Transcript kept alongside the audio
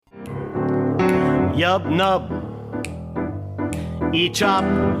yub nub. E-chop,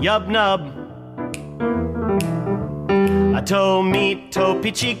 yub nub. A toe meat, toe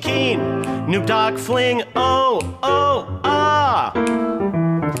peachy keen. Noob dog fling, oh, ah.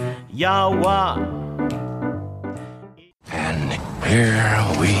 Yawa. And here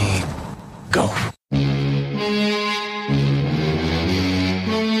we go.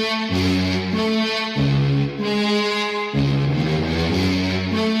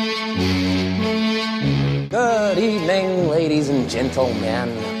 Good evening, ladies and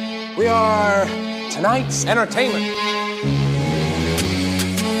gentlemen. We are tonight's entertainment.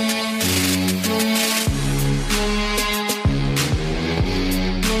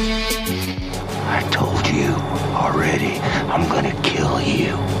 I told you already, I'm gonna kill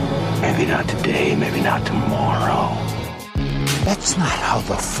you. Maybe not today, maybe not tomorrow. That's not how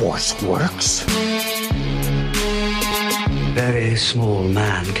the Force works. Very small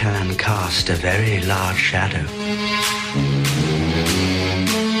man can cast a very large shadow.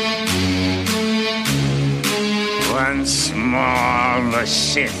 Once more, the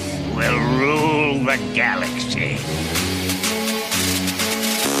Sith will rule the galaxy.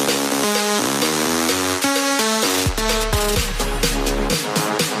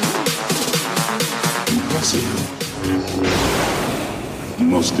 Impressive.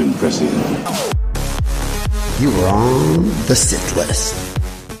 Most impressive. You were on the Sith list.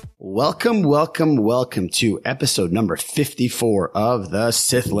 Welcome to episode number 54 of the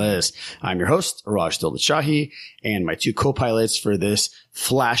Sith List. I'm your host, Raj Shahi, and my two co-pilots for this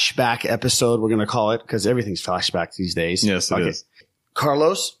flashback episode, we're going to call it, because everything's flashback these days. Yes, it is.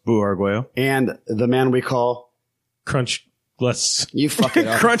 Carlos. Boo Arguello. And the man we call... Crunchless. You fuck it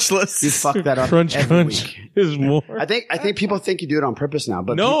up. Crunchless. You fuck that up Crunch every week. is more. I think people think you do it on purpose now.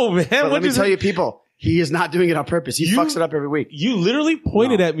 But no, man. But let me tell you, people... He is not doing it on purpose. He fucks it up every week. You literally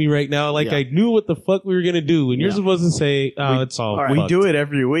pointed at me right now like I knew what the fuck we were going to do. And you're supposed to say, it's all right. We do it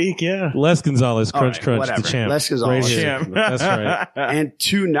every week, yeah. Les Gonzalez, All Crunch, right, Crunch, whatever. the champ. Les Gonzalez. Right here. Champ. That's right. And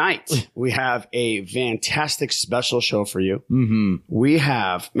tonight, we have a fantastic special show for you. Mm-hmm. We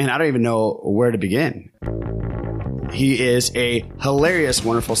have, man, I don't even know where to begin. He is a hilarious,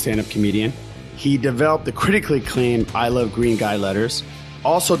 wonderful stand-up comedian. He developed the critically acclaimed I Love Green Guy letters.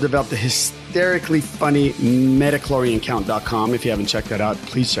 Also developed the hysterically funny MetachlorianCount.com. If you haven't checked that out,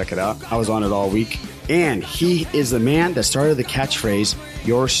 please check it out. I was on it all week. And he is the man that started the catchphrase,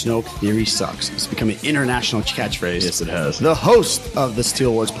 "Your Snoke theory sucks." It's become an international catchphrase. Yes, it has. The host of the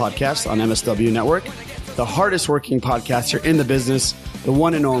STEELE Wars podcast on MSW Network. The hardest working podcaster in the business. The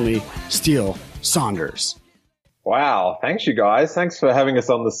one and only Steele Saunders. Wow. Thanks, you guys. Thanks for having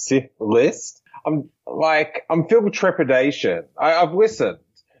us on the Sith list. I'm filled with trepidation. I've listened,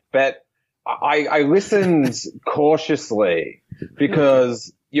 but I listened cautiously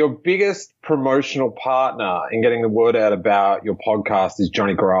because your biggest promotional partner in getting the word out about your podcast is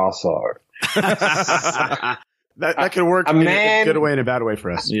Johnny Grasso. that could work in a good way and a bad way for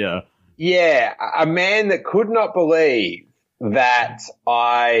us. Yeah. Yeah. A man that could not believe that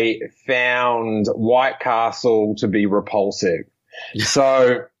I found White Castle to be repulsive.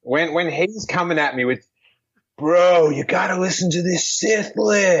 So when he's coming at me with, "Bro, you gotta listen to this Sith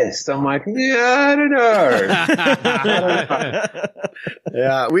list," I'm like, yeah, I don't know.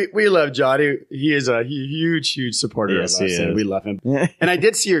 Yeah, we love Johnny. He is a huge supporter of us, and we love him. And I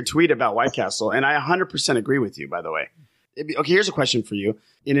did see your tweet about White Castle, and I 100% agree with you, by the way. Okay, here's a question for you.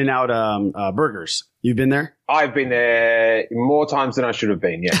 In-N-Out Burgers. You've been there? I've been there more times than I should have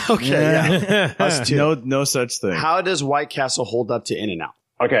been, yeah. Okay, yeah. Us too. No such thing. How does White Castle hold up to In-N-Out?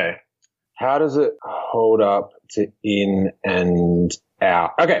 Okay. How does it hold up to In and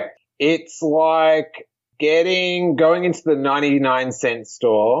Out? Okay. It's like going into the 99-cent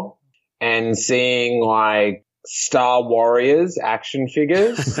store and seeing like Star Warriors action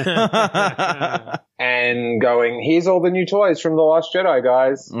figures and going, "Here's all the new toys from The Last Jedi,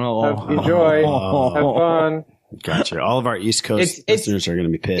 guys. Enjoy. Have fun." Gotcha. All of our East Coast listeners are going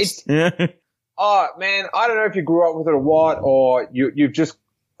to be pissed. Oh, man, I don't know if you grew up with it or what, or you've just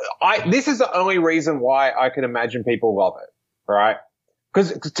this is the only reason why I can imagine people love it, right?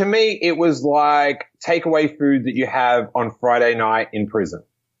 Because to me, it was like takeaway food that you have on Friday night in prison.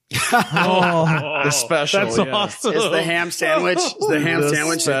 The special. That's awesome. It's the ham sandwich. It's the ham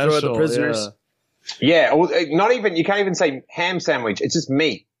sandwich they throw at the prisoners. Yeah, not even, you can't even say ham sandwich. It's just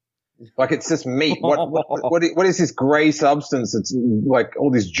meat. Like, it's just meat. What is this gray substance that's like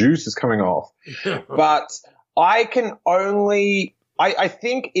all this juice is coming off? But I can only, I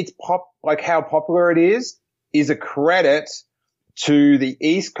think it's like how popular it is a credit to the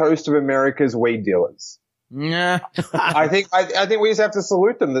East Coast of America's weed dealers. Yeah. I think we just have to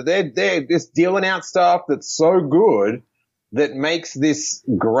salute them that they're just dealing out stuff that's so good that makes this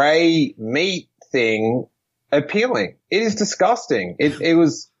grey meat thing appealing. It is disgusting. It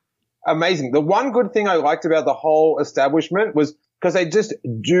was amazing. The one good thing I liked about the whole establishment was because they just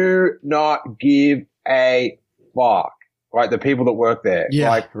do not give a fuck. Right, the people that work there. Yeah,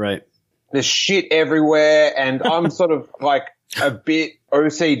 like, right. There's shit everywhere, and I'm sort of like a bit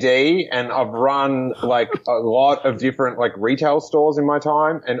OCD, and I've run like a lot of different like retail stores in my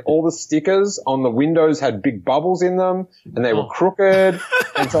time, and all the stickers on the windows had big bubbles in them, and they were crooked,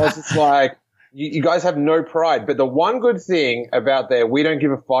 and so it's just like, you guys have no pride. But the one good thing about their we don't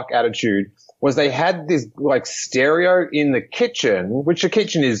give a fuck attitude was they had this like stereo in the kitchen, which the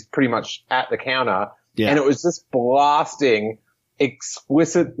kitchen is pretty much at the counter. Yeah. And it was just blasting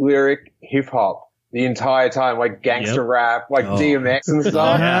explicit lyric hip hop the entire time, like gangster rap, like DMX and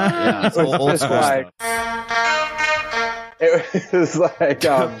stuff. Yeah. It was old just school like, it was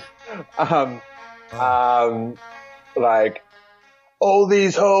like, all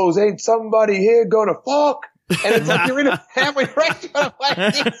these hoes, ain't somebody here gonna fuck? And it's like, you're in a family restaurant. Like,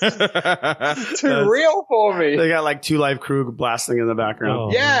 this is too real for me. They got like 2 Live Crew blasting in the background. Oh,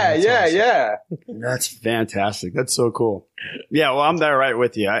 yeah. That's fantastic. That's so cool. Yeah, well, I'm there right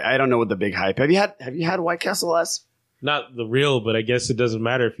with you. I don't know what the big hype. Have you had White Castle, Les? Not the real, but I guess it doesn't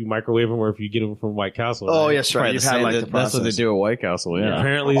matter if you microwave them or if you get them from White Castle. Oh, right? yes, right. You've had like the process. That's what they do at White Castle, yeah.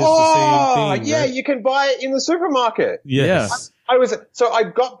 Apparently it's the same thing. Yeah, right? you can buy it in the supermarket. Yes. I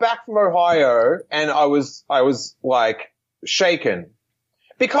got back from Ohio and I was like shaken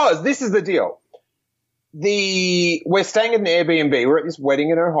because this is the deal. We're staying at an Airbnb. We're at this wedding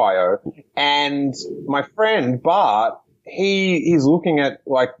in Ohio, and my friend Bart, he's looking at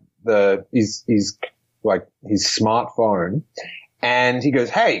like his smartphone, and he goes,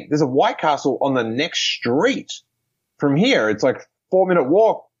 "Hey, there's a White Castle on the next street from here. It's like 4-minute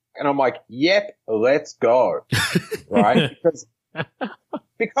walk." And I'm like, "Yep, let's go." Right?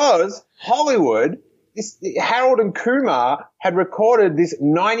 Because Hollywood, Harold and Kumar had recorded this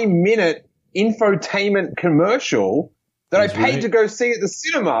 90-minute infotainment commercial that I paid to go see at the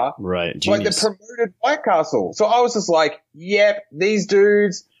cinema. Right. Like the promoted White Castle. So I was just like, yep, these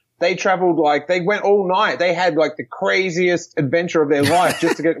dudes, they traveled they went all night. They had like the craziest adventure of their life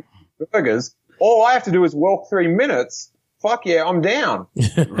just to get burgers. All I have to do is walk 3 minutes. Fuck yeah, I'm down.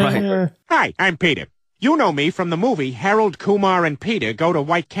 Right. Hi, I'm Peter. You know me from the movie Harold, Kumar, and Peter Go to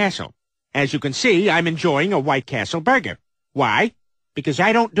White Castle. As you can see, I'm enjoying a White Castle burger. Why? Because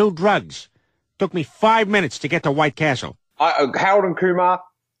I don't do drugs. Took me 5 minutes to get to White Castle. Harold and Kumar,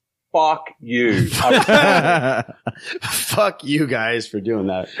 fuck you. Fuck you guys for doing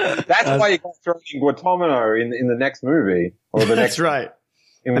that. That's why you got thrown in Guantanamo in the next movie. Or the next. That's right.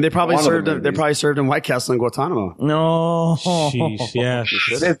 And they probably served in White Castle in Guantanamo. No. Sheesh, yeah.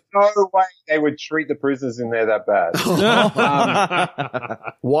 There's no way they would treat the prisoners in there that bad.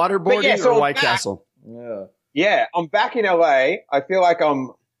 Waterboarding or White Castle? Yeah, I'm back in LA. I feel like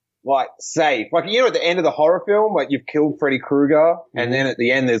I'm like safe. Like, you know, at the end of the horror film, like you've killed Freddy Krueger, and then at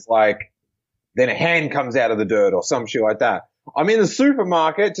the end there's like, then a hand comes out of the dirt or some shit like that. I'm in the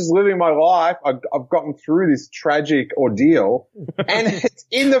supermarket, just living my life. I've gotten through this tragic ordeal, and it's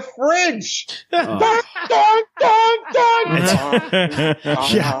in the fridge. Dun, dun, dun, dun.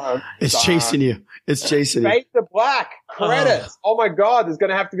 Yeah, it's chasing you. It's chasing you. Fade to black. Credits. Oh my God, there's going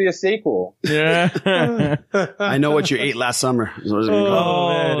to have to be a sequel. Yeah. I know what you ate last summer.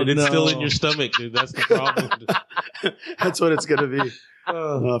 Man, and it's still in your stomach, dude. That's the problem. That's what it's going to be.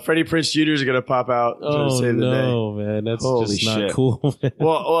 Freddie Prinze Jr. is going to pop out to save the day. Man, that's Holy just not shit. cool. Man.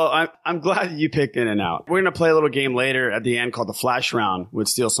 Well, I'm glad you picked In and Out. We're going to play a little game later at the end called the Flash Round with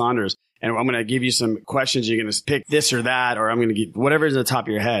Steele Saunders. And I'm going to give you some questions. You're going to pick this or that, or I'm going to give whatever's at the top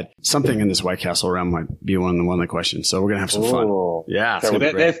of your head. Something in this White Castle realm might be one of the questions. So we're going to have some fun. Yeah. So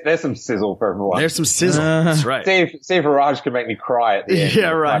there's some sizzle for everyone. There's some sizzle. That's right. See if Raj can make me cry at the end. Yeah,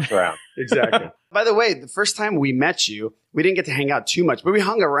 right. Round. Exactly. By the way, the first time we met you, we didn't get to hang out too much, but we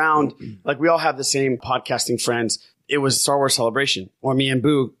hung around. Like, we all have the same podcasting friends. It was Star Wars Celebration, or me and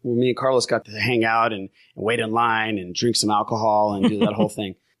Carlos got to hang out and wait in line and drink some alcohol and do that whole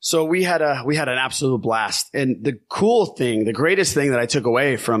thing. So we had an absolute blast. And the cool thing, the greatest thing that I took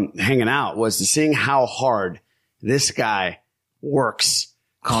away from hanging out was to seeing how hard this guy works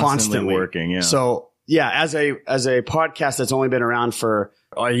constantly working. Yeah. So yeah, as a podcast that's only been around for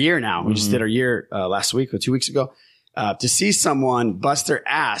a year now, we just did our year last week or 2 weeks ago, to see someone bust their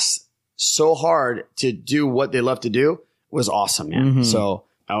ass so hard to do what they love to do was awesome, man. So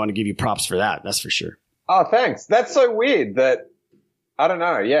I want to give you props for that. That's for sure. Oh, thanks. That's so weird that, I don't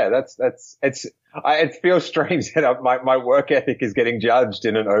know. Yeah, it's It feels strange that my work ethic is getting judged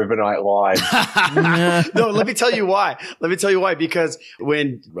in an overnight live. No, let me tell you why. Because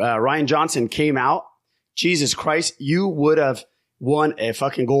when Ryan Johnson came out, Jesus Christ, you would have won a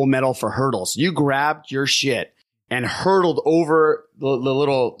fucking gold medal for hurdles. You grabbed your shit and hurdled over the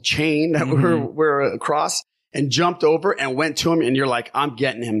little chain that we're across and jumped over and went to him. And you're like, I'm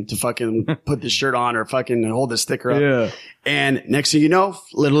getting him to fucking put the shirt on or fucking hold the sticker up. Yeah. And next thing you know,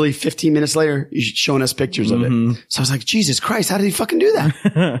 literally 15 minutes later, you're showing us pictures of it. So I was like, Jesus Christ, how did he fucking do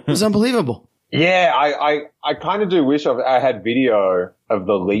that? It was unbelievable. Yeah, I kind of do wish I had video of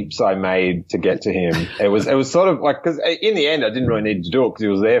the leaps I made to get to him. It was sort of like, cause in the end, I didn't really need to do it because he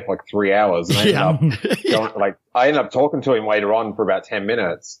was there for like 3 hours. And I ended up talking to him later on for about 10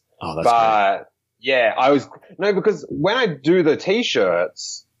 minutes. Oh, that's great. Yeah, because when I do the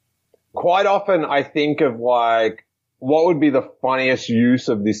t-shirts, quite often I think of like, what would be the funniest use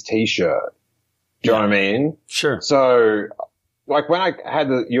of this t-shirt? Do you know what I mean? Sure. So, like when I had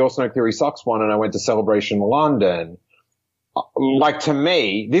the Your Snoke Theory Socks one and I went to Celebration London, like to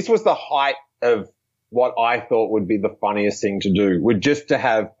me, this was the height of what I thought would be the funniest thing to do, would just to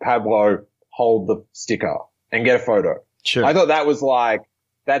have Pablo hold the sticker and get a photo. Sure. I thought that was like,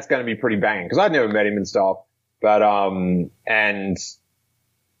 that's going to be pretty banging because I'd never met him and stuff. But, and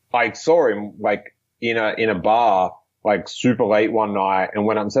I saw him like in a bar, like super late one night and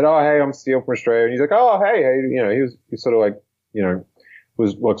went up and said, oh, hey, I'm Steele from Australia. And he's like, oh, hey, you know, he was sort of like, you know,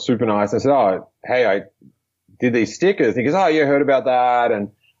 was like super nice. And I said, oh, hey, I did these stickers. He goes, oh, yeah, heard about that. And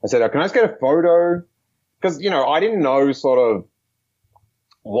I said, oh, can I just get a photo? Because, you know, I didn't know sort of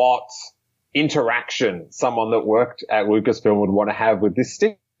what interaction someone that worked at Lucasfilm would want to have with this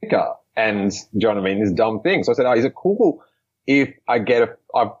sticker. And, do you know what I mean? This dumb thing. So I said, oh, is it cool if I've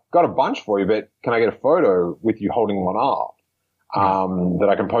got a bunch for you, but can I get a photo with you holding one up, that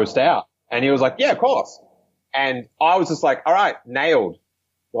I can post out? And he was like, yeah, of course. And I was just like, all right, nailed.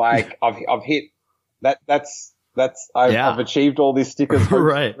 Like I've hit that. I've achieved all these stickers for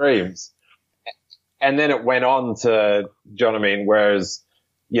right. dreams. And then it went on to, do you know what I mean? Whereas,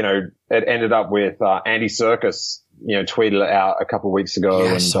 you know, it ended up with, Andy Serkis, you know, tweeted it out a couple of weeks ago.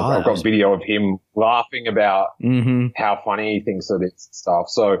 Yeah, and I've got video of him laughing about how funny he thinks of it and stuff.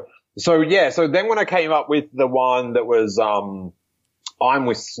 So yeah. So then when I came up with the one that was, I'm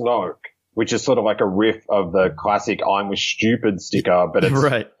with Snoke, which is sort of like a riff of the classic I'm with Stupid sticker, but it's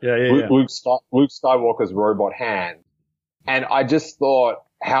right. Yeah. Luke Skywalker's robot hand. And I just thought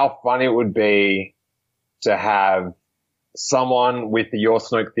how funny it would be to have someone with the Your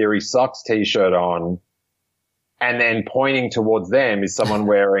Snoke Theory Sucks t-shirt on, and then pointing towards them is someone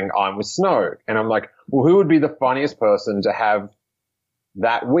wearing I'm with Snoke. And I'm like, well, who would be the funniest person to have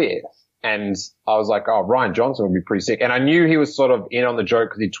that with? And I was like, oh, Ryan Johnson would be pretty sick. And I knew he was sort of in on the joke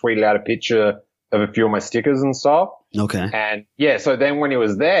because he tweeted out a picture of a few of my stickers and stuff. Okay. And yeah, so then when he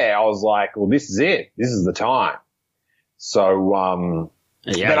was there, I was like, well, this is it. This is the time. So,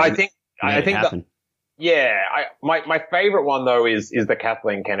 yeah, but I think that, yeah, my favorite one though is the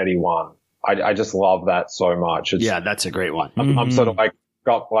Kathleen Kennedy one. I just love that so much. Yeah, that's a great one. I'm sort of like,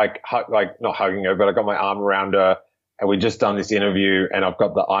 got like not hugging her, but I got my arm around her. And we just done this interview and I've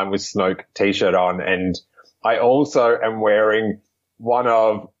got the I'm with Snoke t-shirt on. And I also am wearing one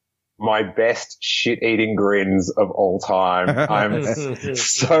of my best shit eating grins of all time. I'm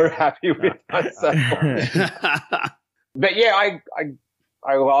so happy with myself. But yeah,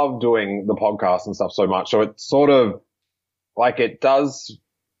 I love doing the podcast and stuff so much. So it's sort of like it does,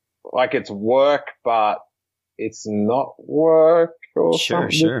 like it's work, but it's not work. Or sure.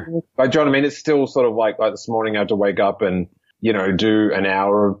 Like, do you know what I mean? It's still sort of like this morning I had to wake up and, you know, do an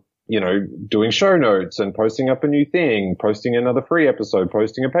hour of, you know, doing show notes and posting up a new thing, posting another free episode,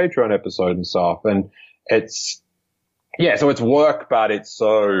 posting a Patreon episode and stuff. And it's, yeah, so it's work, but it's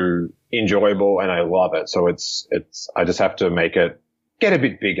so enjoyable and I love it. So it's, I just have to make it get a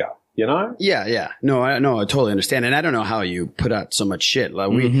bit bigger. You know? Yeah. No, I totally understand. And I don't know how you put out so much shit. Like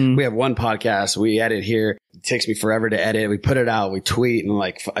we have one podcast, we edit here. It takes me forever to edit. We put it out, we tweet, and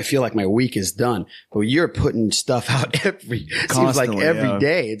like, I feel like my week is done. But you're putting stuff out seems like every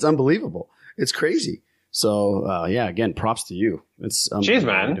day. It's unbelievable. It's crazy. So, yeah, again, props to you. It's, cheers,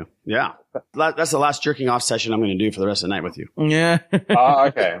 man. Yeah. That's the last jerking off session I'm going to do for the rest of the night with you. Yeah.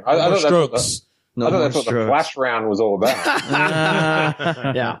 Okay. I thought strokes. I thought that's what the flash round was all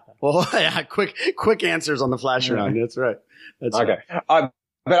about. Yeah. Well, yeah, quick answers on the flash round. That's right. That's okay. Right.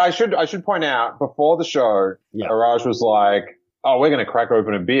 But I should point out before the show, Araj was like, "Oh, we're going to crack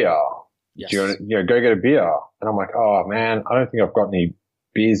open a beer. Yes. Do you know, go get a beer." And I'm like, "Oh man, I don't think I've got any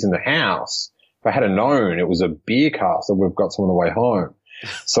beers in the house. If I had known it was a beer cast, I would have got some on the way home."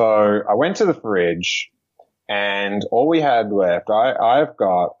 So I went to the fridge, and all we had left, I've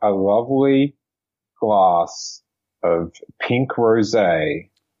got a lovely glass of pink rosé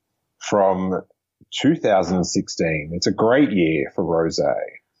from 2016. It's a great year for rosé.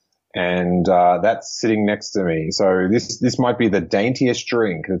 And that's sitting next to me. So this might be the daintiest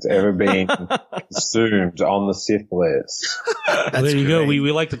drink that's ever been consumed on the Sith list. Well, there you go. We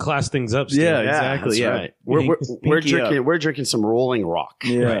like to class things up. Steve. Yeah, exactly. Yeah, right. We're drinking some Rolling Rock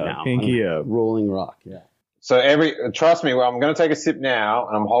right now. Pinky up. Rolling Rock. Yeah. So trust me, I'm going to take a sip now,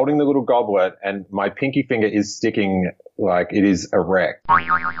 and I'm holding the little goblet, and my pinky finger is sticking like it is erect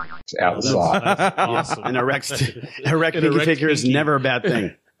outside. That's awesome. An erect pinky finger is never a bad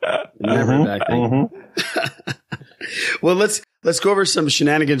thing. Never a bad thing. Well, let's go over some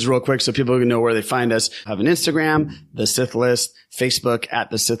shenanigans real quick so people can know where they find us. Have an Instagram, The Sith List, Facebook at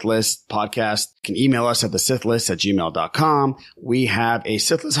The Sith List Podcast. You can email us at thesithlist@gmail.com. We have a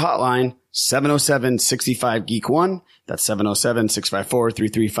Sith List hotline, 707-65-GEEK1. That's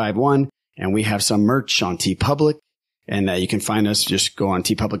 707-654-3351. And we have some merch on TeePublic. And you can find us, just go on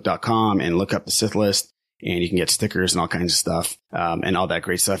tpublic.com and look up The Sith List. And you can get stickers and all kinds of stuff, and all that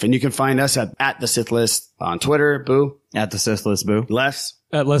great stuff. And you can find us at The Sith List on Twitter, Boo. At The Sith List, Boo. Les.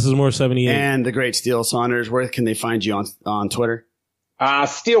 At Less is More 78. And the great Steele Saunders. Where can they find you on Twitter?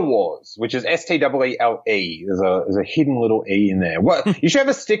 Steele Wars, which is STEELE. There's a hidden little E in there. What? You should have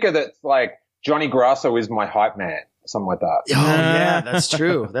a sticker that's like, Johnny Grasso is my hype man. Something like that. Oh, yeah, that's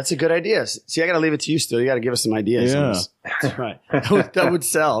true. That's a good idea. See, I got to leave it to you, Steele. You got to give us some ideas. Yeah. That's right. That would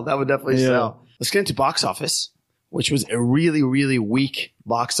sell. That would definitely sell. Let's get into box office, which was a really, really weak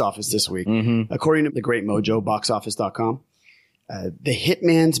box office this week. Mm-hmm. According to the great Mojo, boxoffice.com, The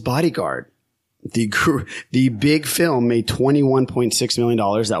Hitman's Bodyguard, the big film, made $21.6 million.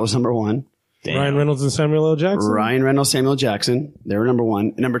 That was number one. Damn. Ryan Reynolds and Samuel L. Jackson. Ryan Reynolds, Samuel Jackson. They were number one.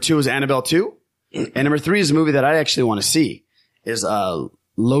 And number two was Annabelle 2. And number three is a movie that I actually want to see, is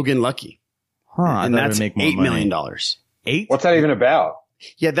Logan Lucky. And that's $8 million. $8? What's that even about?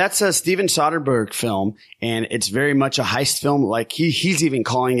 Yeah, that's a Steven Soderbergh film, and it's very much a heist film. Like he's even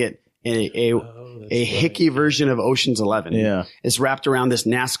calling it a hickey version of Ocean's 11. Yeah, it's wrapped around this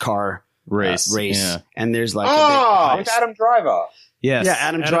NASCAR race, and there's like with Adam Driver. Yes, yeah,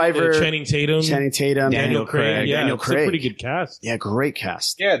 Adam Driver, Channing Tatum, Daniel Craig. Yeah, Daniel Craig. It's a pretty good cast. Yeah, great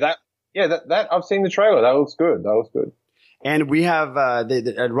cast. Yeah, that I've seen the trailer. That looks good. And we have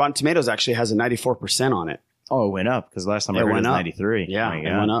the Rotten Tomatoes actually has a 94% on it. Oh, it went up because last time I heard it was 93. Yeah, it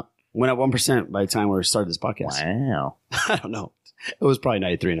went up. Went up 1% by the time we started this podcast. Wow. I don't know. It was probably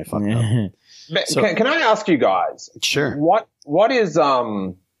 93 and I fucked up. But so, can I ask you guys? Sure. What is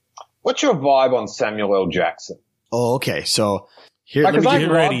what's your vibe on Samuel L. Jackson? Oh, okay. So here, get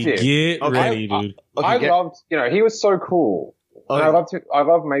ready, dude. I loved, he was so cool. I love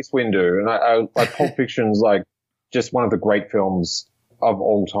Mace Windu, and I like Pulp Fiction's like just one of the great films of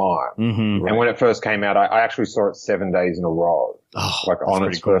all time. Mm-hmm, and when it first came out, I actually saw it 7 days in a row, on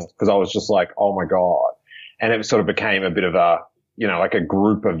its first, because I was just like, oh my God. And it sort of became a bit of a, like a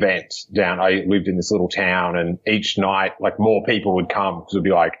group event I lived in this little town, and each night, like more people would come because it would be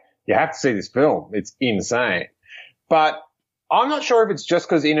like, you have to see this film. It's insane. But I'm not sure if it's just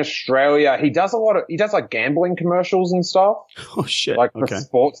because in Australia, he does like gambling commercials and stuff. Oh shit. Like for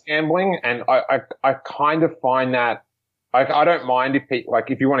sports gambling. And I kind of find that, I don't mind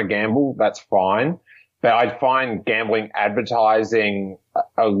if you want to gamble, that's fine. But I'd find gambling advertising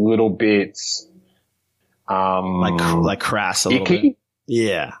a little bit, like crass a little icky. bit.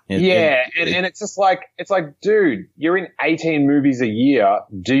 Yeah. And it's just like, dude, you're in 18 movies a year.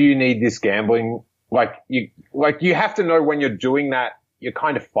 Do you need this gambling? You have to know when you're doing that, you're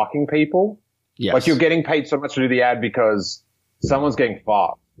kind of fucking people. Yes. Like you're getting paid so much to do the ad because someone's getting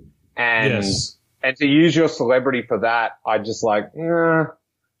fucked. And to use your celebrity for that, I just like, oh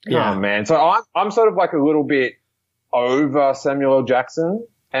man. So I'm sort of like a little bit over Samuel L. Jackson.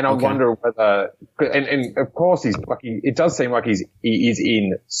 And I wonder whether, and of course it does seem like he is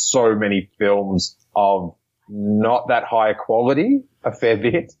in so many films of not that high quality, a fair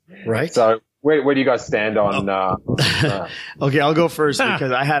bit. Right. So where do you guys stand on, Okay, I'll go first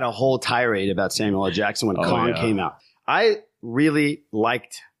because I had a whole tirade about Samuel L. Jackson when Kong came out. I really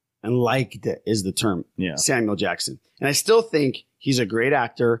liked is the term, Samuel Jackson. And I still think he's a great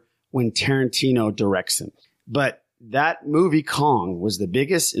actor when Tarantino directs him. But that movie Kong was the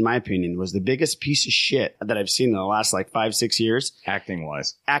biggest, in my opinion, was the biggest piece of shit that I've seen in the last 5-6 years. Acting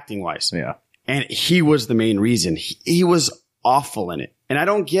wise. Yeah. And he was the main reason. He was awful in it. And I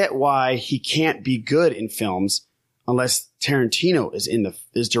don't get why he can't be good in films unless Tarantino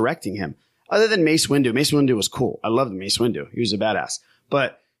is directing him. Other than Mace Windu. Mace Windu was cool. I loved Mace Windu. He was a badass.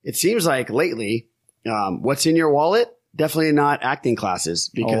 But it seems like lately, what's in your wallet? Definitely not acting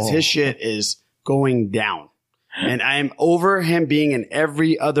classes, because his shit is going down. And I'm over him being in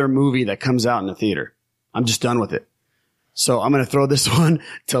every other movie that comes out in the theater. I'm just done with it. So I'm going to throw this one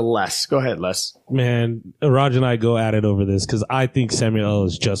to Les. Go ahead, Les. Man, Raj and I go at it over this because I think Samuel L.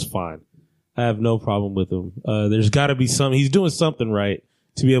 is just fine. I have no problem with him. There's got to be he's doing something right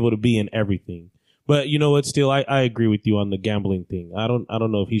to be able to be in everything. But you know what? Still, I agree with you on the gambling thing. I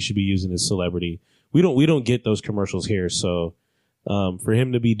don't know if he should be using his celebrity. We don't get those commercials here. So, for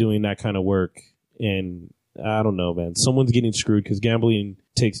him to be doing that kind of work, and I don't know, man, someone's getting screwed because gambling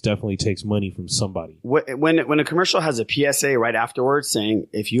definitely takes money from somebody. When a commercial has a PSA right afterwards saying,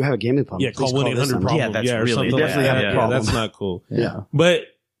 if you have a gambling problem, call 1-800-PROBLEM. Yeah, that's or really, something definitely like have that. a problem. Yeah, that's not cool. Yeah. But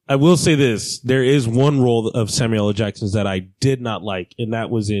I will say this. There is one role of Samuel L. Jackson's that I did not like, and that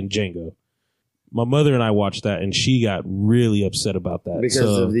was in Django. My mother and I watched that, and she got really upset about that.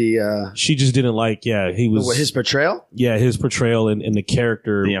 Because of the... she just didn't like, he was... his portrayal? Yeah, his portrayal and the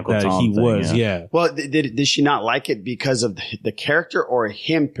character that Tom he thing, was, yeah. Well, did she not like it because of the character or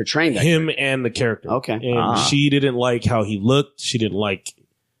him portraying that Him character? and the character. Okay. And she didn't like how he looked. She didn't like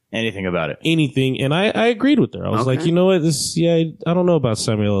anything about it. Anything. And I agreed with her. I was like, you know what? I don't know about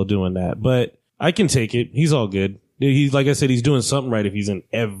Samuel L. doing that, but I can take it. He's all good. He's, like I said, he's doing something right if he's in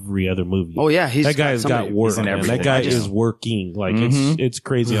every other movie. Oh, yeah. That guy's got work, man. That guy is working. Like, it's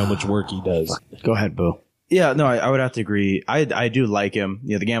crazy how much work he does. Go ahead, Boo. Yeah, no, I would have to agree. I do like him.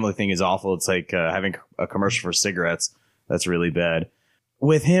 Yeah, the gambling thing is awful. It's like having a commercial for cigarettes. That's really bad.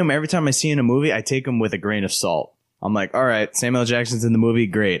 With him, every time I see him in a movie, I take him with a grain of salt. I'm like, all right, Samuel L. Jackson's in the movie,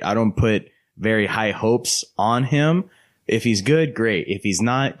 great. I don't put very high hopes on him. If he's good, great. If he's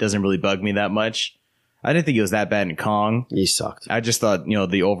not, doesn't really bug me that much. I didn't think he was that bad in Kong. He sucked. I just thought,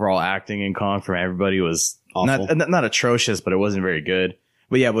 the overall acting in Kong from everybody was awful. Not atrocious, but it wasn't very good.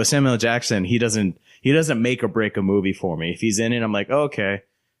 But yeah, with Samuel L. Jackson, he doesn't make or break a movie for me. If he's in it, I'm like, oh, okay,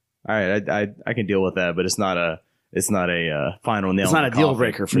 all right, I can deal with that. But it's not a final nail. It's not a deal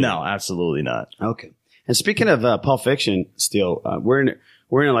breaker for you. No, absolutely not. Okay. And speaking of Pulp Fiction, Steele, we're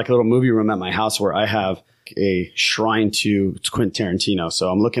in like a little movie room at my house where I have a shrine to Quentin Tarantino. So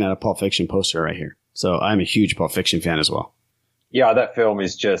I'm looking at a Pulp Fiction poster right here. So I'm a huge Pulp Fiction fan as well. Yeah, that film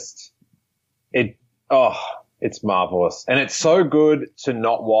is just it's marvelous. And it's so good to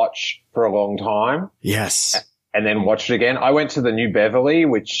not watch for a long time. Yes. And then watch it again. I went to the New Beverly,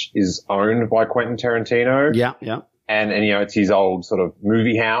 which is owned by Quentin Tarantino. Yeah, yeah. And it's his old sort of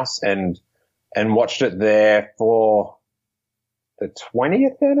movie house and watched it there for the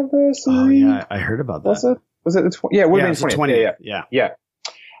 20th anniversary. Oh, yeah. I heard about that. Was it the 20th? Yeah, it would have been 20th. Yeah.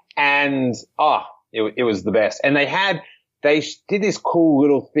 And, it was the best. And they did this cool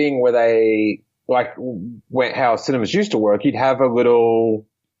little thing where they, like, how cinemas used to work, you'd have a little,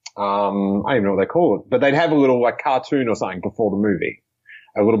 I don't even know what they call it, but they'd have a little, like, cartoon or something before the movie.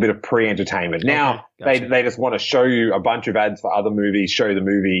 A little bit of pre-entertainment. Now, gotcha. they just want to show you a bunch of ads for other movies, show you the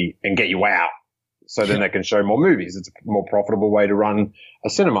movie, and get you out. So then they can show more movies. It's a more profitable way to run a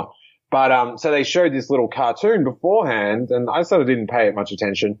cinema. But, so they showed this little cartoon beforehand, and I sort of didn't pay it much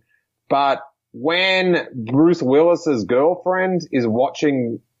attention. But when Bruce Willis's girlfriend is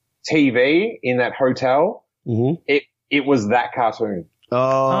watching TV in that hotel, it was that cartoon.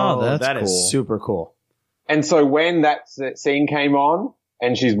 Oh, that's cool. Is super cool. And so when that scene came on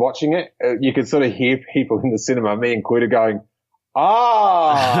and she's watching it, you could sort of hear people in the cinema, me included, going,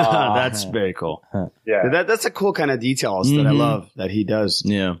 that's very cool. Yeah. That's a cool kind of details that I love that he does.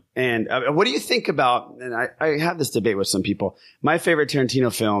 Yeah. And what do you think about, and I have this debate with some people, my favorite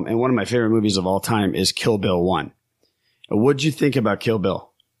Tarantino film and one of my favorite movies of all time is Kill Bill 1. What'd you think about Kill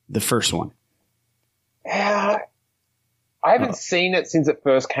Bill, the first one? I haven't seen it since it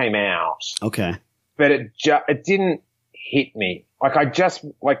first came out. Okay. But it didn't hit me. Like I just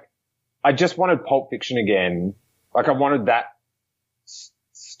wanted Pulp Fiction again. Like I wanted that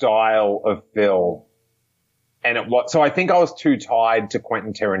style of film. And so I think I was too tied to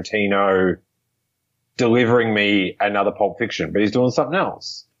Quentin Tarantino delivering me another Pulp Fiction, but he's doing something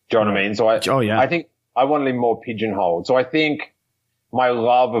else. Do you know what I mean? So I think I wanted him more pigeonholed. So I think my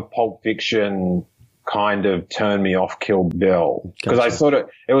love of Pulp Fiction kind of turned me off Kill Bill because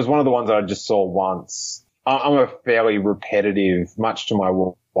it was one of the ones that I just saw once. I'm a fairly repetitive, much to my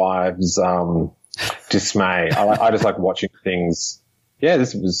wife's, dismay. I just like watching things. Yeah,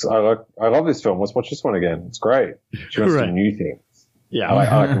 I love this film. Let's watch this one again. It's great. She wants to do new things. Yeah.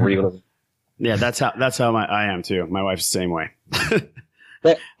 I like real. Yeah, that's how I am too. My wife's the same way.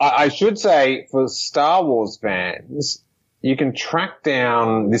 But I should say for Star Wars fans, you can track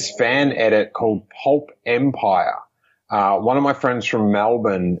down this fan edit called Pulp Empire. one of my friends from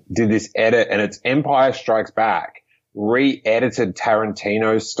Melbourne did this edit, and it's Empire Strikes Back, re-edited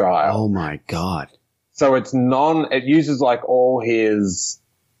Tarantino style. Oh my God. So it uses like all his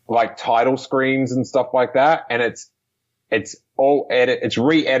like title screens and stuff like that. And it's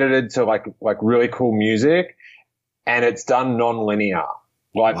re-edited to like really cool music, and it's done non-linear,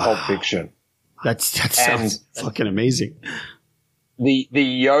 like Pulp Fiction. That sounds fucking amazing. The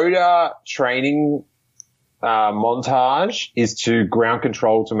Yoda training montage is to Ground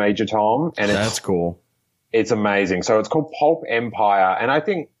Control to Major Tom, and that's cool. It's amazing. So it's called Pulp Empire, and I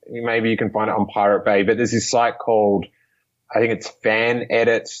think maybe you can find it on Pirate Bay, but there's this site called, I think it's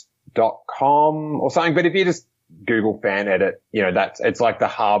fanedit.com or something. But if you just Google fan edit, it's like the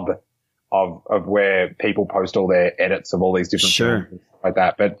hub of where people post all their edits of all these different films and stuff like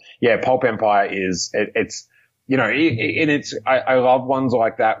that. But yeah, Pulp Empire I love ones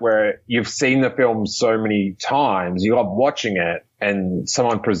like that where you've seen the film so many times, you love watching it, and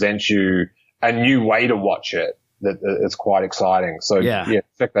someone presents you a new way to watch it that it's quite exciting. So yeah,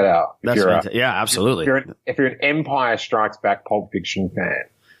 check that out. Absolutely. If you're an Empire Strikes Back Pulp Fiction fan,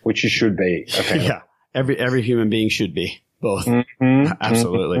 which you should be. Okay. Yeah. Every human being should be both.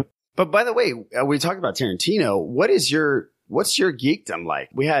 Absolutely. But by the way, we talked about Tarantino. What's your geekdom like?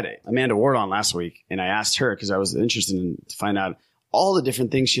 We had Amanda Ward on last week, and I asked her because I was interested to find out all the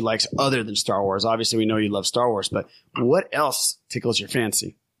different things she likes other than Star Wars. Obviously, we know you love Star Wars, but what else tickles your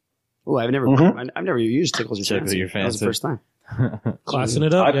fancy? Oh, I've never used tickles your fancy. That was the first time. Classing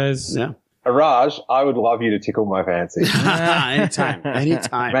it up, guys. Yeah. Raj, I would love you to tickle my fancy. Anytime.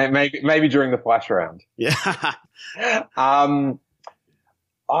 Maybe during the flash round. Yeah.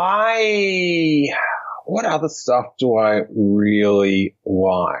 What other stuff do I really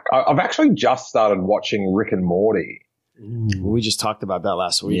like? I've actually just started watching Rick and Morty. We just talked about that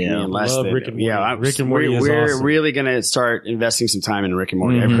last week. Yeah, love Rick and Morty. Yeah, Rick and Morty is we're awesome. really going to start investing some time in Rick and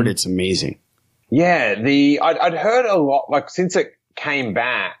Morty. I've heard it's amazing. Yeah, I'd heard a lot, like since it came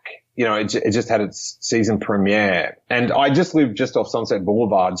back, it just had its season premiere, and I just live just off Sunset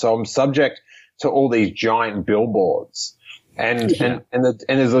Boulevard, so I'm subject to all these giant billboards, and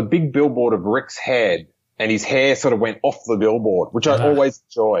there's a big billboard of Rick's head, and his hair sort of went off the billboard, which I always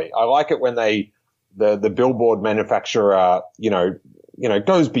enjoy. I like it when the billboard manufacturer,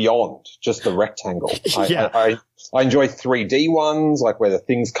 goes beyond just the rectangle. I enjoy 3D ones, like where the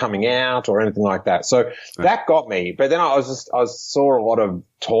thing's coming out or anything like that. So that got me. But then I saw a lot of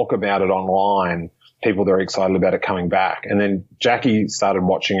talk about it online, people that are excited about it coming back. And then Jackie started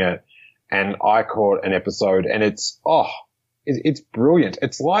watching it, and I caught an episode, and it's brilliant.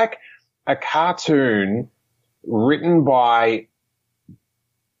 It's like a cartoon written by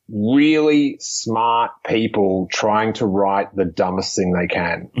really smart people trying to write the dumbest thing they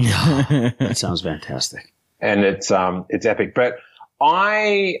can. That sounds fantastic. And it's epic. But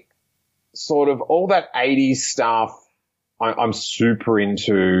I sort of, all that 80s stuff, I'm super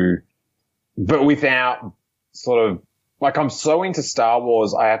into, but without sort of, like, I'm so into Star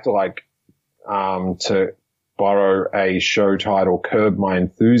Wars, I have to to borrow a show title, curb my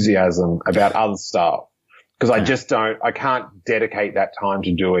enthusiasm about other stuff. Because I can't dedicate that time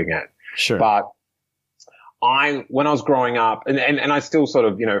to doing it. Sure. But when I was growing up, and I still sort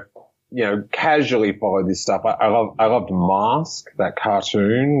of, casually follow this stuff. I loved Mask, that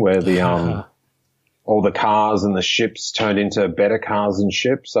cartoon where all the cars and the ships turned into better cars and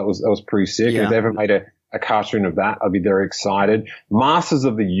ships. That was pretty sick. Yeah. If they ever made a cartoon of that, I'd be very excited. Masters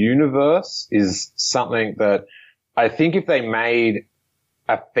of the Universe is something that I think if they made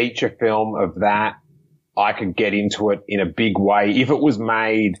a feature film of that, I could get into it in a big way. If it was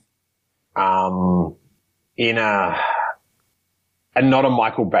made, in and not a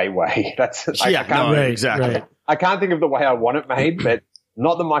Michael Bay way. Exactly. I can't think of the way I want it made, but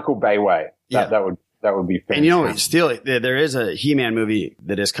not the Michael Bay way. That would be fantastic. And still, there is a He-Man movie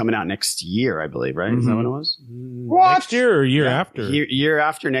that is coming out next year, I believe, right? Is that what it was? What? Next year or year after? Year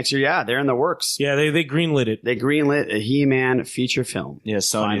after next year. Yeah, they're in the works. Yeah, they greenlit it. They greenlit a He-Man feature film. Yeah,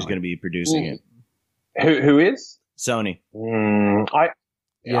 Sony's going to be producing it. Who is? Sony. I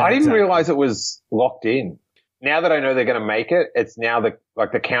didn't realize it was locked in. Now that I know they're going to make it, it's now the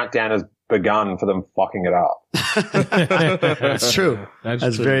countdown has begun for them fucking it up. That's true.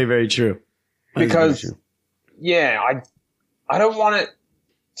 That's true. very, very true. Because, I don't want it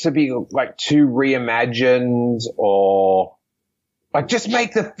to be like too reimagined or like just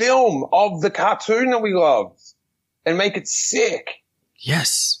make the film of the cartoon that we loved and make it sick.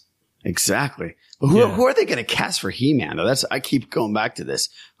 Yes, exactly. Who are they going to cast for He-Man? I keep going back to this.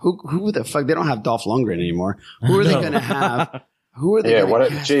 Who the fuck? They don't have Dolph Lundgren anymore. Who are they going to have? Who are they?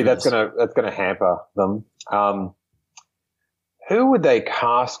 That's gonna hamper them. who would they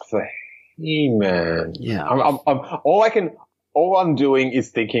cast for He-Man? Yeah. All I'm doing is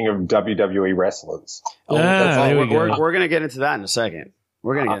thinking of WWE wrestlers. We're going to get into that in a second.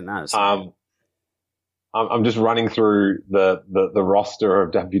 I'm just running through the roster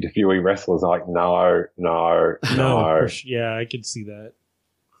of WWE wrestlers. I'm like, no. Yeah, I could see that.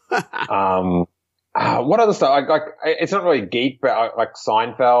 What other stuff? Like, it's not really geek, but like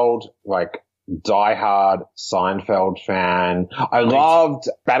Seinfeld, like diehard Seinfeld fan. I loved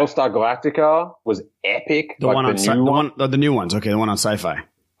Battlestar Galactica. Was epic. The new ones. Okay, the one on Sci-Fi.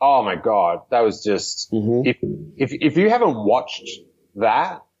 Oh my god, that was just if you haven't watched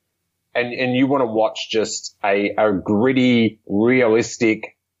that and you want to watch just a gritty,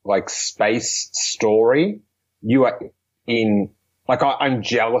 realistic like space story, you are in. Like I'm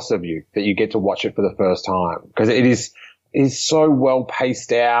jealous of you that you get to watch it for the first time because it is so well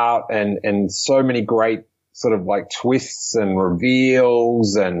paced out and so many great sort of like twists and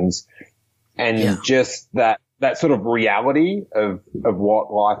reveals and just that sort of reality of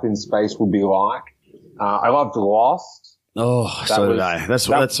what life in space would be like. I loved Lost. Oh, so did I.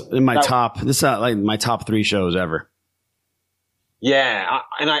 That's in my top. This is like my top 3 shows ever. Yeah,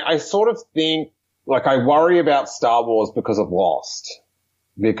 I sort of think. Like, I worry about Star Wars because of Lost.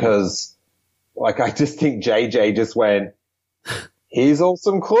 Because, like, I just think JJ just went, here's all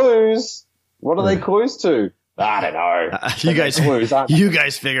some clues. What are they clues to? I don't know. You guys figure it out.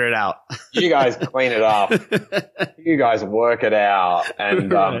 You guys clean it up. You guys work it out.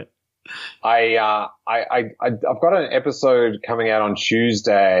 And, I've got an episode coming out on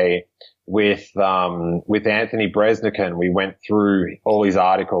Tuesday with Anthony Bresnikan. We went through all his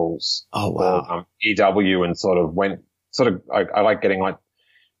articles. Oh, wow. EW and I like getting like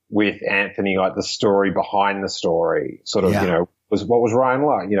with Anthony, like the story behind the story, what was Ryan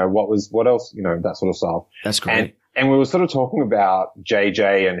like? What else, that sort of stuff. That's great. And we were sort of talking about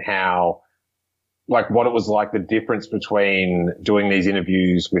JJ and how, like, what it was like, the difference between doing these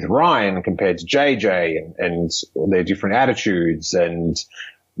interviews with Ryan compared to JJ and their different attitudes and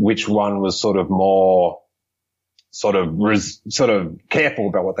which one was sort of more sort of careful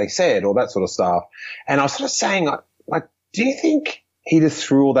about what they said or that sort of stuff. And I was sort of saying, like, do you think he just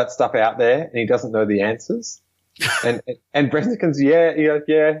threw all that stuff out there and he doesn't know the answers? and Bresnikan's,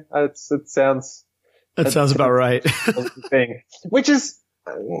 it sounds about right. Thing, which is,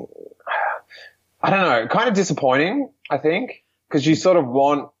 I don't know, kind of disappointing, I think, because you sort of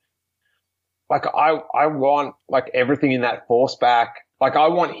want, like, I want, like, everything in that force back. Like, I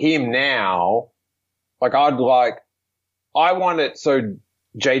want him now. Like, I want it so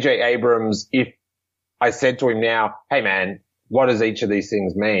J.J. Abrams, if I said to him now, hey man, what does each of these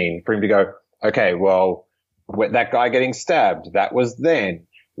things mean? For him to go, okay, well, that guy getting stabbed, that was then.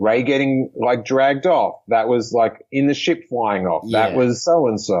 Ray getting, like, dragged off, that was, like, in the ship flying off. Yeah. That was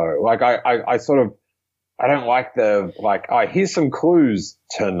so-and-so. Like, I don't like here's some clues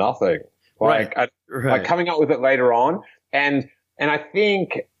to nothing. Like, like coming up with it later on. And I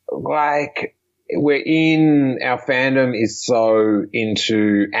think, like, our fandom is so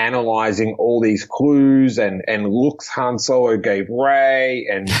into analyzing all these clues and looks Han Solo gave Ray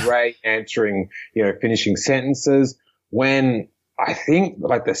and Ray answering, finishing sentences, when I think,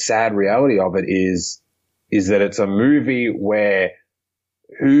 like, the sad reality of it is that it's a movie where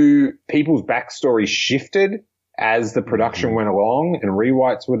people's backstory shifted as the production went along and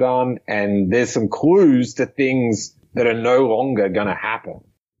rewrites were done, and there's some clues to things that are no longer going to happen.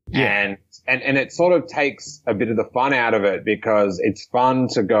 Yeah. And it sort of takes a bit of the fun out of it, because it's fun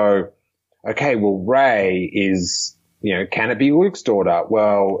to go, okay, well, Ray is, can it be Luke's daughter?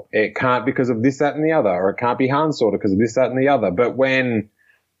 Well, it can't because of this, that, and the other, or it can't be Han's daughter because of this, that, and the other. But when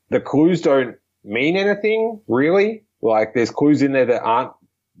the clues don't mean anything, really, like there's clues in there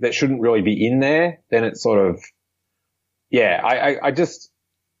that shouldn't really be in there, then it's sort of,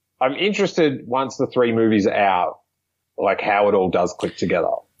 I'm interested once the 3 movies are out, like how it all does click together.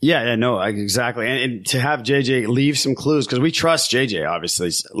 Yeah, no, exactly. And to have JJ leave some clues, because we trust JJ,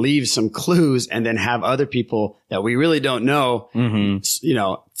 obviously, leave some clues and then have other people that we really don't know,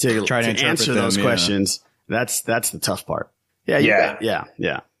 to try to answer those questions. That's the tough part. Yeah.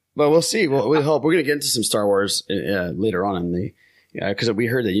 But we'll see. We hope we're going to get into some Star Wars later on in the, because we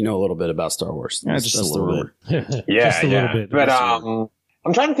heard that you know a little bit about Star Wars. Just a little bit. Just a little bit. But I'm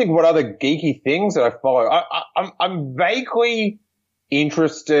trying to think what other geeky things that I follow. I'm vaguely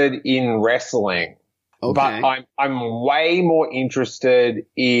interested in wrestling, but I'm way more interested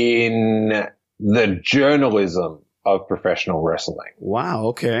in the journalism of professional wrestling. Wow.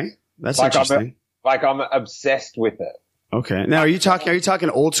 Okay. That's interesting. I'm obsessed with it. Okay. Now, are you talking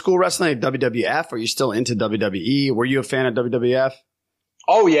old school wrestling, like WWF? Or are you still into WWE? Were you a fan of WWF?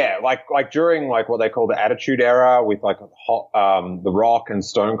 Oh yeah, like during like what they call the Attitude Era with like The Rock and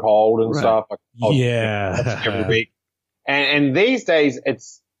Stone Cold and stuff. Like, yeah. Every week. And these days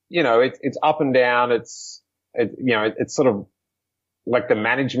it's it's up and down. It's sort of like the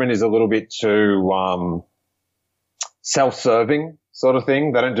management is a little bit too self-serving sort of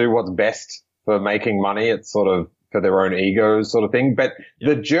thing. They don't do what's best for making money. It's sort of for their own egos sort of thing. But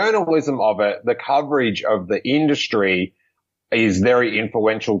the journalism of it, the coverage of the industry is very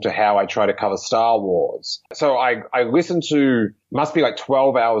influential to how I try to cover Star Wars. So I listen to, must be like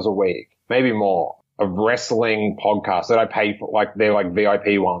 12 hours a week, maybe more, of wrestling podcasts that I pay for, like they're like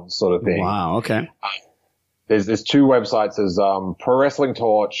VIP ones sort of thing. Wow. Okay. There's two websites. There's Pro Wrestling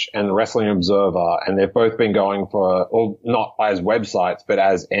Torch and Wrestling Observer, and they've both been going for, or not as websites, but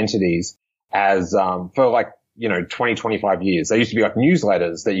as entities, as for like 20, 25 years. They used to be like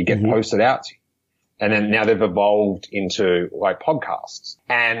newsletters that you get posted out to. And then now they've evolved into like podcasts.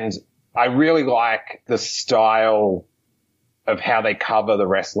 And I really like the style of how they cover the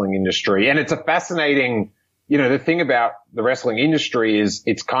wrestling industry. And it's a fascinating, the thing about the wrestling industry is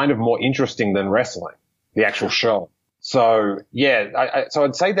it's kind of more interesting than wrestling, the actual show. So yeah, so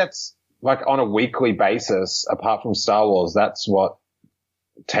I'd say that's like on a weekly basis, apart from Star Wars, that's what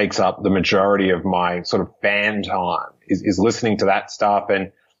takes up the majority of my sort of fan time is listening to that stuff.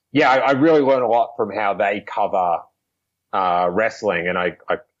 And yeah, I really learn a lot from how they cover wrestling, and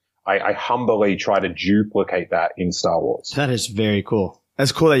I humbly try to duplicate that in Star Wars. That is very cool.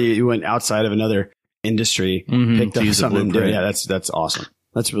 That's cool that you went outside of another industry, picked up something new. Yeah, that's awesome.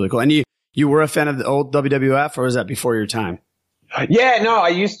 That's really cool. And you were a fan of the old WWF, or was that before your time? Yeah, no, I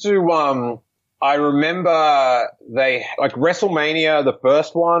used to. I remember they like WrestleMania, the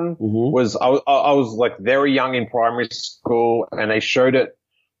first one was I was like very young in primary school, and they showed it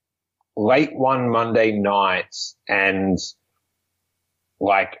late one Monday night, and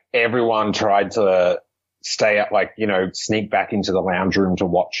like everyone tried to stay up, like, sneak back into the lounge room to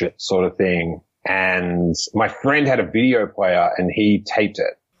watch it sort of thing. And my friend had a video player and he taped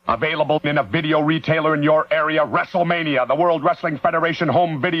it. Available in a video retailer in your area, WrestleMania, the World Wrestling Federation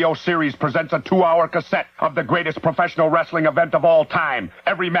home video series, presents a 2-hour cassette of the greatest professional wrestling event of all time.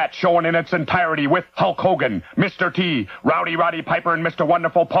 Every match shown in its entirety with Hulk Hogan, Mr. T, Rowdy Roddy Piper, and Mr.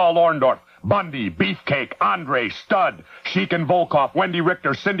 Wonderful Paul Orndorff, Bundy, Beefcake, Andre, Stud, Sheik and Volkov, Wendy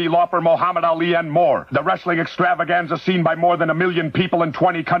Richter, Cyndi Lauper, Muhammad Ali, and more. The wrestling extravaganza seen by more than 1 million people in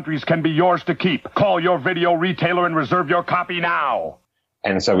 20 countries can be yours to keep. Call your video retailer and reserve your copy now.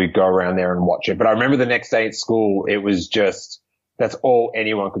 And so we'd go around there and watch it. But I remember the next day at school, it was just, that's all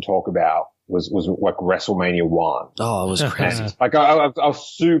anyone could talk about was like WrestleMania 1. Oh, it was crazy. Like I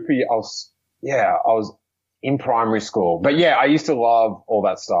was in primary school. But yeah, I used to love all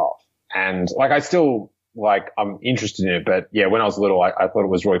that stuff. And like I still, like, I'm interested in it. But yeah, when I was little, I thought it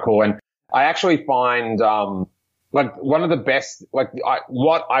was really cool. And I actually find, like one of the best, like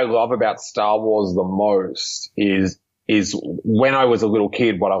what I love about Star Wars the most is when I was a little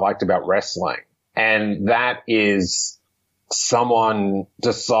kid, what I liked about wrestling. And that is someone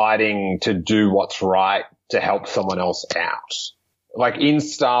deciding to do what's right to help someone else out. Like in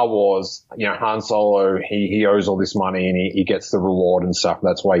Star Wars, Han Solo, he owes all this money and he gets the reward and stuff.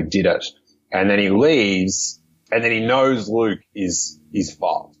 That's why he did it. And then he leaves and then he knows Luke is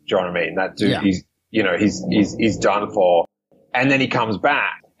fucked. Do you know what I mean? That dude, he's done for. And then he comes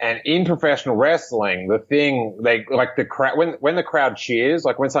back. And in professional wrestling, the thing they like the crowd when the crowd cheers,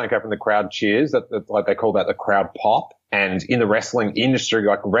 like when something happens, the crowd cheers. That like they call that the crowd pop. And in the wrestling industry,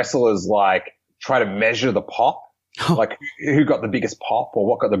 like wrestlers like try to measure the pop, like who got the biggest pop or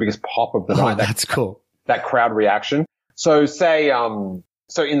what got the biggest pop of the night. That's cool. That crowd reaction. So say so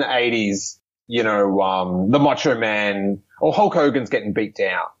in the 80s, the Macho Man or Hulk Hogan's getting beat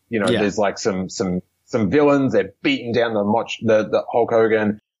down. There's like some villains, they're beating down the Hulk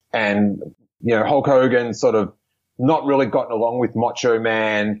Hogan. And, Hulk Hogan sort of not really gotten along with Macho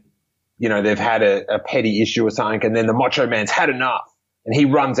Man. They've had a petty issue or something. And then the Macho Man's had enough and he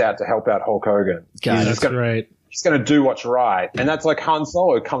runs out to help out Hulk Hogan. That's right. He's going to do what's right. And that's like Han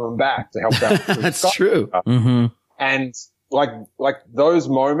Solo coming back to help out. That's true. Mm-hmm. And like those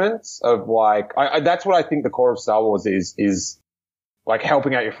moments of like, that's what I think the core of Star Wars is like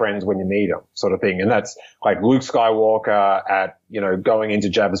helping out your friends when you need them sort of thing. And that's like Luke Skywalker at, going into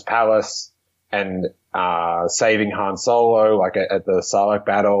Jabba's palace and, saving Han Solo, like at the Sarlacc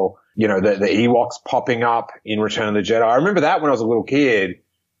battle, the Ewoks popping up in Return of the Jedi. I remember that when I was a little kid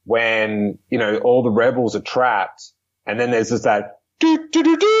when, all the rebels are trapped and then there's just that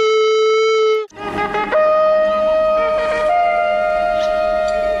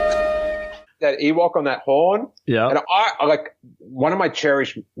that Ewok on that horn. Yeah. And I like, one of my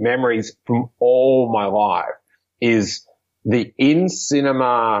cherished memories from all my life is the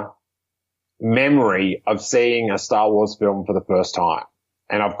in-cinema memory of seeing a Star Wars film for the first time.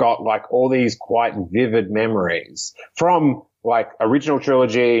 And I've got like all these quite vivid memories from like original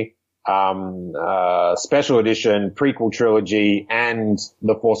trilogy, special edition, prequel trilogy, and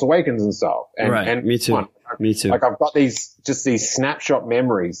The Force Awakens and stuff. And, right. And me too. Me too. Like I've got these snapshot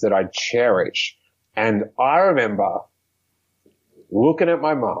memories that I cherish. And I remember looking at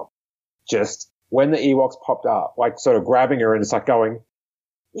my mum just when the Ewoks popped up, like sort of grabbing her and just like going,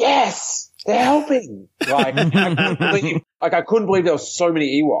 yes, they're helping. Like, I couldn't believe there was so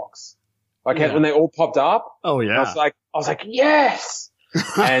many Ewoks. Like when they all popped up. Oh yeah. I was like, yes.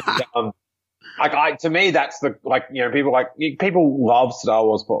 And, to me, that's the, like, you know, people love Star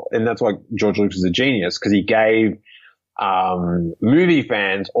Wars, and that's why George Lucas is a genius, because he gave, movie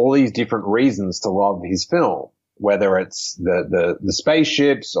fans all these different reasons to love his film, whether it's the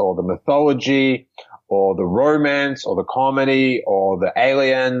spaceships or the mythology or the romance or the comedy or the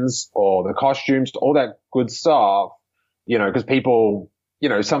aliens or the costumes, all that good stuff, you know, because people, you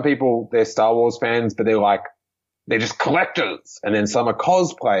know, some people, they're Star Wars fans, but they're just collectors, and then some are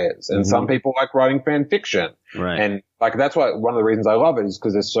cosplayers, and some people like writing fan fiction. Right. And like, that's why one of the reasons I love it is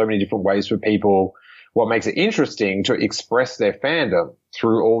because there's so many different ways for people, what makes it interesting to express their fandom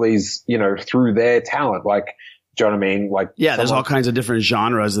through all these, you know, through their talent. Like, do you know what I mean? Like, yeah, there's all kinds of different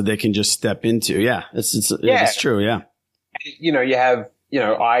genres that they can just step into. Yeah. It's true. Yeah. You know, you have, you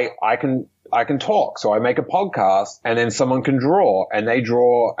know, I can talk, so I make a podcast, and then someone can draw, and they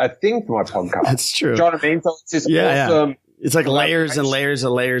draw a thing for my podcast. That's true. Do you know what I mean? So it's this awesome. Yeah. It's like layers and layers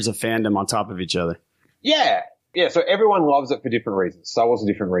and layers of fandom on top of each other. Yeah. Yeah. So everyone loves it for different reasons. Star Wars for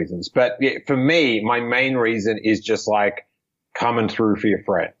different reasons. But yeah, for me, my main reason is just like coming through for your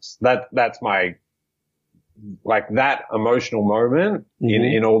friends. That's my, like that emotional moment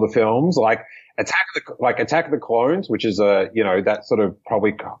in all the films. Like, Attack of the Clones, which is you know, that sort of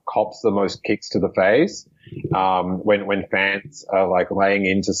probably cops the most kicks to the face, when fans are like laying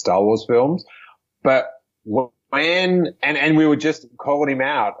into Star Wars films. But when, and we were just calling him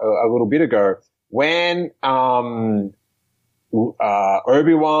out a little bit ago, when,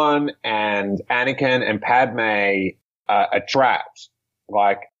 Obi-Wan and Anakin and Padme, are trapped,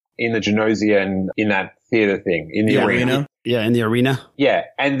 like in the Genosian, in that theater thing, in the arena. Yeah, in the arena. Yeah.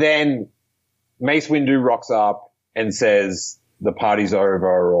 And then Mace Windu rocks up and says the party's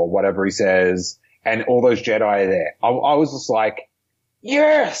over, or whatever he says, and all those Jedi are there. I was just like,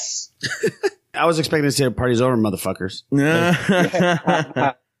 yes! I was expecting to say the party's over, motherfuckers.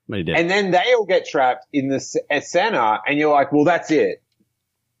 But he did. And then they all get trapped in the center, and you're like, well, that's it.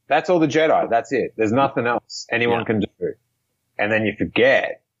 That's all the Jedi. That's it. There's nothing else anyone can do. And then you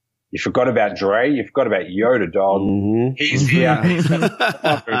forget. You forgot about Dre. You forgot about Yoda, dog. He's here.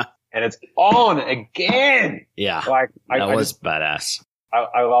 And it's on again. Yeah. Like, that was badass.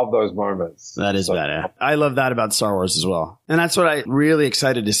 I love those moments. That is badass. I love that about Star Wars as well. And that's what I really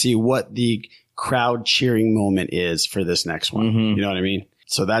excited to see, what the crowd cheering moment is for this next one. You know what I mean?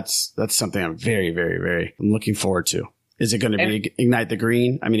 So that's something I'm very, very, very, I'm looking forward to. Is it going to be Ignite the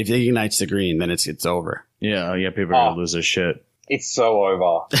Green? I mean, if it ignites the green, then it's over. Yeah. Yeah. People are going to lose their shit. It's so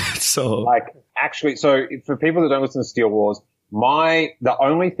over. So like, actually, so for people that don't listen to Steel Wars, the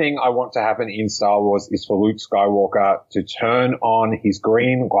only thing I want to happen in Star Wars is for Luke Skywalker to turn on his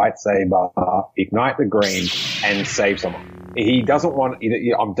green lightsaber, ignite the green, and save someone. He doesn't want,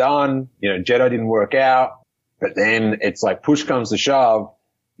 I'm done, you know, Jedi didn't work out, but then it's like push comes to shove,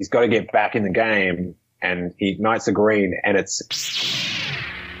 he's got to get back in the game, and he ignites the green, and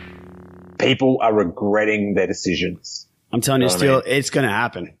people are regretting their decisions. I'm telling you, Steel, it's going to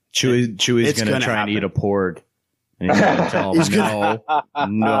happen. Chewie's going to try and eat a porg. And he's going to tell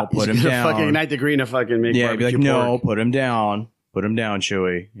him, no, put him down. Fucking ignite the green to fucking make be like, no, porg. put him down. Put him down,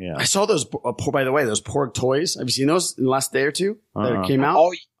 Chewie. Yeah. I saw those, by the way, those porg toys. Have you seen those in the last day or two that came out?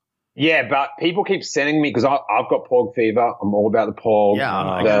 Oh, yeah, but people keep sending me, because I've got porg fever. I'm all about the porg. Yeah,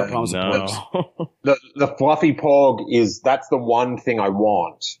 I got no problems with the fluffy porg that's the one thing I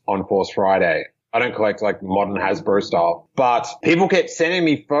want on Force Friday. I don't collect like modern Hasbro stuff, but people kept sending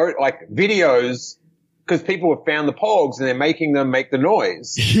me videos, because people have found the porgs and they're making them make the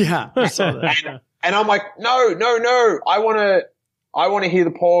noise. Yeah, I saw that. and I'm like, no. I want to hear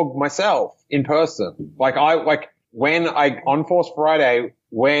the porg myself in person. On Force Friday,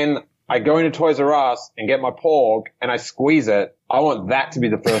 when I go into Toys R Us and get my porg and I squeeze it, I want that to be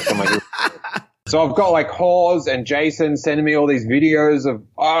the first time I do it. So I've got like Hawes and Jason sending me all these videos of,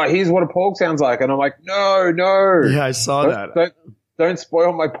 here's what a porg sounds like. And I'm like, no. Yeah, I saw that. Don't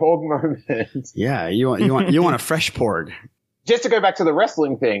spoil my porg moment. Yeah, you want a fresh porg. Just to go back to the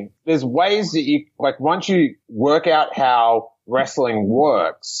wrestling thing, there's ways that you, like, once you work out how wrestling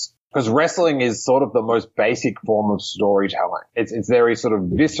works, because wrestling is sort of the most basic form of storytelling. It's very sort of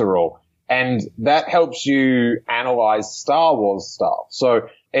visceral, and that helps you analyze Star Wars stuff. So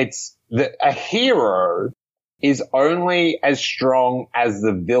it's a hero is only as strong as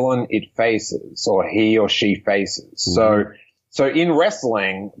the villain it faces, or he or she faces. Mm-hmm. So in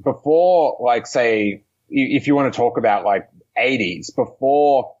wrestling, before, like, say, if you want to talk about, like, 80s,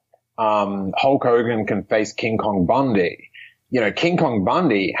 before Hulk Hogan can face King Kong Bundy, King Kong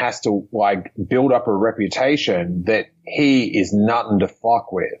Bundy has to, like, build up a reputation that he is nothing to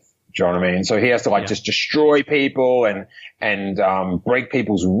fuck with. Do you know what I mean? So he has to, like, just destroy people and break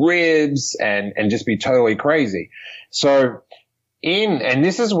people's ribs and just be totally crazy. So and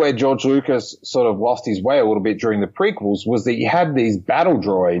this is where George Lucas sort of lost his way a little bit during the prequels, was that you had these battle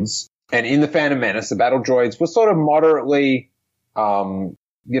droids, and in The Phantom Menace, the battle droids were sort of moderately,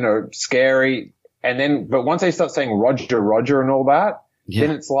 scary. And then, but once they start saying Roger, Roger and all that, then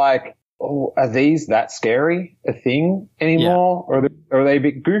it's like, oh, are these that scary a thing anymore? Yeah. Or are they a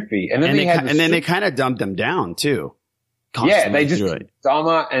bit goofy? And then they kind of dumped them down too. Yeah, they just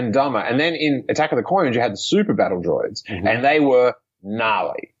dumber and dumber. And then in Attack of the Clones, you had the super battle droids, and they were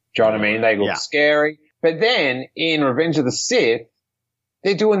gnarly. Do you know what I mean? They looked scary. But then in Revenge of the Sith,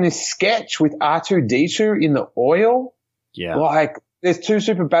 they're doing this sketch with R2-D2 in the oil. Yeah. Like, there's two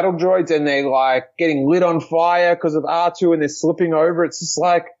super battle droids and they're, like, getting lit on fire because of R2 and they're slipping over. It's just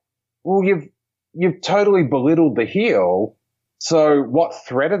like, well, you've totally belittled the heel. So what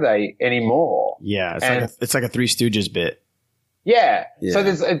threat are they anymore? Yeah. It's like a Three Stooges bit. Yeah. So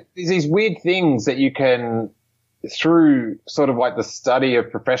there's these weird things that you can, through sort of like the study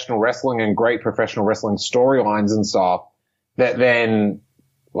of professional wrestling and great professional wrestling storylines and stuff, that then,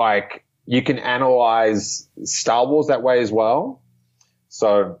 like, you can analyze Star Wars that way as well.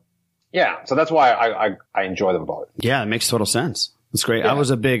 So, yeah. So that's why I enjoy them both. Yeah, it makes total sense. That's great. Yeah. I was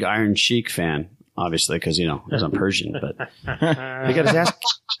a big Iron Sheik fan, obviously, because, I'm Persian, but I got his ass.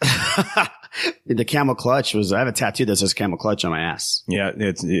 The camel clutch I have a tattoo that says camel clutch on my ass. Yeah,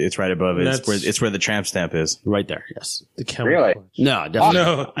 it's right above it. It's where the tramp stamp is. Right there, yes. The camel clutch. No, definitely.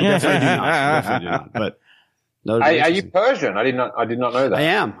 No. I definitely do not. But are you Persian? I did not know that. I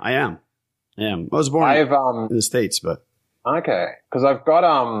am. I was born in the States, but. Okay. Cause I've got,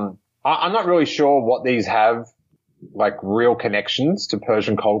 I'm not really sure what these have, like, real connections to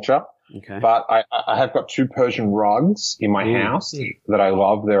Persian culture. Okay. But I have got two Persian rugs in my house that I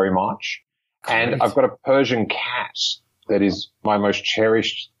love very much. Great. And I've got a Persian cat that is my most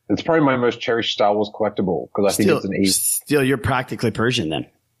cherished. It's probably my most cherished Star Wars collectible because I think it's an easy. Still, you're practically Persian then.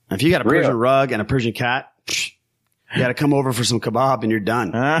 If you got a Persian rug and a Persian cat, you got to come over for some kebab and you're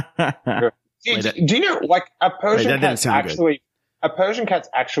done. Do you know, like, a Persian cat's actually, a Persian cat's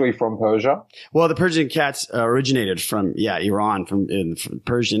actually from Persia? Well, the Persian cats originated from, Iran, from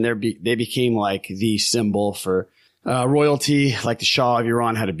Persian. They became like the symbol for royalty. Like the Shah of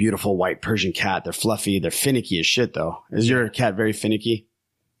Iran had a beautiful white Persian cat. They're fluffy. They're finicky as shit, though. Is your cat very finicky?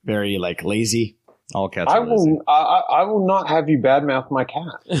 Very, like, lazy? All cats are lazy. I will not have you badmouth my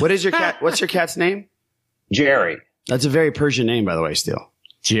cat. What is your cat? What's your cat's name? Jerry. That's a very Persian name, by the way, Steele.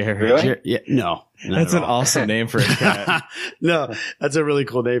 Jerry. Really? No. That's an awesome name for a cat. No, that's a really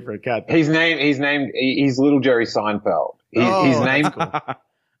cool name for a cat. He's Little Jerry Seinfeld. He's named, cool.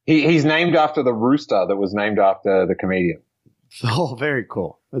 He's named after the rooster that was named after the comedian. Oh, very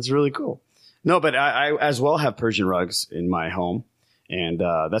cool. That's really cool. No, but I as well have Persian rugs in my home. And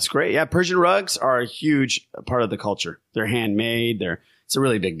that's great. Yeah, Persian rugs are a huge part of the culture. They're handmade. It's a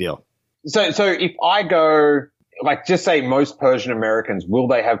really big deal. So if I go, like, just say most Persian Americans, will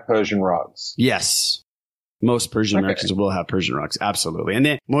they have Persian rugs? Yes. Most Persian Americans will have Persian rugs. Absolutely. And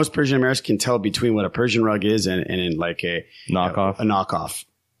then most Persian Americans can tell between what a Persian rug is and like a knockoff. A knockoff.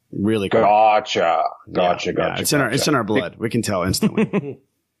 Really cool. Gotcha. Yeah, it's in our blood. We can tell instantly.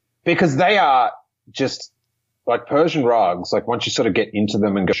 Because they are just, like, Persian rugs, like, once you sort of get into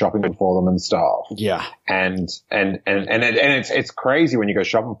them and go shopping for them and stuff. Yeah. And it's crazy when you go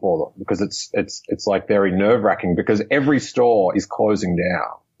shopping for them because it's like very nerve wracking because every store is closing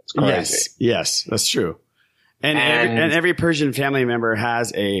down. It's crazy. Yes, that's true. And every Persian family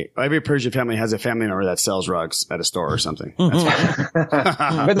has a family member that sells rugs at a store or something. That's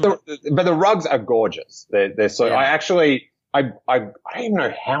but the rugs are gorgeous. They're so, I don't even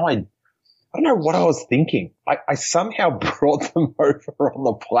know how I don't know what I was thinking. I somehow brought them over on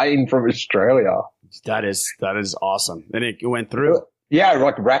the plane from Australia. That is awesome. And it went through. Yeah, I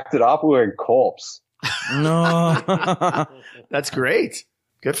like wrapped it up with a corpse. No. That's great.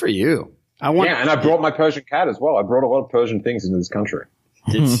 Good for you. And I brought my Persian cat as well. I brought a lot of Persian things into this country.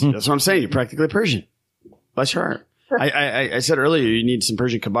 That's what I'm saying. You're practically Persian. Bless your heart. I said earlier you need some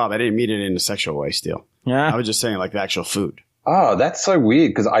Persian kebab. I didn't mean it in a sexual way, Steele. Yeah. I was just saying like the actual food. Oh, that's so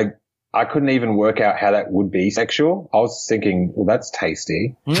weird because I couldn't even work out how that would be sexual. I was thinking, well, that's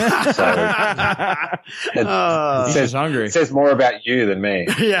tasty. So says hungry. It says more about you than me.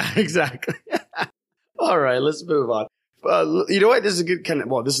 Yeah, exactly. All right, let's move on. You know what? This is a good kind of.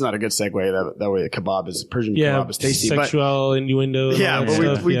 Well, this is not a good segue. That way, the kebab is Persian kebab is tasty. Sexual innuendo. Yeah,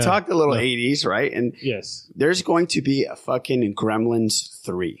 but we talked a little 80s, right? And yes, there's going to be a fucking Gremlins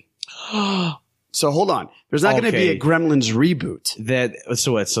 3. So hold on. There's not going to be a Gremlins reboot.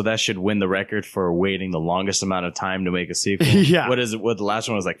 So that should win the record for waiting the longest amount of time to make a sequel. Yeah. What is it? What the last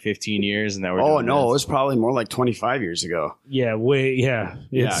one was like 15 years, and now we're it was probably more like 25 years ago. Yeah,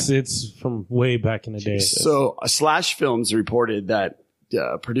 it's from way back in the day. So Slash Films reported that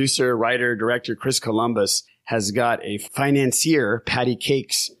producer, writer, director Chris Columbus has got a financier, Patty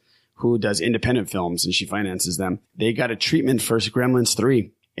Cakes, who does independent films, and she finances them. They got a treatment for Gremlins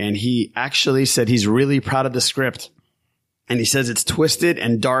 3. And he actually said he's really proud of the script. And he says it's twisted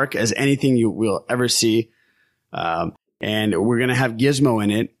and dark as anything you will ever see. And we're going to have Gizmo in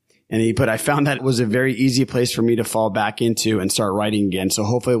it. And he put, I found that it was a very easy place for me to fall back into and start writing again. So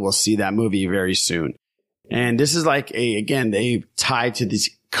hopefully we'll see that movie very soon. And this is like they tie to this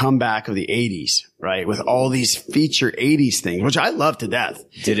comeback of the 80s, right? With all these feature 80s things, which I love to death.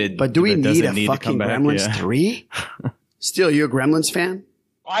 But do we need a fucking Gremlins 3? Still, you a Gremlins fan?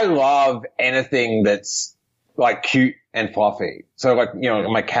 I love anything that's like cute and fluffy. So like,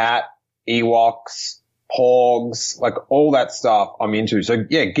 my cat, Ewoks, Pogs, like all that stuff I'm into. So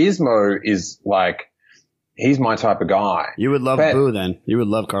yeah, Gizmo is like, he's my type of guy. You would love Boo then. You would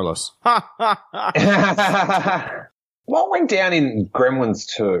love Carlos. What went down in Gremlins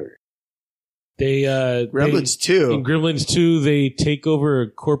 2? Gremlins 2? In Gremlins 2, they take over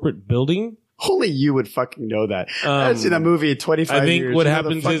a corporate building. Only you would fucking know that. I haven't seen that movie in 25 years. I think what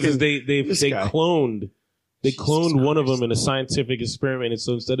happens is they cloned one of them in a scientific experiment. And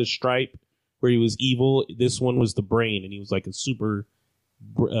so instead of Stripe, where he was evil, this one was the brain, and he was like a super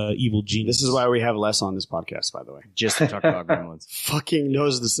evil genius. This is why we have Les on this podcast, by the way. Just to talk about Gremlins. Fucking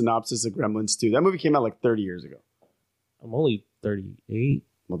knows the synopsis of Gremlins 2. That movie came out like 30 years ago. I'm only 38.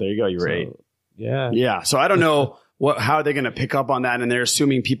 Well, there you go. You were 8. Yeah. Yeah. So I don't know. How are they going to pick up on that? And they're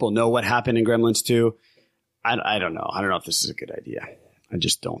assuming people know what happened in Gremlins 2. I don't know. I don't know if this is a good idea. I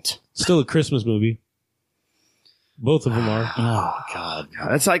just don't. Still a Christmas movie. Both of them are. Oh, God.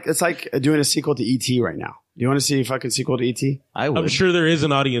 It's like doing a sequel to E.T. right now. Do you want to see a fucking sequel to E.T.? I would. I'm sure there is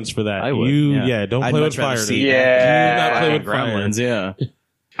an audience for that. I would. Don't play with fire. Do not play with Gremlins, fire. yeah.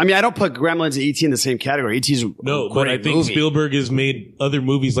 I mean, I don't put Gremlins and E.T. in the same category. E.T.'s but I think movie. Spielberg has made other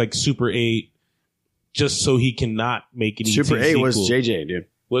movies like Super 8 just so he cannot make an Super E.T. 8 sequel. was JJ, dude.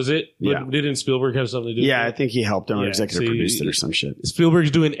 Was it? Yeah. Didn't Spielberg have something to do with it? Yeah, I think he helped him or executive produced it or some shit.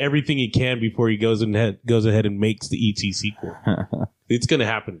 Spielberg's doing everything he can before he goes ahead and makes the E.T. sequel. It's going to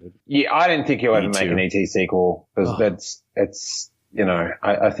happen. Yeah, I didn't think he'll ever make an E.T. sequel because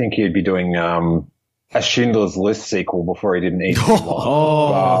I think he'd be doing a Schindler's List sequel before he did an E.T.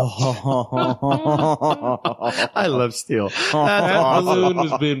 I love Steele. That balloon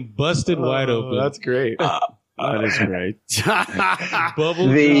has been busted wide open. That's great. That is great.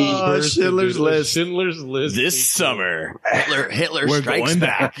 Schindler's List. Schindler's List. This summer, Hitler we're strikes going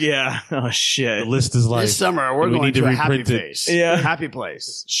back. Yeah. Oh shit. The list is life. This summer, we're going to a happy reprint it. place. Yeah. Happy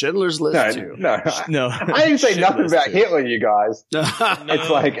place. Schindler's List 2. No. No. I didn't say nothing about Hitler, you guys.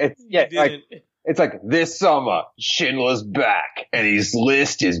 It's like this summer, Schindler's back, and his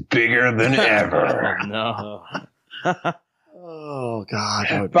list is bigger than ever. No. Oh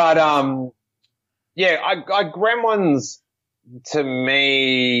God. But Gremlins to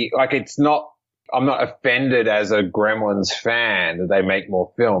me, like I'm not offended as a Gremlins fan that they make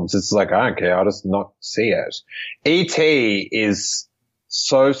more films. It's like, I don't care. I'll just not see it. E.T. is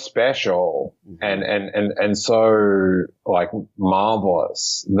so special and so like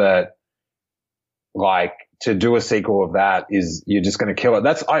marvelous that like to do a sequel of that is you're just going to kill it.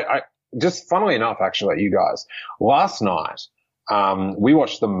 That's I just funnily enough, actually, you guys, last night we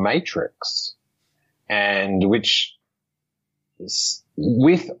watched The Matrix, and which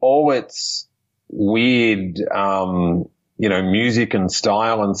with all its weird music and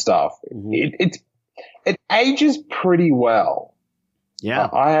style and stuff, it ages pretty well. Yeah,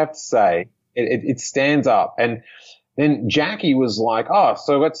 I have to say it stands up. And then Jackie was like, "Oh,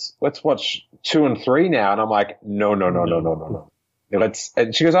 so let's watch 2 and 3 now," and I'm like, "No.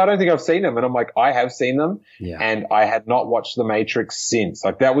 and she goes, I don't think I've seen them. And I'm like, I have seen them. Yeah. And I had not watched The Matrix since.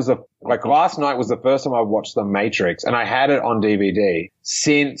 Like that was last night was the first time I watched The Matrix, and I had it on DVD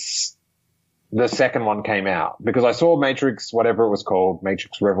since the second one came out, because I saw Matrix, whatever it was called,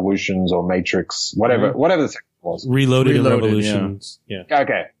 Matrix Revolutions or Matrix, whatever the second one was. Reloaded and Revolutions. Yeah.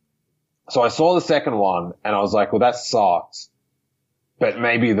 Okay. So I saw the second one and I was like, well, that sucks, but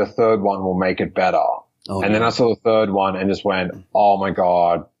maybe the third one will make it better. And then I saw the third one and just went, oh my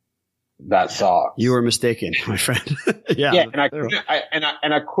God, that sucks. You were mistaken, my friend. Yeah. And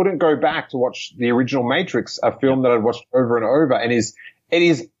I couldn't go back to watch the original Matrix, a film that I'd watched over and over. And it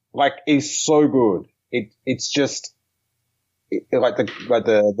is so good. It's just like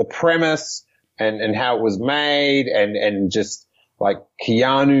the premise and how it was made and just like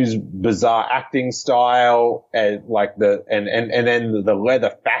Keanu's bizarre acting style and like and then the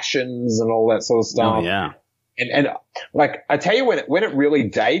leather fashions and all that sort of stuff. Oh, yeah. And like I tell you when it really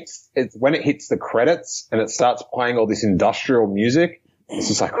dates, it's when it hits the credits and it starts playing all this industrial music. It's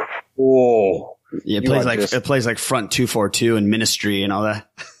just like, oh. Yeah, it plays like Front 242 and Ministry and all that.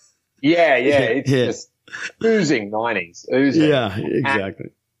 Yeah. It's just oozing 90s. Oozing. Yeah, exactly.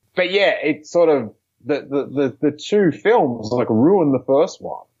 But yeah, it's sort of the two films like ruined the first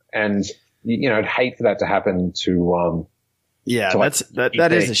one, and I'd hate for that to happen to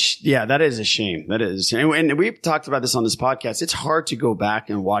that is a shame. That is a shame. And we've talked about this on this podcast. It's hard to go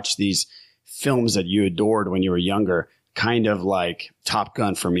back and watch these films that you adored when you were younger. Kind of like Top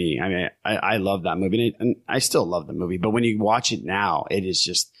Gun for me. I mean, I love that movie, and I still love the movie. But when you watch it now, it is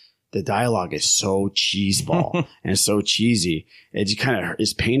just the dialogue is so cheeseball and so cheesy. It kind of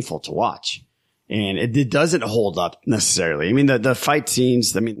is painful to watch. And it doesn't hold up necessarily. I mean, the fight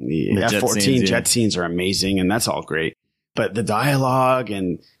scenes, I mean, the F-14 jet scenes are amazing, and that's all great. But the dialogue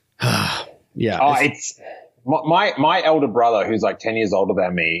and, yeah. Oh, it's my elder brother, who's like 10 years older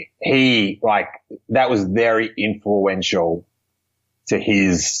than me, that was very influential to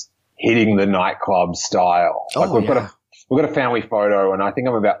his hitting the nightclub style. We've got a family photo, and I think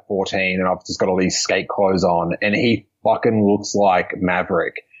I'm about 14, and I've just got all these skate clothes on, and he fucking looks like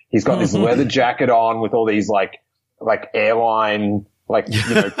Maverick. He's got this leather jacket on with all these like airline,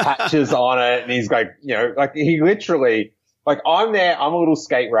 patches on it. And he's he literally, I'm there, I'm a little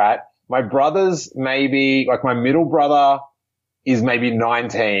skate rat. My brother's maybe, my middle brother is maybe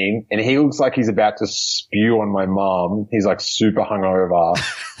 19, and he looks like he's about to spew on my mom. He's super hungover.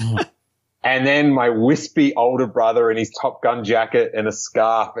 And then my wispy older brother in his Top Gun jacket and a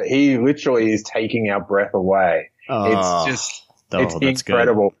scarf, he literally is taking our breath away. It's just, it's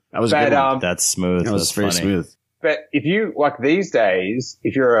incredible. Good. That was good. That's smooth. That was very smooth. But if you, these days,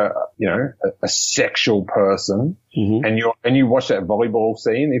 if you're a sexual person and you watch that volleyball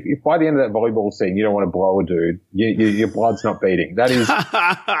scene, if by the end of that volleyball scene you don't want to blow a dude, your blood's not beating. That is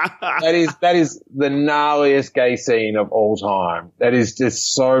the gnarliest gay scene of all time. That is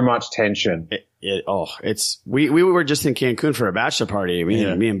just so much tension. We were just in Cancun for a bachelor party.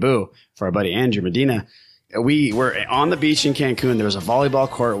 Me and Boo, for our buddy Andrew Medina. We were on the beach in Cancun. There was a volleyball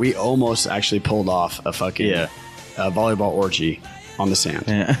court. We almost actually pulled off a fucking volleyball orgy on the sand.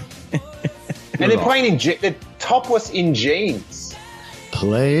 Yeah. And they're playing they're topless in jeans.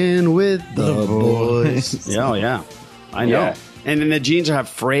 Playing with the boys. Yeah. I know. Yeah. And then the jeans have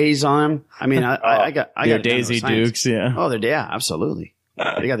phrase on them. I mean, I got Daisy Dukes. Yeah. Oh, absolutely.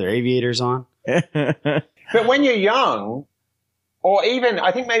 They got their aviators on. But when you're young, or even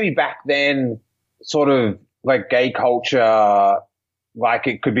I think maybe back then, sort of gay culture,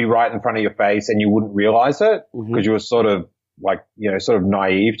 it could be right in front of your face and you wouldn't realize it because you were sort of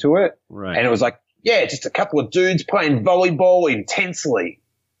naive to it. Right. And it was just a couple of dudes playing volleyball intensely.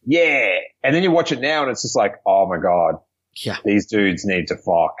 Yeah. And then you watch it now and it's just oh my God. Yeah. These dudes need to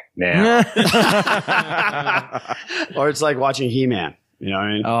fuck now. Or it's like watching He-Man. You know what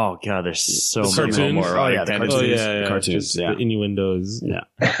I mean? Oh God, there's so many more. The cartoons. The innuendos. Yeah.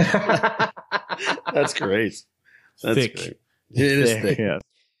 That's great. That's thick. Great. It is thick. Yeah.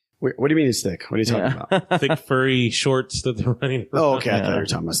 What do you mean it's thick? What are you talking about? Thick, furry shorts that they're running around. Oh, okay. I thought you were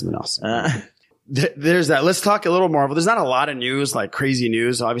talking about something else. There's that. Let's talk a little Marvel. There's not a lot of news, crazy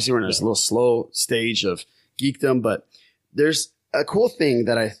news. Obviously, we're in this little slow stage of geekdom, but there's a cool thing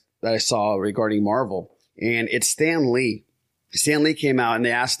that I saw regarding Marvel, and it's Stan Lee. Stan Lee came out and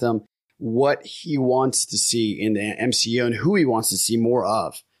they asked him what he wants to see in the MCU and who he wants to see more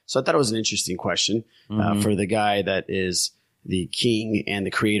of. So I thought it was an interesting question for the guy that is the king and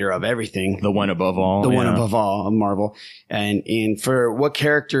the creator of everything. The one above all. The one above all of Marvel. And for what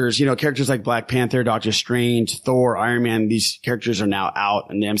characters, characters like Black Panther, Doctor Strange, Thor, Iron Man, these characters are now out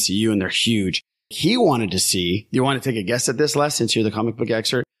in the MCU and they're huge. He wanted to see, do you want to take a guess at this, Les, since you're the comic book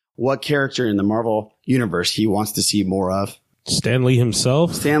expert? What character in the Marvel universe he wants to see more of? Stan Lee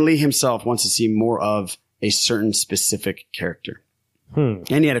himself? Stan Lee himself wants to see more of a certain specific character. And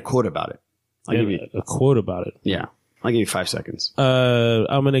he had a quote about it. I'll give you a quote about it. Yeah. I'll give you 5 seconds.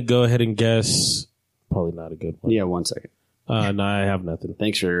 I'm going to go ahead and guess. Probably not a good one. Yeah, 1 second. No, I have nothing.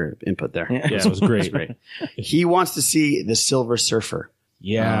 Thanks for your input there. Yeah, it was great. He wants to see the Silver Surfer.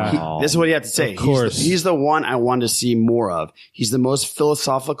 Yeah. This is what he had to say. Of course. He's the one I wanted to see more of. He's the most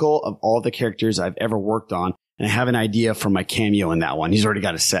philosophical of all the characters I've ever worked on. And I have an idea for my cameo in that one. He's already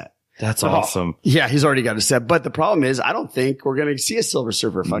got a set. That's awesome. Yeah, he's already got a set. But the problem is, I don't think we're going to see a Silver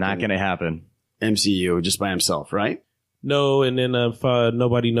Surfer fucking Not going to happen. MCU just by himself, right? No, and then if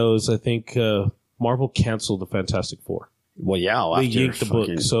nobody knows, I think Marvel canceled the Fantastic Four. Well, yeah. They yanked the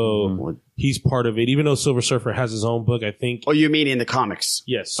book, so he's part of it. Even though Silver Surfer has his own book, I think. Oh, you mean in the comics?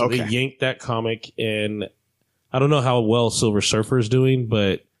 Yes. So they yanked that comic, and I don't know how well Silver Surfer is doing,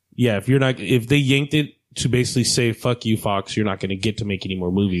 but yeah, if they yanked it to basically say "fuck you, Fox," you're not going to get to make any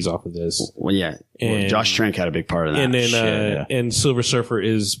more movies off of this. Well, yeah. And Josh Trank had a big part of that. And then and Silver Surfer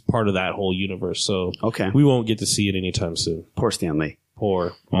is part of that whole universe, so we won't get to see it anytime soon. Poor Stan Lee.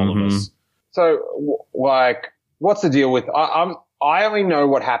 Poor all of us. So, like, what's the deal with? I only know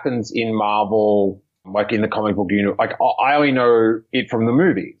what happens in Marvel, like in the comic book universe. Like, I only know it from the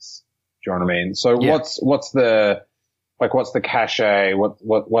movies. Do you know what I mean? So, what's the cachet? What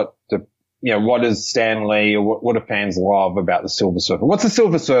does Stan Lee or what do fans love about the Silver Surfer? What's the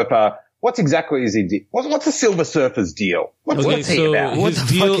Silver Surfer? What's exactly is he? What's the Silver Surfer's deal? What's he about? What the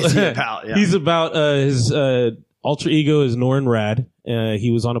fuck is he about? Yeah. He's about his alter ego is Norrin Rad.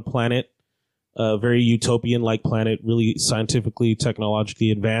 He was on a planet, a very utopian-like planet, really scientifically, technologically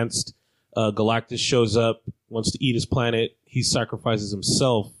advanced. Galactus shows up, wants to eat his planet. He sacrifices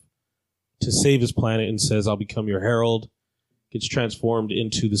himself to save his planet and says, "I'll become your herald." Gets transformed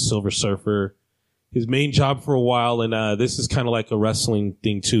into the Silver Surfer. His main job for a while, and this is kind of like a wrestling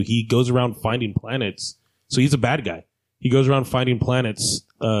thing too. He goes around finding planets. So he's a bad guy. He goes around finding planets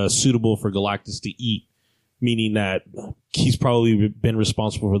suitable for Galactus to eat, meaning that he's probably been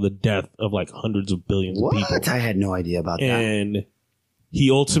responsible for the death of like hundreds of billions of people. I had no idea about that. And he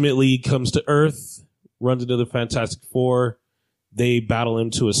ultimately comes to Earth, runs into the Fantastic Four. They battle him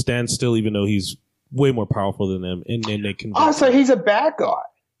to a standstill, even though he's way more powerful than them, and then they can. Oh, so he's a bad guy.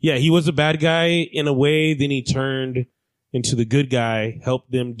 Yeah, he was a bad guy in a way. Then he turned into the good guy,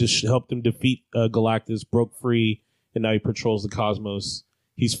 helped them defeat Galactus, broke free, and now he patrols the cosmos.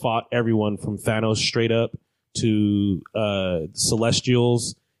 He's fought everyone from Thanos straight up to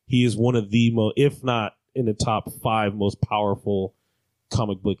Celestials. He is one of the if not in the top 5 most powerful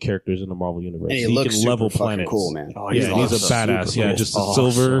comic book characters in the Marvel universe. And he looks can level super planets. cool, man. Oh, he's a badass. Yeah, just a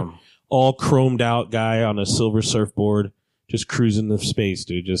silver, all chromed out guy on a silver surfboard, just cruising the space,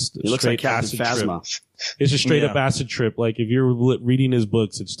 dude. Just he looks like Captain Phasma. It's a straight up acid trip. Like if you're reading his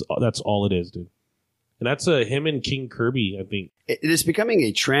books, that's all it is, dude. And that's him and King Kirby, I think. It is becoming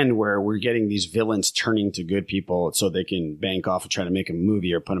a trend where we're getting these villains turning to good people so they can bank off and try to make a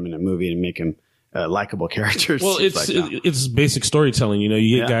movie or put them in a movie and make them likable characters. Well, it's basic storytelling. You know,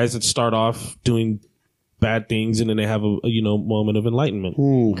 you get guys that start off doing bad things and then they have a moment of enlightenment.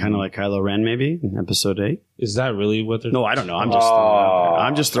 Kind of like Kylo Ren, maybe in episode 8. Is that really what they're? No, I don't know.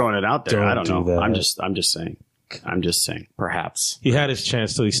 I'm just throwing it out there. I don't know. I'm just saying. Perhaps he had his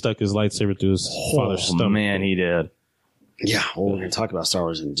chance till he stuck his lightsaber through his father's stomach. Man, he did. Yeah. Well, we're going to talk about Star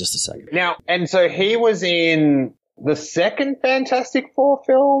Wars in just a second. Now, and so he was in the second Fantastic Four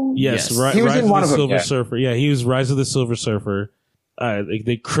film? Yes. Right. He was in one of them. Silver Surfer. Yeah, he was Rise of the Silver Surfer.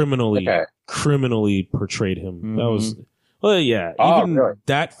 They criminally portrayed him. Mm-hmm. That was, even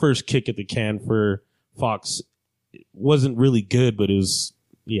that first kick at the can for Fox wasn't really good, but it was,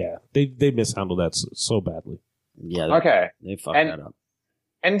 they mishandled that so badly. Yeah. They fucked that up.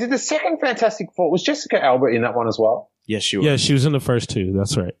 And did the second Fantastic Four, was Jessica Alba in that one as well? Yes, she was. Yeah, she was in the first 2.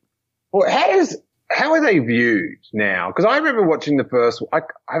 That's right. Well, how are they viewed now? Because I remember watching the first. I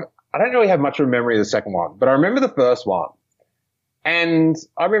don't really have much of a memory of the second one, but I remember the first one, and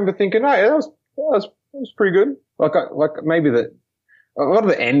I remember thinking, "Hey, that was pretty good." Like maybe a lot of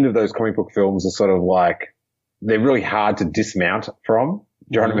the end of those comic book films are sort of like they're really hard to dismount from.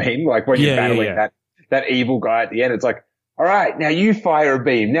 Do you know what I mean? Like when you're battling that evil guy at the end, it's like, all right, now you fire a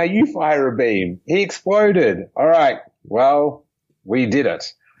beam. Now you fire a beam. He exploded. All right, well, we did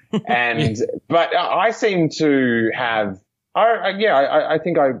it. But I seem to have, I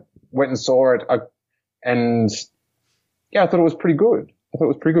think I went and saw it, I thought it was pretty good. I thought it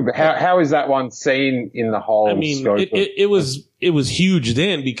was pretty good. But how is that one seen in the whole scope? It was huge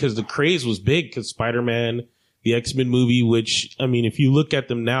then because the craze was big because Spider-Man, the X-Men movie, which, I mean, if you look at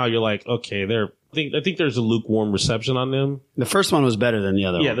them now, you're like, okay, I think there's a lukewarm reception on them. The first one was better than the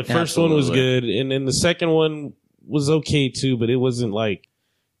other one. Yeah, the first one was good. And then the second one was okay too, but it wasn't like,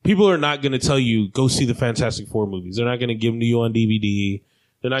 people are not going to tell you, go see the Fantastic Four movies. They're not going to give them to you on DVD.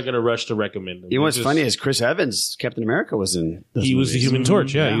 They're not going to rush to recommend them. You know what's funny is Chris Evans, Captain America, was in those He was the Human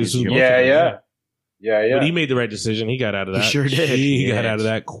Torch, yeah. Yeah. But he made the right decision. He got out of that. He sure did. He got out of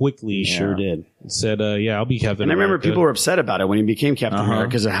that quickly. He sure did. Said, I'll be Captain America. And I remember people were upset about it when he became Captain America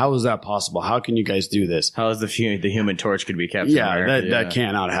because how is that possible? How can you guys do this? How is the Human Torch could be Captain America? That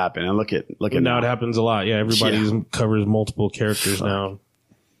cannot happen. And look at now it happens a lot. Yeah, everybody covers multiple characters now.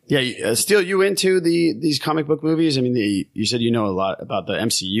 Yeah, Steele, you into these comic book movies? I mean, you said you know a lot about the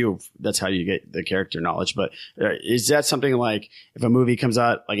MCU. That's how you get the character knowledge. But is that something like if a movie comes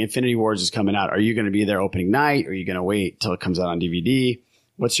out, like Infinity Wars is coming out, are you going to be there opening night? Or are you going to wait till it comes out on DVD?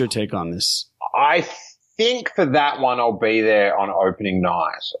 What's your take on this? I think for that one, I'll be there on opening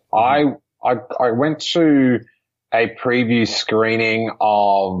night. I went to a preview screening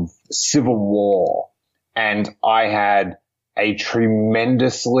of Civil War, and I had a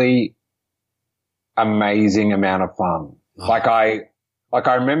tremendously amazing amount of fun. Like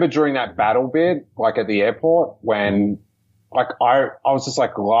I remember during that battle bit, like at the airport when I was just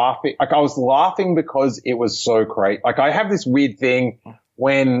like laughing. Like I was laughing because it was so great. Like I have this weird thing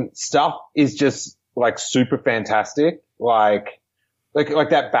when stuff is just like super fantastic, like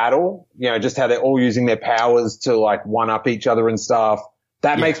that battle, you know, just how they're all using their powers to like one up each other and stuff.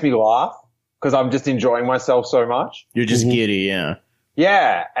 That makes me laugh. Because I'm just enjoying myself so much. You're just giddy, yeah.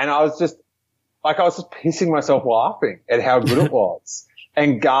 Yeah, and I was just pissing myself laughing at how good it was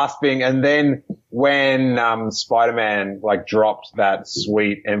and gasping. And then when Spider-Man like dropped that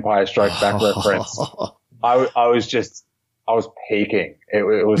sweet Empire Strikes Back reference, I was peaking.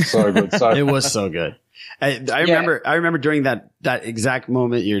 It was so good. So it was so good. I remember during that exact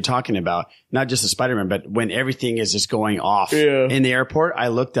moment you're talking about, not just the Spider-Man, but when everything is just going off in the airport, I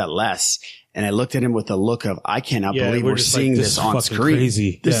looked at Les. And I looked at him with a look of, I cannot believe we're seeing this on screen.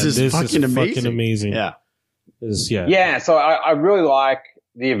 Crazy. This is fucking amazing. Yeah. Yeah. So I really like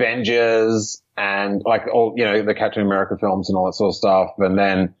the Avengers and like all, you know, the Captain America films and all that sort of stuff. And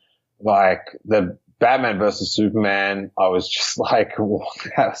then like the Batman versus Superman, I was just like, well,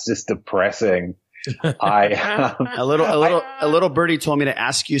 that was just depressing. A little birdie told me to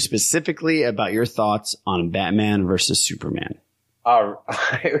ask you specifically about your thoughts on Batman versus Superman.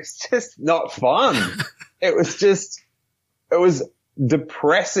 It was just not fun. It was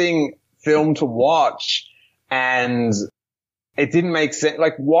depressing film to watch, and it didn't make sense.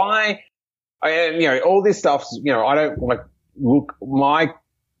 Like, why? You know, all this stuff, you know, I don't like, look, my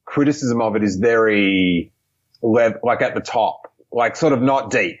criticism of it is very, like at the top, like sort of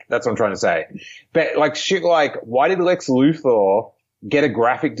not deep. That's what I'm trying to say. But like shit, like, why did Lex Luthor get a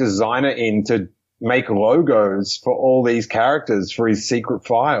graphic designer in to make logos for all these characters for his secret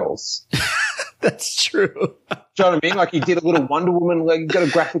files? That's true. Do you know what I mean? Like he did a little Wonder Woman, like he got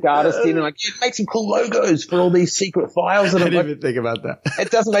a graphic artist in and like, yeah, make some cool logos for all these secret files. And I didn't even think about that. It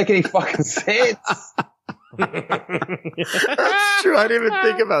doesn't make any fucking sense. That's true. I didn't even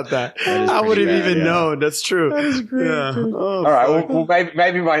think about that. I wouldn't even known. That's true. That's great. Yeah. All right. Well,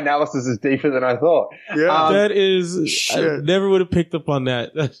 maybe my analysis is deeper than I thought. Yeah. That is, shit. I never would have picked up on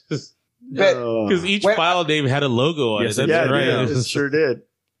that. That's just, because each file name had a logo on it. That's right. Yeah, it sure did.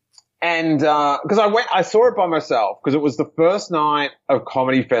 And, cause I saw it by myself because it was the first night of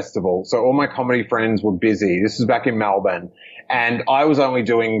comedy festival. So all my comedy friends were busy. This was back in Melbourne and I was only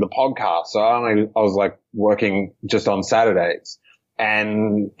doing the podcast. So I was like working just on Saturdays,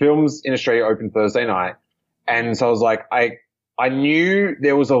 and films in Australia opened Thursday night. And so I was like, I knew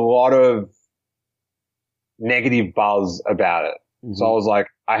there was a lot of negative buzz about it. Mm-hmm. So I was like,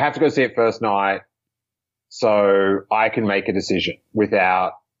 I have to go see it first night so I can make a decision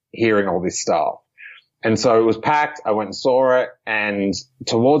without hearing all this stuff. And so it was packed. I went and saw it. And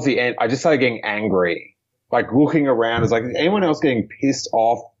towards the end, I just started getting angry, like looking around. Is like, is anyone else getting pissed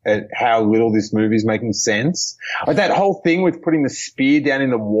off at how little this movie's making sense? Like that whole thing with putting the spear down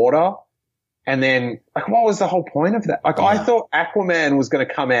in the water. And then like, what was the whole point of that? Like I thought Aquaman was going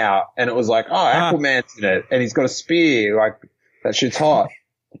to come out and it was like, oh, Aquaman's in it and he's got a spear. Like that shit's hot.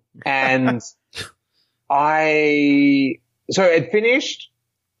 And so it finished.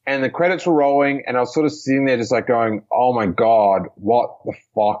 And the credits were rolling, and I was sort of sitting there just like going, oh my God, what the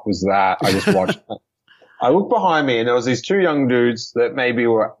fuck was that? I just watched it. I looked behind me, and there was these two young dudes that maybe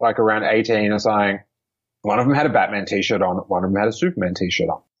were like around 18 or something. one of them had a Batman t-shirt on, one of them had a Superman t-shirt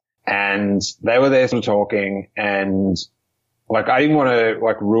on. And they were there sort of talking, and like I didn't want to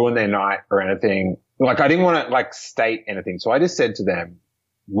like ruin their night or anything. Like I didn't want to like state anything. So I just said to them,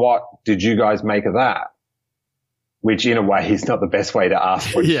 what did you guys make of that? Which in a way is not the best way to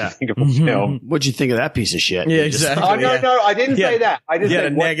ask what you think of a film. What'd you think of that piece of shit? Yeah, exactly. Oh, no, I didn't say that. I just had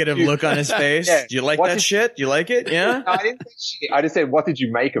said, a negative look on his face. Yeah. Do you like that shit? Do you like it? Yeah? No, I didn't say shit. I just said, what did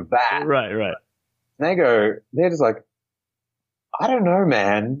you make of that? Right. And they're just like, I don't know,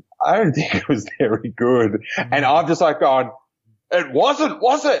 man. I don't think it was very good. And I've just like gone, it wasn't,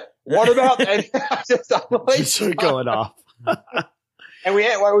 was it? What about that? Just going off. And we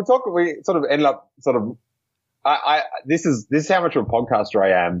sort of ended up sort of, this is how much of a podcaster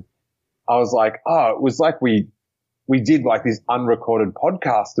I am. I was like, oh, it was like we did like this unrecorded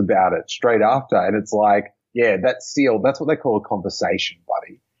podcast about it straight after. And it's like, yeah, that's STEELE. That's what they call a conversation,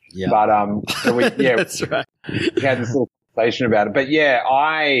 buddy. Yeah. But, That's right. We had this little conversation about it. But yeah,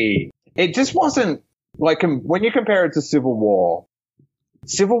 it just wasn't like, when you compare it to Civil War,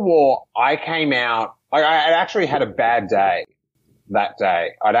 I came out, I actually had a bad day that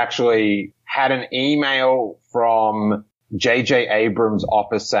day. I'd actually had an email from J.J. Abrams'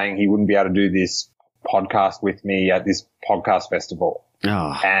 office saying he wouldn't be able to do this podcast with me at this podcast festival.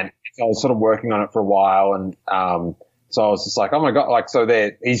 Oh. And I was sort of working on it for a while. And, so I was just like, oh my God, like, so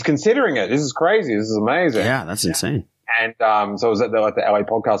he's considering it. This is crazy. This is amazing. Yeah, that's insane. And, so I was at the LA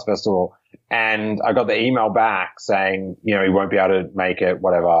Podcast Festival, and I got the email back saying, you know, he won't be able to make it,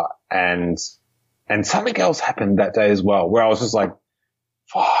 whatever. And something else happened that day as well, where I was just like,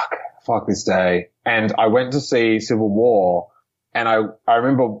 fuck this day. And I went to see Civil War, and I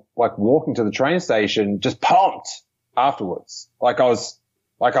remember like walking to the train station just pumped afterwards. Like I was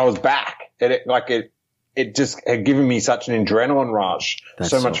back. It just had given me such an adrenaline rush,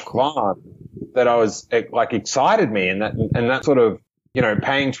 That's so much fun that it like excited me. And that sort of, you know,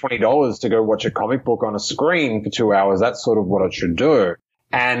 paying $20 to go watch a comic book on a screen for 2 hours, that's sort of what I should do.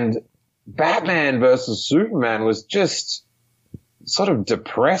 And Batman versus Superman was just sort of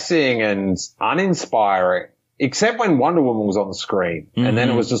depressing and uninspiring, except when Wonder Woman was on the screen. Mm-hmm. And then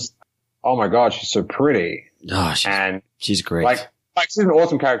it was just, oh my God, she's so pretty. Oh, she's great. Like she's an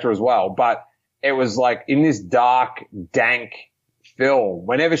awesome character as well, but it was like in this dark, dank film,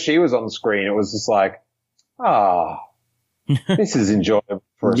 whenever she was on the screen, it was just like, this is enjoyable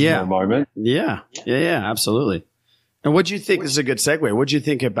for a small moment. Yeah, absolutely. And what do you think? This is a good segue. What do you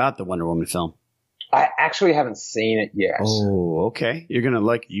think about the Wonder Woman film? I actually haven't seen it yet. Oh, okay. You're gonna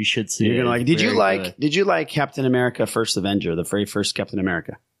like. You should see. You're gonna like. Did you like Captain America: First Avenger, the very first Captain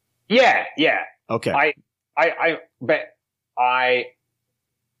America? Yeah. Okay.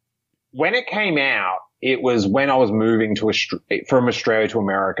 When it came out, it was when I was moving from Australia to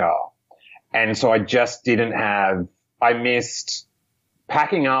America, and so I just didn't have. I missed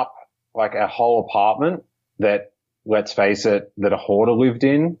packing up like a whole apartment that, let's face it, that a hoarder lived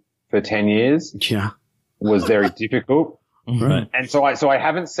in for 10 years. Yeah. Was very difficult. Right. And so I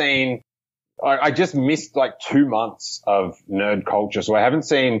haven't seen, I just missed like 2 months of nerd culture. So I haven't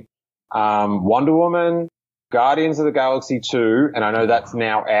seen, Wonder Woman, Guardians of the Galaxy 2, and I know that's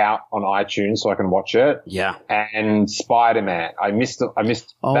now out on iTunes so I can watch it. Yeah. And Spider-Man. I missed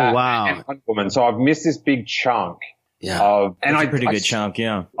Oh, that wow. and Wonder Woman. So I've missed this big chunk. Yeah. That's a pretty good chunk,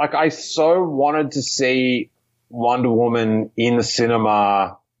 yeah. Like I so wanted to see Wonder Woman in the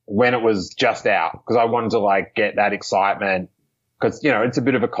cinema when it was just out, because I wanted to like get that excitement, because, you know, it's a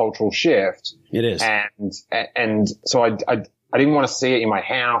bit of a cultural shift. It is. And so I didn't want to see it in my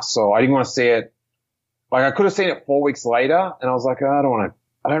house, so I didn't want to see it. Like I could have seen it 4 weeks later, and I was like, oh,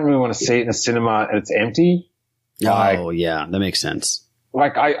 I don't really want to see it in a cinema and it's empty. Oh, yeah, that makes sense.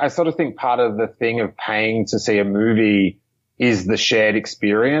 Like I sort of think part of the thing of paying to see a movie is the shared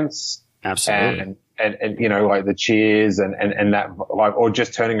experience. Absolutely. And you know, like the cheers and that, like, or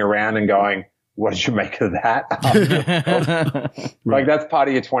just turning around and going, what did you make of that? Like that's part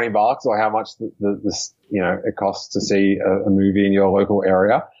of your $20 or how much this, you know, it costs to see a movie in your local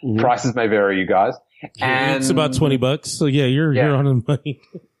area. Mm-hmm. Prices may vary, you guys. And it's about $20. So yeah, you're on the money.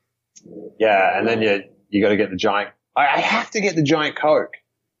 Yeah. And then you got to get the giant, I have to get the giant Coke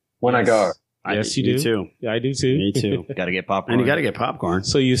when I go. Yes, you do. Me too. Yeah, I do too. Me too. Got to get popcorn. And you got to get popcorn.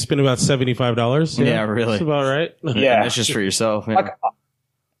 So you spend about $75. Yeah, really. That's about right. Yeah. That's just for yourself. Yeah. Like,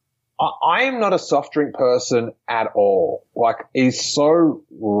 I am not a soft drink person at all. Like, it's so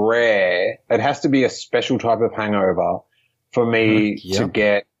rare. It has to be a special type of hangover for me to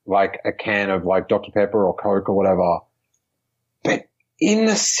get like a can of like Dr. Pepper or Coke or whatever. But in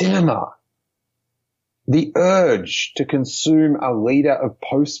the cinema, the urge to consume a liter of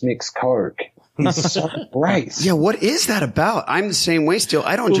post-mix Coke He's so great. Yeah, what is that about? I'm the same way still.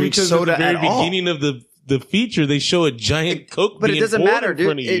 I don't drink soda at all. At the very beginning of the feature, they show a giant Coke but it being doesn't poured matter, in dude.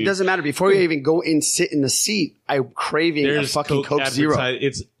 front of you. It doesn't matter. Before you even go and sit in the seat, I'm craving a fucking Coke Zero.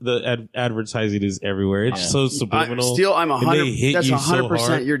 It's the advertising is everywhere. It's so subliminal. I'm 100. That's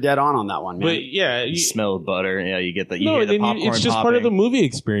 100%. You're dead on that one, man. But yeah, you smell butter. Yeah, you get the you no, hear the popcorn. It's just popping. part of the movie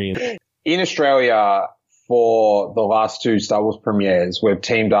experience. In Australia, for the last 2 Star Wars premieres, we've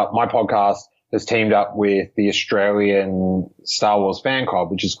teamed up. My podcast has teamed up with the Australian Star Wars fan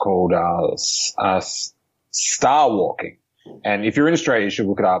club, which is called Star Walking. And if you're in Australia, you should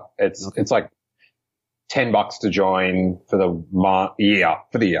look it up. It's like $10 to join for the year.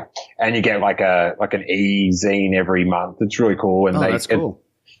 And you get like an e-zine every month. It's really cool. And that's cool.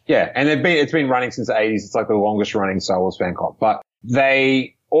 And it's been running since the 80s. It's like the longest running Star Wars fan club. But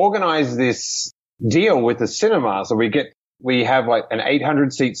they organize this deal with the cinema. So we have like an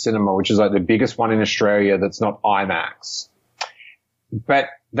 800 seat cinema, which is like the biggest one in Australia that's not IMAX. But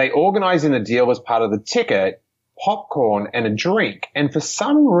they organize in a deal as part of the ticket, popcorn and a drink. And for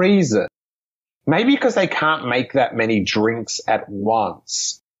some reason, maybe because they can't make that many drinks at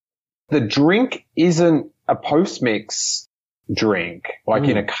once, the drink isn't a post-mix drink, like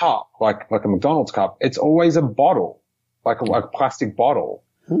in a cup, like a McDonald's cup. It's always a bottle, like a plastic bottle.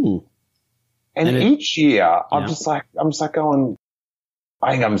 And each year, I'm just like going,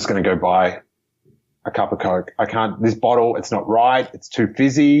 I think I'm just going to go buy a cup of Coke. I can't, this bottle, it's not right. It's too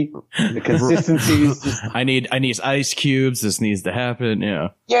fizzy. The consistency is just. I need ice cubes. This needs to happen. Yeah.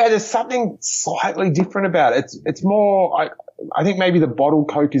 Yeah, there's something slightly different about it. It's more, I think maybe the bottled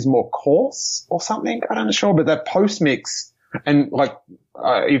Coke is more coarse or something. I'm not sure, but that post-mix, and like,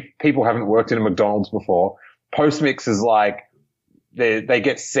 if people haven't worked in a McDonald's before, post-mix is like, they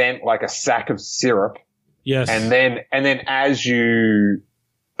get sent like a sack of syrup. Yes. And then as you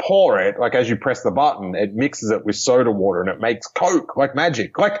pour it, like as you press the button, it mixes it with soda water and it makes Coke like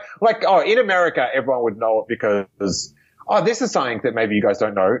magic. Like, in America, everyone would know it because, this is something that maybe you guys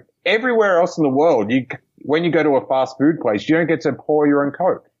don't know. Everywhere else in the world, when you go to a fast food place, you don't get to pour your own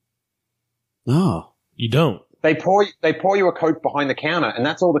Coke. No, you don't. They pour you a Coke behind the counter and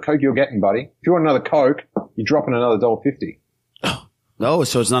that's all the Coke you're getting, buddy. If you want another Coke, you're dropping another $1.50. No,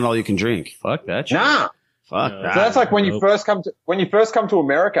 so it's not all you can drink. Fuck that shit. Nah. Fuck that. So that's like when you first come to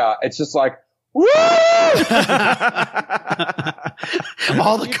America, it's just like, woo!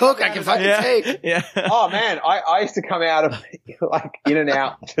 All the Coke I can fucking take. Yeah. Oh man, I used to come out of like In and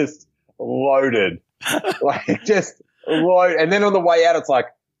Out just loaded. Like just loaded. And then on the way out it's like,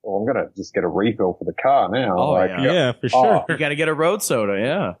 well, I'm gonna just get a refill for the car now. Oh, like, yeah, for sure. You gotta get a road soda,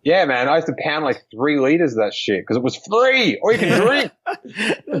 yeah. Yeah, man. I used to pound like 3 liters of that shit because it was free. Or you can drink.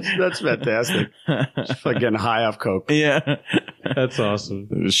 That's fantastic. Just like getting high off Coke. Yeah. That's awesome.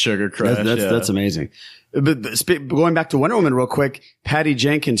 It was Sugar Crush. That's amazing. But going back to Wonder Woman real quick, Patty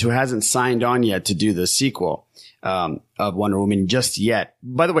Jenkins, who hasn't signed on yet to do the sequel of Wonder Woman just yet.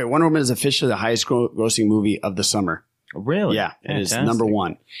 By the way, Wonder Woman is officially the highest grossing movie of the summer. Really? Yeah, Fantastic. it is number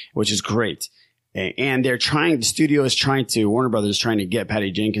 1, which is great. And the studio is trying to, Warner Brothers is trying to get Patty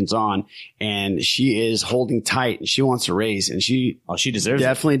Jenkins on, and she is holding tight and she wants a raise, and she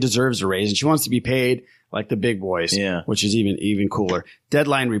definitely deserves a raise, and she wants to be paid like the big boys, which is even cooler.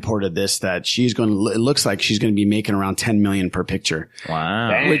 Deadline reported this, that it looks like she's going to be making around $10 million per picture.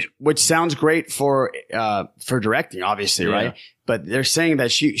 Wow. Which sounds great for directing, obviously, right? But they're saying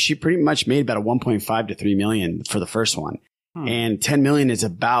that she pretty much made about a 1.5 to 3 million for the first one. And 10 million is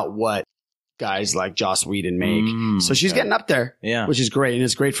about what guys like Joss Whedon make. So she's getting up there, which is great. And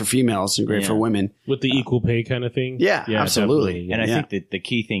it's great for females and great for women. With the equal pay kind of thing? Yeah, absolutely. And I think that the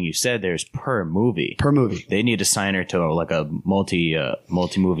key thing you said there is per movie. Per movie. They need to sign her to like a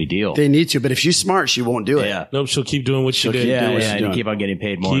multi-movie deal. They need to, but if she's smart, she won't do it. Yeah. Nope, she'll keep doing what she did. And keep on getting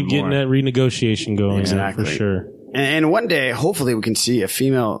paid more and more. Keep getting that renegotiation going. Exactly. For sure. And one day, hopefully we can see a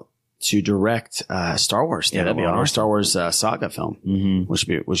female to direct Star Wars. That'd be awesome. Or Star Wars saga film, which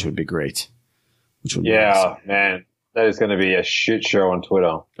would be great. Man, that is going to be a shit show on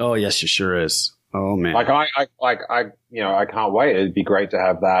Twitter. Oh yes, it sure is. Oh man, I can't wait. It'd be great to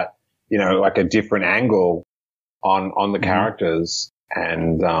have that, like a different angle on the characters,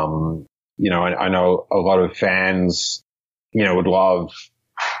 and I know a lot of fans, would love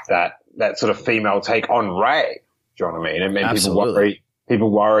that sort of female take on Rey. Do you know what I mean? And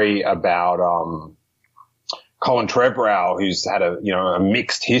people worry about Colin Trevorrow, who's had a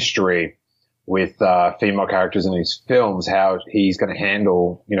mixed history with female characters in his films, how he's going to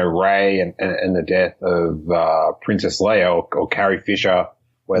handle Rey and the death of Princess Leia or Carrie Fisher,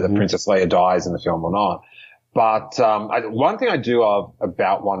 whether Princess Leia dies in the film or not. But one thing I do love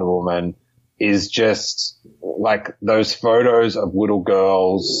about Wonder Woman is just like those photos of little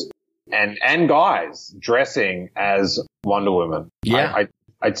girls and guys dressing as Wonder Woman. Yeah.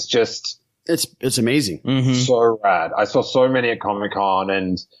 It's just, it's amazing. so rad. I saw so many at Comic-Con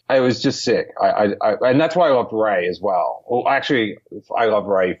and it was just sick. And that's why I loved Ray as well. Well, actually, I love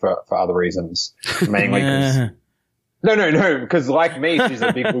Ray for other reasons, mainly because like me, she's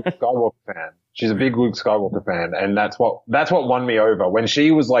a big Luke Skywalker fan. She's a big Luke Skywalker fan, and that's what won me over. When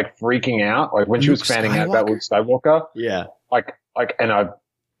she was like freaking out, like when she was fanning out about Luke Skywalker. Yeah.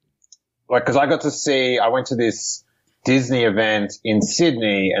 Cause I went to this Disney event in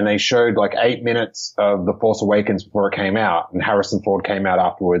Sydney and they showed like 8 minutes of The Force Awakens before it came out, and Harrison Ford came out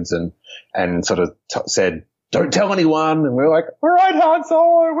afterwards and sort of said, "Don't tell anyone." And we were like, "All right, Han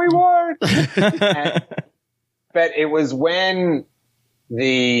Solo, we won't." But it was when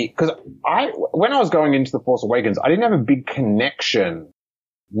when I was going into The Force Awakens, I didn't have a big connection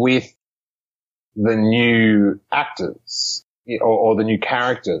with the new actors or the new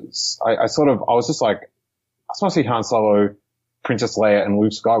characters. I was just like, I just want to see Han Solo, Princess Leia, and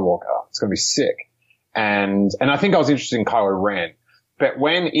Luke Skywalker. It's going to be sick. And I think I was interested in Kylo Ren. But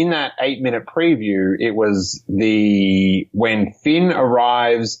when in that 8-minute preview, it was when Finn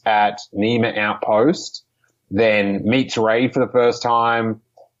arrives at Nema Outpost, then meets Rey for the first time,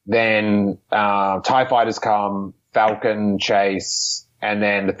 then TIE fighters come, Falcon chase, and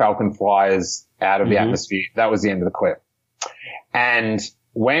then the Falcon flies out of the atmosphere. That was the end of the clip. And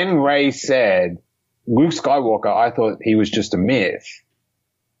when Rey said, Luke Skywalker, I thought he was just a myth,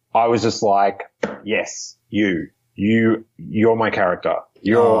 I was just like, yes, you're my character.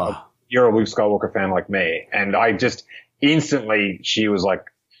 You're a Luke Skywalker fan like me. And I just instantly, she's like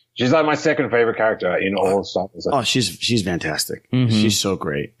my second favorite character in all of Star Wars. Oh, she's fantastic. She's so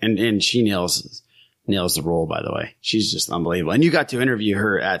great. And she nails the role, by the way. She's just unbelievable. And you got to interview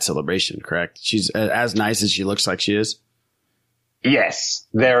her at Celebration, correct? She's as nice as she looks like she is. Yes.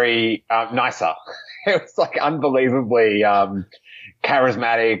 Very, nicer. It was like unbelievably,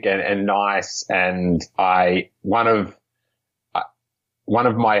 charismatic and nice. And one of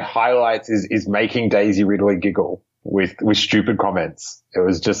my highlights is making Daisy Ridley giggle with stupid comments. It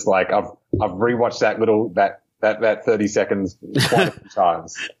was just like, I've rewatched that 30 seconds quite a few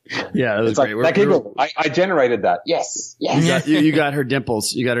times. Yeah, it was great. Like, that giggle. I generated that. Yes. You got her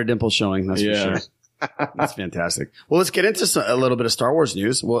dimples. You got her dimples showing. That's for sure. That's fantastic. Well, let's get into a little bit of Star Wars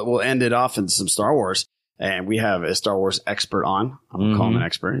news. We'll end it off in some Star Wars. And we have a Star Wars expert on. I'm going to call him an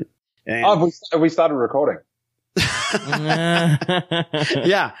expert. And we started recording. Yeah,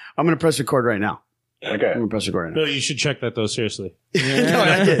 I'm going to press record right now. Okay. I'm going to press record right now. No, you should check that though, seriously. No,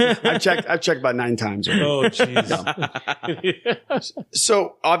 I did. I've checked about 9 times already. Oh, jeez.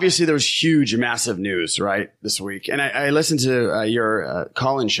 So obviously there was huge, massive news, right, this week. And I listened to your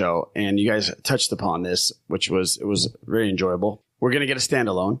call-in show, and you guys touched upon this, it was very enjoyable. We're going to get a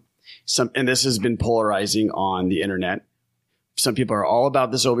standalone. And this has been polarizing on the internet. Some people are all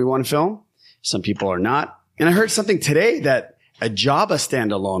about this Obi-Wan film. Some people are not. And I heard something today that a Jabba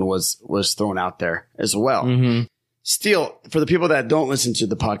standalone was thrown out there as well. STEELE, for the people that don't listen to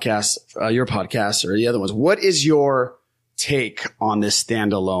the podcast, your podcast or the other ones, what is your take on this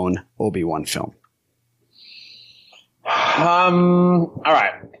standalone Obi-Wan film? All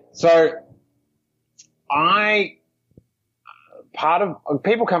right. So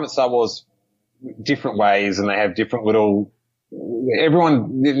people come at Star Wars different ways, and they have different little,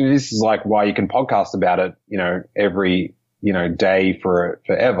 this is like why you can podcast about it, every, day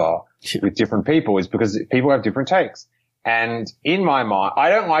forever with different people, is because people have different takes. And in my mind, I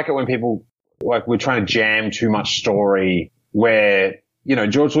don't like it when people, like, we're trying to jam too much story where,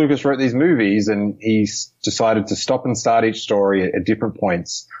 George Lucas wrote these movies and he's decided to stop and start each story at different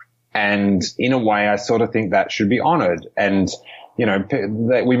points. And in a way, I sort of think that should be honored. And,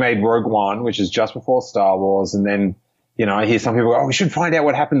 that we made Rogue One, which is just before Star Wars. And then, I hear some people go, we should find out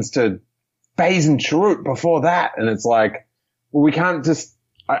what happens to Baze and Chirrut before that. And it's like, well, we can't just,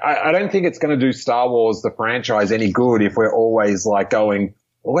 I don't think it's going to do Star Wars, the franchise, any good if we're always like going,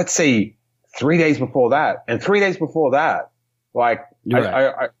 well, let's see 3 days before that and 3 days before that. Like,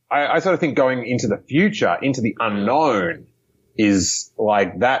 I sort of think going into the future, into the unknown is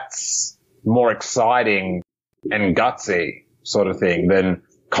like, that's more exciting and gutsy sort of thing than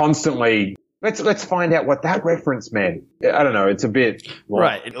constantly, let's find out what that reference meant. I don't know. It's a bit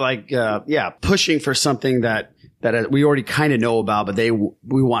right. Like, pushing for something that we already kind of know about, but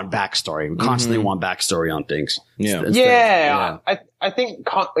we want backstory. We constantly want backstory on things. Yeah. I think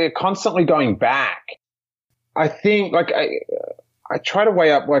constantly going back. I think like I try to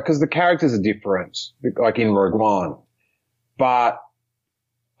weigh up, like, cause the characters are different, like in Rogue One, but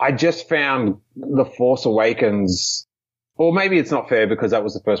I just found The Force Awakens, or maybe it's not fair because that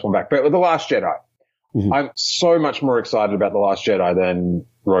was the first one back, but with The Last Jedi, I'm so much more excited about The Last Jedi than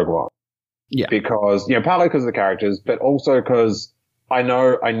Rogue One. Yeah. Because, partly because of the characters, but also because I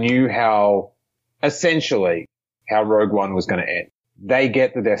knew how Rogue One was going to end. They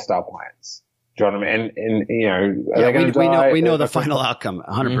get the Death Star plans. Do you know what I mean? And we know the final outcome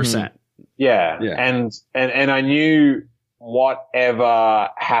 100%. Yeah. And I knew whatever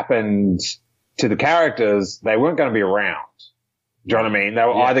happened to the characters, they weren't going to be around. Do you know what I mean? They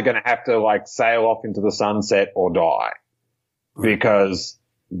were either going to have to like sail off into the sunset or die, because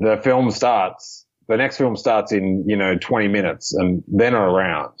the next film starts in, 20 minutes and they're not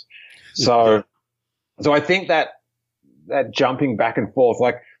around. So I think that jumping back and forth,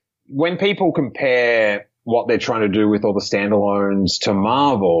 like when people compare what they're trying to do with all the standalones to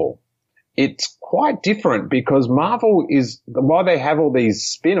Marvel, it's quite different because Marvel while they have all these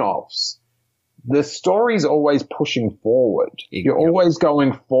spin-offs, the story's always pushing forward. You're always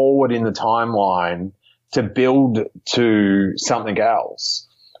going forward in the timeline to build to something else.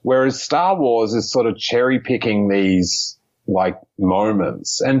 Whereas Star Wars is sort of cherry picking these like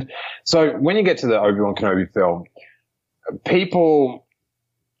moments. And so when you get to the Obi-Wan Kenobi film, people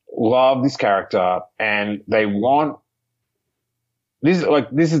love this character and they want I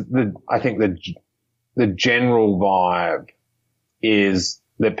think the general vibe is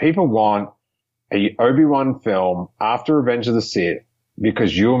that people want a Obi-Wan film after Revenge of the Sith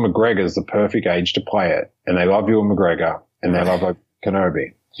because Ewan McGregor's the perfect age to play it, and they love Ewan McGregor and they love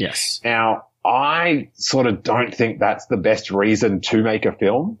Kenobi. Yes. Now, I sort of don't think that's the best reason to make a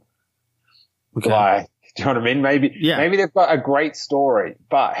film. Okay. Like, do you know what I mean? Maybe they've got a great story,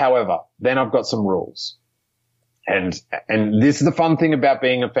 but however, then I've got some rules. And this is the fun thing about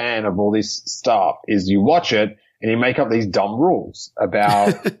being a fan of all this stuff is you watch it and you make up these dumb rules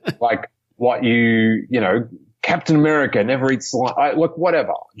about like what Captain America never eats slime, like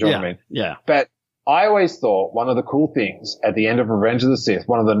whatever. Do you know what I mean? Yeah. But I always thought one of the cool things at the end of Revenge of the Sith,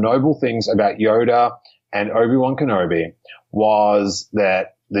 one of the noble things about Yoda and Obi-Wan Kenobi was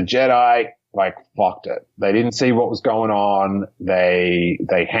that the Jedi like fucked it. They didn't see what was going on. They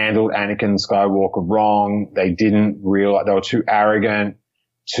handled Anakin Skywalker wrong. They didn't realize they were too arrogant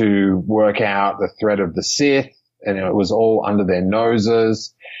to work out the threat of the Sith, and it was all under their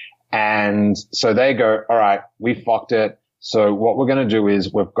noses. And so they go, all right, we fucked it. So what we're going to do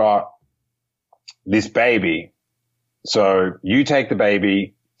is we've got this baby. So you take the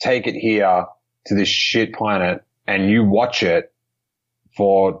baby, take it here to this shit planet, and you watch it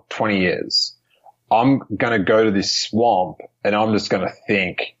for 20 years. I'm going to go to this swamp and I'm just going to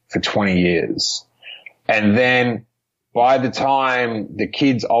think for 20 years. And then by the time the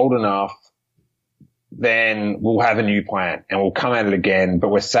kid's old enough, then we'll have a new plan and we'll come at it again, but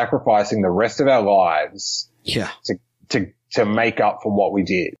we're sacrificing the rest of our lives to make up for what we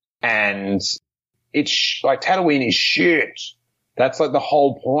did. And it's like Tatooine is shit. That's like the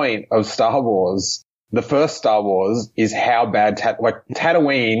whole point of Star Wars. The first Star Wars is how bad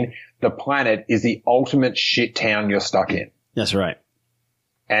Tatooine, the planet, is the ultimate shit town you're stuck in. That's right.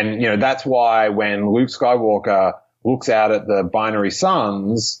 And, that's why when Luke Skywalker looks out at the binary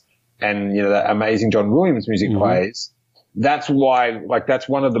suns and, that amazing John Williams music plays, that's why, that's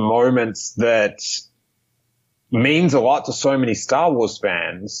one of the moments that means a lot to so many Star Wars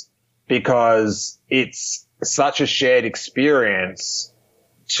fans because it's such a shared experience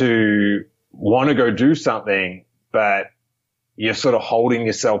to want to go do something, but you're sort of holding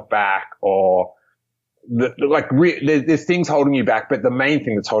yourself back or there's things holding you back, but the main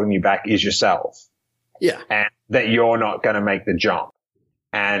thing that's holding you back is yourself. Yeah. And that you're not going to make the jump.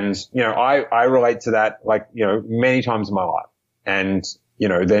 And, I relate to that, many times in my life. And,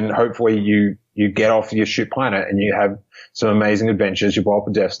 then hopefully you get off your shit planet and you have some amazing adventures. You blow up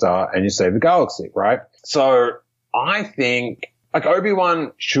a Death Star and you save the galaxy, right? So I think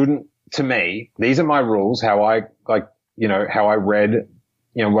Obi-Wan shouldn't, to me, these are my rules, how I read,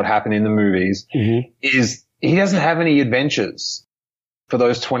 what happened in the movies, is he doesn't have any adventures for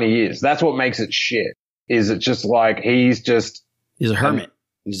those 20 years. That's what makes it shit, is it just he's a hermit.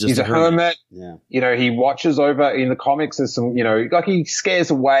 He's a hermit. Yeah. He watches over in the comics. There's some, he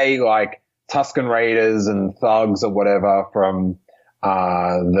scares away Tusken Raiders and thugs or whatever from,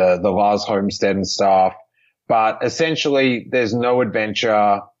 the Lars Homestead and stuff. But essentially there's no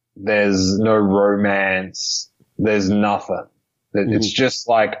adventure. There's no romance. There's nothing. It's just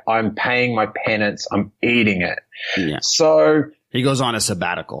I'm paying my penance. I'm eating it. Yeah. So he goes on a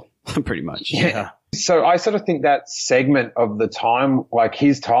sabbatical pretty much. Yeah. So I sort of think that segment of the time,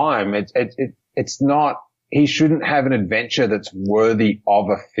 his time, it's not he shouldn't have an adventure that's worthy of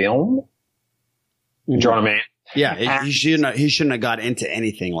a film. Do you know what I mean? Yeah, he shouldn't have got into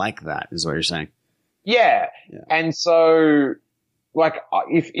anything like that, is what you're saying. Yeah. And so, like,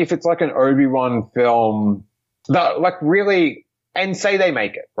 if it's like an Obi-Wan film, like really, and say they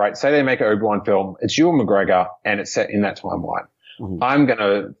make it, right? Say they make an Obi-Wan film, it's Ewan McGregor and it's set in that timeline. Mm-hmm. I'm going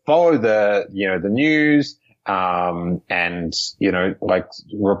to follow the news, and, like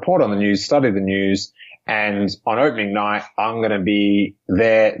report on the news, study the news. And on opening night, I'm going to be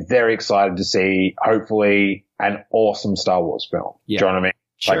there, very excited to see, hopefully, an awesome Star Wars film. Yeah. Do you know what I mean?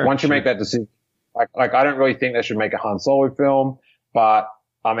 Sure, like, once you make that decision, like I don't really think they should make a Han Solo film, but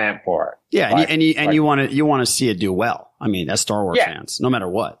I'm amped for it. Yeah, like, and you want to see it do well. I mean, as Star Wars fans, no matter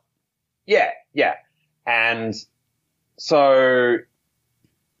what. Yeah. And so,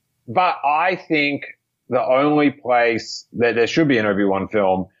 but I think the only place that there should be an Obi-Wan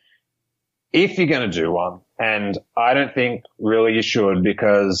film, if you're going to do one, and I don't think really you should,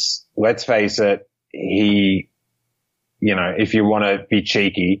 because let's face it, if you want to be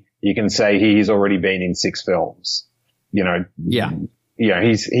cheeky, you can say he's already been in 6 films.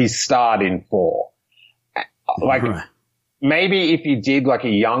 He's starred in 4. Like, maybe if you did like a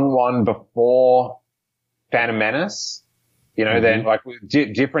young one before Phantom Menace, then like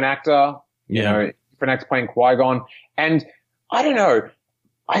different actor, different actor playing Qui-Gon. And I don't know,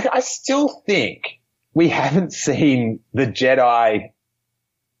 I still think we haven't seen the Jedi,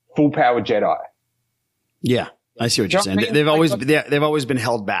 full power Jedi. Yeah. I see what you're saying. They've always been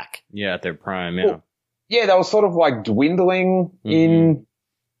held back. Yeah, at their prime. Yeah. Yeah, they were sort of like dwindling in,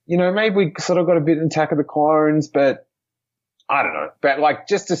 maybe we sort of got a bit in Attack of the Clones, but I don't know. But like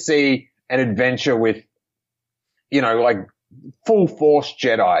just to see an adventure with, like full force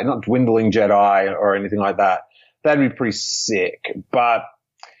Jedi, not dwindling Jedi or anything like that, that'd be pretty sick. But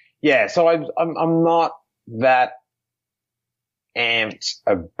yeah, so I'm not that amped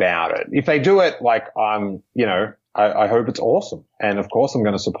about it. If they do it, like I hope it's awesome, and of course I'm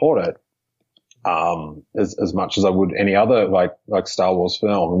going to support it as much as I would any other like Star Wars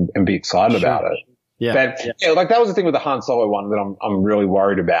film, and be excited about it. Yeah. But like that was the thing with the Han Solo one that I'm really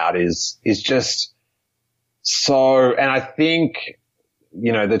worried about is just so, and I think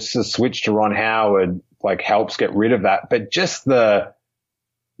that's the switch to Ron Howard like helps get rid of that, but just the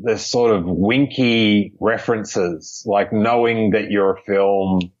sort of winky references, like knowing that you're a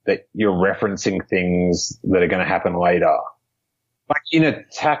film, that you're referencing things that are going to happen later. Like in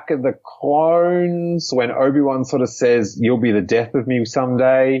Attack of the Clones, when Obi-Wan sort of says, "You'll be the death of me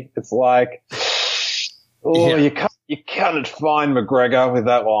someday," it's like, you can't find McGregor with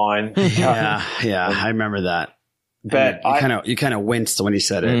that line. Yeah, I remember that. But you kind of winced when he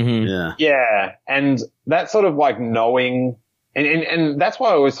said it. Mm-hmm. Yeah, and that sort of like knowing. And that's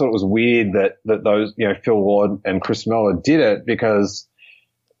why I always thought it was weird that those, Phil Lord and Chris Miller did it, because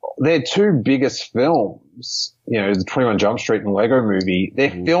their 2 biggest films, the 21 Jump Street and Lego Movie,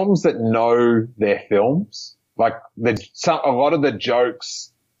 they're films that know their films. Like a lot of the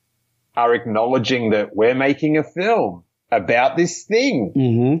jokes are acknowledging that we're making a film about this thing.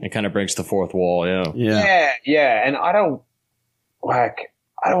 Mm-hmm. It kind of breaks the fourth wall. Yeah. And I don't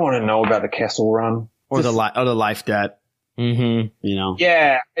want to know about the Kessel Run or the life debt. Mm-hmm.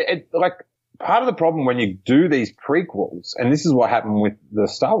 Yeah. Like part of the problem when you do these prequels, and this is what happened with the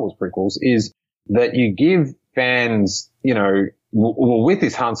Star Wars prequels, is that you give fans, with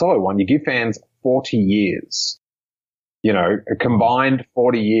this Han Solo one, you give fans 40 years, a combined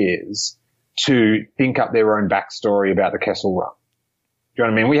 40 years to think up their own backstory about the Kessel Run. Do you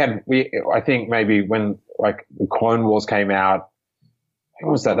know what I mean? I think maybe when like the Clone Wars came out,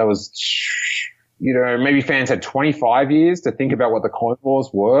 what was that? That was, maybe fans had 25 years to think about what the Clone Wars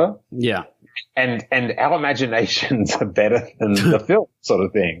were. Yeah. And our imaginations are better than the film sort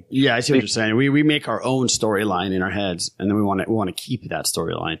of thing. Yeah, I see what you're saying. We make our own storyline in our heads, and then we want to keep that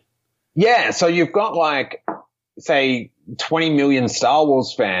storyline. Yeah. So you've got like, say 20 million Star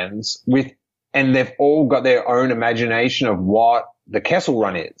Wars fans and they've all got their own imagination of what the Kessel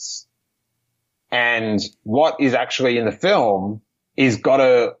Run is. And what is actually in the film is got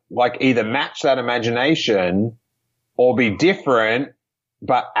to like either match that imagination or be different,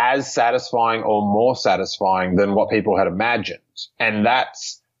 but as satisfying or more satisfying than what people had imagined. And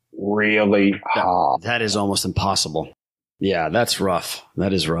that's really hard. That is almost impossible. Yeah, that's rough.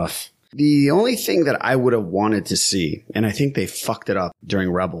 That is rough. The only thing that I would have wanted to see, and I think they fucked it up during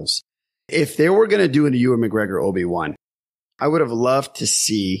Rebels, if they were going to do a Ewan McGregor Obi-Wan, I would have loved to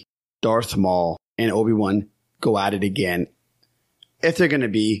see Darth Maul and Obi-Wan go at it again. If they're going to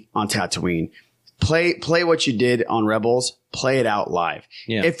be on Tatooine, play what you did on Rebels, play it out live.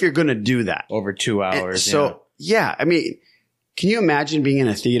 Yeah. If you're going to do that. Over 2 hours. Yeah, I mean, can you imagine being in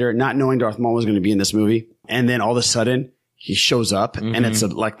a theater, not knowing Darth Maul was going to be in this movie, and then all of a sudden he shows up and it's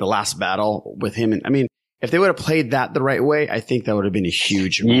like the last battle with him? And I mean, if they would have played that the right way, I think that would have been a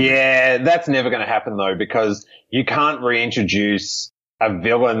huge moment. Yeah, that's never going to happen though, because you can't reintroduce a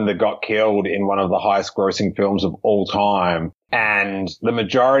villain that got killed in one of the highest grossing films of all time. And the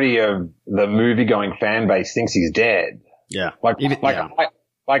majority of the movie going fan base thinks he's dead. Yeah. I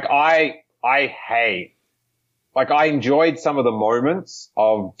enjoyed some of the moments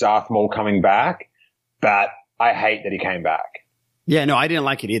of Darth Maul coming back, but I hate that he came back. Yeah, no, I didn't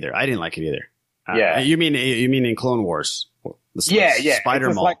like it either. Yeah. You mean in Clone Wars? Yeah.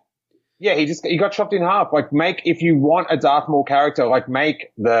 Spider Maul. He got chopped in half. Like, if you want a Darth Maul character, like,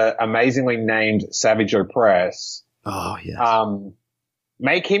 make the amazingly named Savage Opress. Oh, yes.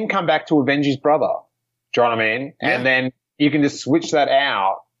 Make him come back to avenge his brother. Do you know what I mean? Yeah. And then you can just switch that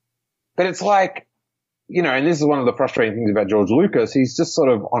out. But it's like, you know, and this is one of the frustrating things about George Lucas. He's just sort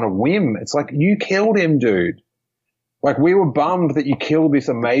of on a whim. It's like, you killed him, dude. Like, we were bummed that you killed this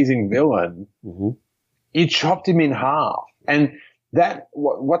amazing villain. Mm-hmm. You chopped him in half. And that,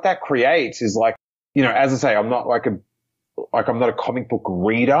 what that creates is like, you know, as I say, I'm not I'm not a comic book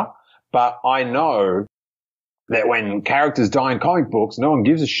reader, but I know that when characters die in comic books, no one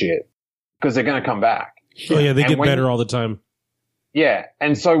gives a shit because they're going to come back. Oh yeah, they get better all the time. Yeah.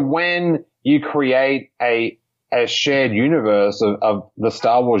 And so when you create a shared universe of the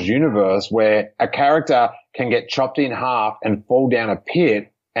Star Wars universe where a character can get chopped in half and fall down a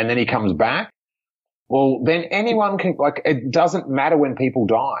pit and then he comes back, well, then anyone can, like, it doesn't matter when people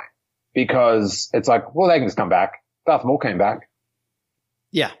die because it's like, well, they can just come back. Darth Maul came back.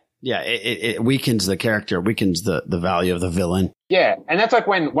 Yeah. Yeah. It weakens the character, weakens the value of the villain. Yeah. And that's like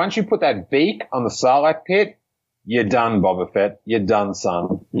once you put that beak on the Sarlacc pit, you're done, Boba Fett. You're done,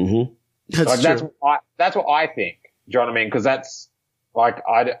 son. Mm-hmm. That's what I think. Do you know what I mean? Because that's like,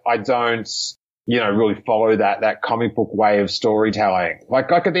 I don't, you know, really follow that comic book way of storytelling.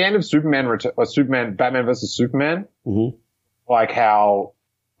 Like at the end of Batman versus Superman, mm-hmm. like how,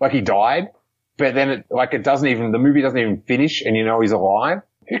 like he died, but then the movie doesn't even finish and you know he's alive.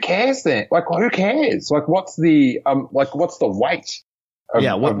 Who cares then? Like, who cares? Like, what's the weight?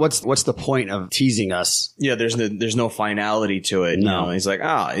 What's the point of teasing us? Yeah, there's no finality to it. No. You know, he's like,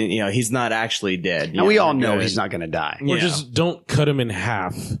 he's not actually dead. And we all know he's not going to die. Or just don't cut him in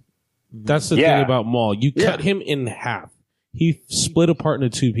half. That's the thing about Maul. You cut him in half. He split apart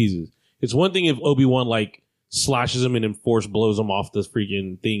into two pieces. It's one thing if Obi-Wan like slashes him and then Force blows him off the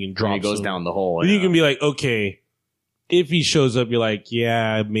freaking thing and drops him. He goes down the hole. Then you can be like, okay, if he shows up, you're like,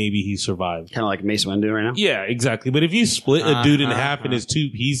 yeah, maybe he survived. Kind of like Mace Windu right now? Yeah, exactly. But if you split a dude in half in his two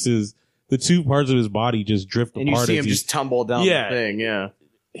pieces, the two parts of his body just drift apart. And you see him just tumble down the thing,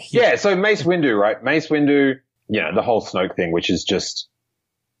 Yeah, so Mace Windu, right? Mace Windu, you know, the whole Snoke thing, which is just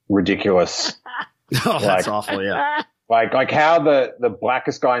ridiculous. Oh, that's awful, yeah. Like how the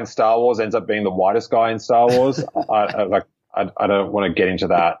blackest guy in Star Wars ends up being the whitest guy in Star Wars. I don't want to get into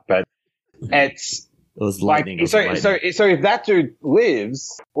that, but it's like, so if that dude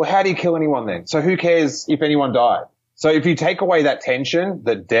lives, well, how do you kill anyone then? So who cares if anyone died? So if you take away that tension,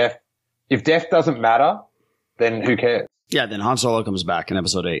 if death doesn't matter, then who cares? Yeah, then Han Solo comes back in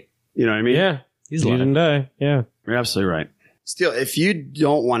episode 8. You know what I mean? Yeah. He didn't die. Yeah. You're absolutely right. Still, if you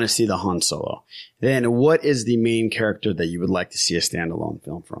don't want to see the Han Solo, then what is the main character that you would like to see a standalone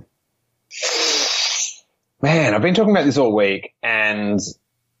film from? Man, I've been talking about this all week, and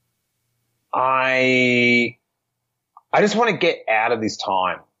I just want to get out of this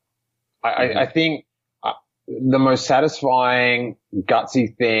time. I think the most satisfying,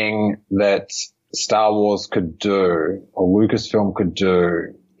 gutsy thing that Star Wars could do, or Lucasfilm could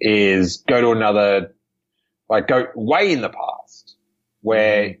do, is go way in the past,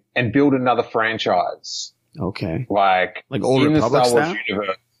 and build another franchise. Okay. Like Old in the Republic Star Wars style?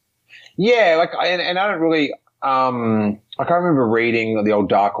 universe. Yeah, and I don't really, I can't remember reading the old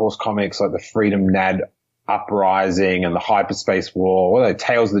Dark Horse comics, like the Freedom Nad Uprising and the Hyperspace War, or the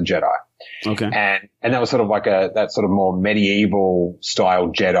Tales of the Jedi. Okay. And that was sort of like that sort of more medieval style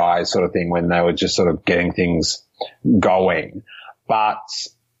Jedi sort of thing when they were just sort of getting things going. But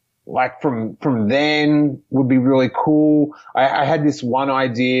like from then would be really cool. I had this one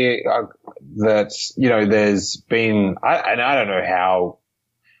idea that, you know, there's been, I don't know how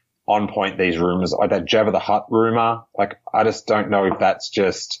on point these rumors, like that Jabba the Hutt rumor. Like, I just don't know if that's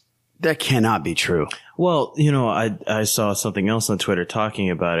just. That cannot be true. Well, you know, I saw something else on Twitter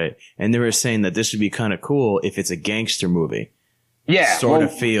talking about it, and they were saying that this would be kind of cool if it's a gangster movie. Yeah. Sort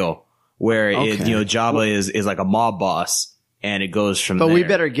of feel where Okay. Jabba is like a mob boss. And it goes from But there. we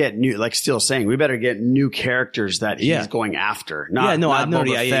better get new, like Steel saying, we better get new characters that he's going after. Not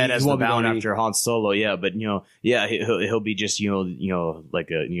Boba Fett he as won't the be going bounty. after Han Solo, but he'll be just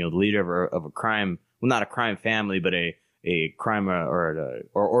like a leader of a crime, well, not a crime family, but a crime or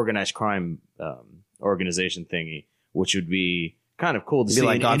organized crime organization thingy, which would be kind of cool to see. Be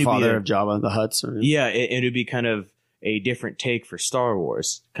like And it'd Godfather be of Jabba the Hutts. Or, it'd be kind of a different take for Star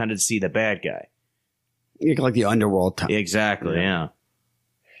Wars, kind of to see the bad guy. like the underworld type. Exactly, yeah.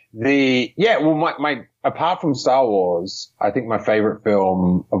 My apart from Star Wars, I think my favorite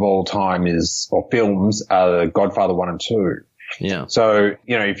film of all time films are Godfather 1 and 2. Yeah. So,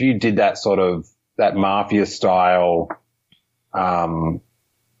 if you did that sort of, that mafia style,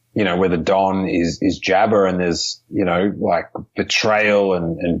 where the Don is Jabba and there's, like betrayal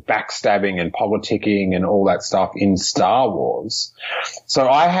and backstabbing and politicking and all that stuff in Star Wars. So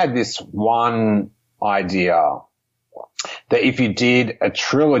I had this one idea that if you did a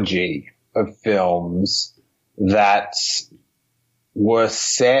trilogy of films that were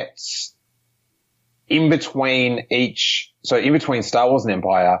set in between Star Wars and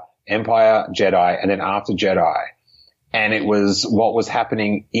Empire, Jedi, and then after Jedi, and it was what was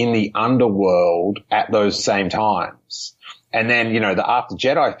happening in the underworld at those same times. And then, the after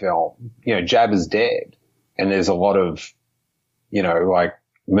Jedi film, Jabba's dead, and there's a lot of, like,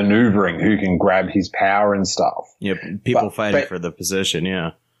 maneuvering who can grab his power and stuff. Yeah, people fighting for the position,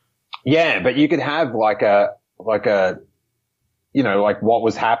 yeah. Yeah, but you could have like what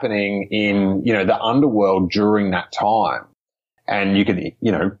was happening in, the underworld during that time. And you could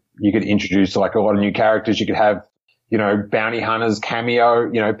introduce like a lot of new characters. You could have, bounty hunters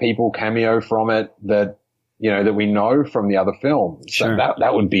cameo, people cameo from it that, that we know from the other films. Sure. So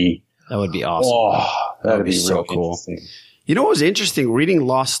that would be awesome. Oh, that'd be so real cool. interesting. You know what was interesting? Reading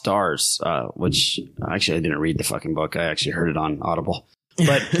Lost Stars, which actually I didn't read the fucking book. I actually heard it on Audible.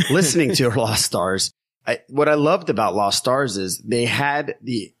 But listening to Lost Stars, what I loved about Lost Stars is they had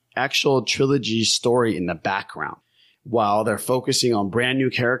the actual trilogy story in the background while they're focusing on brand new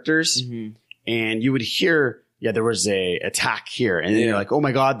characters. Mm-hmm. And you would hear, there was a attack here. And then you're like, oh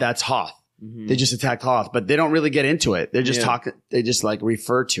my God, that's Hoth. Mm-hmm. They just attacked Hoth, but they don't really get into it. They're just talking. They just like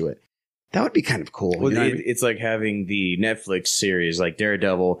refer to it. That would be kind of cool. Well, it's like having the Netflix series like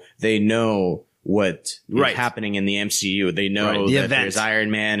Daredevil. They know what is happening in the MCU. They know that there's Iron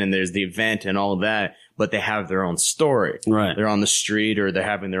Man and there's the event and all of that, but they have their own story. Right. They're on the street or they're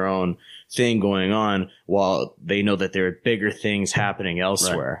having their own thing going on while they know that there are bigger things happening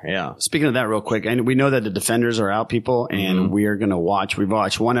elsewhere. Right. Yeah. Speaking of that real quick, and we know that the Defenders are out, people, and we are going to we've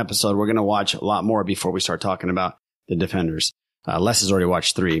watched one episode. We're going to watch a lot more before we start talking about the Defenders. Les has already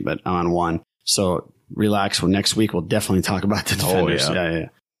watched 3, but I'm on 1. So relax. Well, next week we'll definitely talk about the Defenders. Oh, yeah.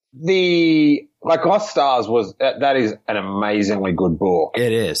 The Lost Stars that is an amazingly good book.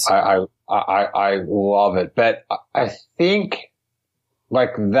 It is. I love it, but I think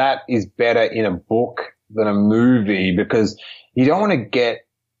like that is better in a book than a movie because you don't want to get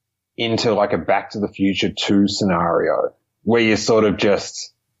into like a Back to the Future 2 scenario where you're sort of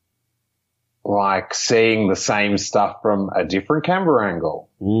just like seeing the same stuff from a different camera angle.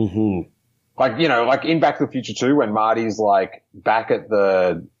 Mm-hmm. Like, like in Back to the Future 2 when Marty's like back at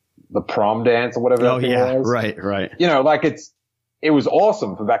the prom dance or whatever. Oh, that thing yeah. was. Right. Like it was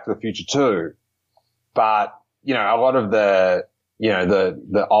awesome for Back to the Future 2, but, a lot of the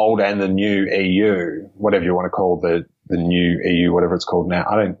old and the new EU, whatever you want to call the new EU, whatever it's called now.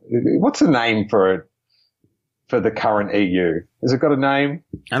 What's the name for the current EU? Has it got a name?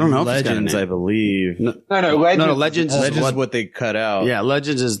 I don't know. Legends, I believe. No, Legends. No, Legends is what they cut out. Yeah,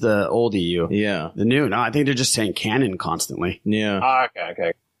 Legends is the old EU. Yeah. The new. No, I think they're just saying canon constantly. Yeah.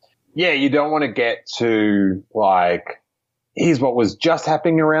 Okay. Yeah, you don't want to get to like, here's what was just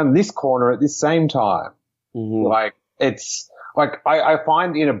happening around this corner at this same time. Mm-hmm. Like, it's like, I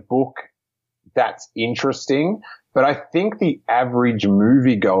find in a book that's interesting, but I think the average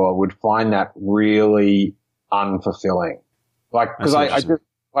moviegoer would find that really unfulfilling. Like, cause I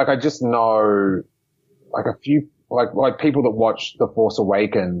just know like a few, like people that watch The Force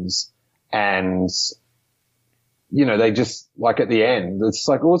Awakens and, they just like at the end, it's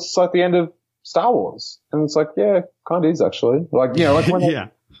like, well, it's like the end of Star Wars. And it's like, yeah, kind of is actually. Like, like when they,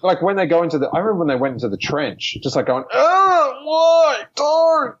 like when they go into I remember when they went into the trench, just like going, oh, why?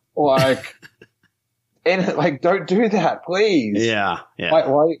 Don't like, and like, don't do that, please. Yeah. Why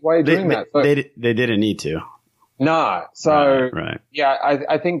are you doing that? So, they didn't need to. No. So, right. Yeah,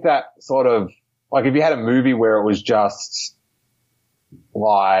 I think that sort of, like if you had a movie where it was just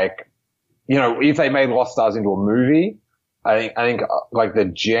like, if they made Lost Stars into a movie, I think like the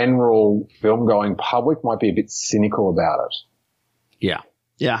general film going public might be a bit cynical about it. Yeah.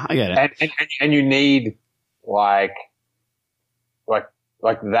 Yeah, I get it. And you need like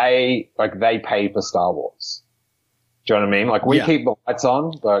they pay for Star Wars. Do you know what I mean? Like we keep the lights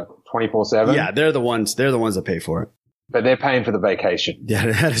on like 24/7. Yeah, they're the ones that pay for it. But they're paying for the vacation. Yeah,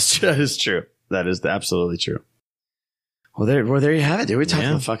 that is true. That is absolutely true. Well, there you have it, dude. We talked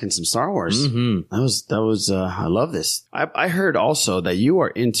about fucking some Star Wars. Mm-hmm. That was. I love this. I heard also that you are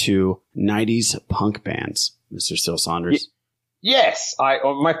into 90s punk bands, Mr. Steele Saunders. Yes,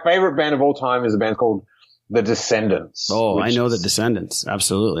 my favorite band of all time is a band called The Descendants. Oh, I know The Descendants.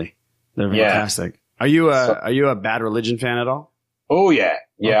 Absolutely, they're fantastic. Are you a Bad Religion fan at all? Oh yeah,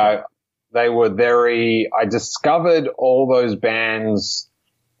 yeah. Okay. They were I discovered all those bands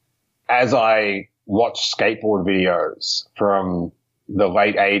as I watched skateboard videos from the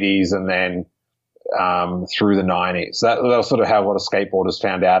late 80s and then through the 90s. That was sort of how a lot of skateboarders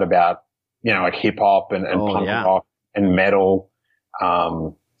found out about, like hip hop and punk rock and metal.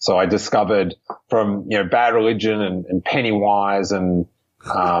 So I discovered from, Bad Religion and Pennywise and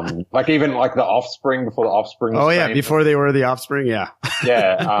like even like the Offspring before the Offspring was famous. Before they were the Offspring, yeah.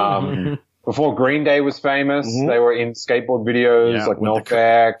 Yeah. Before Green Day was famous, they were in skateboard videos like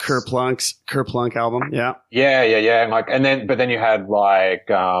NoFX. Kerplunk album, yeah. Yeah. And but then you had like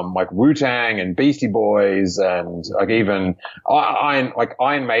Wu-Tang and Beastie Boys and like even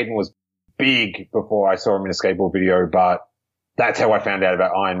Iron Maiden was big before I saw him in a skateboard video, but that's how I found out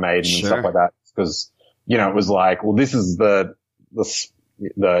about Iron Maiden and stuff like that. Because, it was like, well, this is the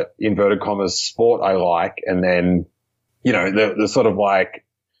inverted commas sport I like. And then, the sort of like,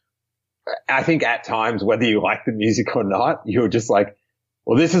 I think at times, whether you like the music or not, you're just like,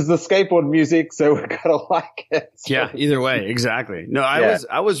 well, this is the skateboard music, so we're going to like it. So, yeah, either way. Exactly. No,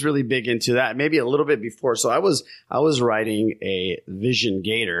 I was really big into that, maybe a little bit before. So I was riding a Vision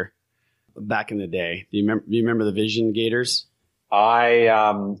Gator back in the day. Do you remember the Vision Gators?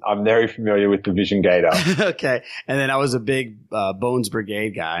 I'm very familiar with the Vision Gator. Okay. And then I was a big Bones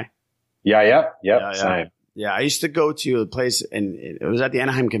Brigade guy. Yeah, same. Yeah, I used to go to a place, and it was at the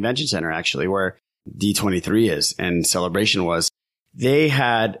Anaheim Convention Center, actually, where D23 is and Celebration was. They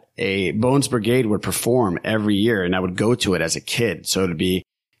had a Bones Brigade would perform every year, and I would go to it as a kid. So it'd be,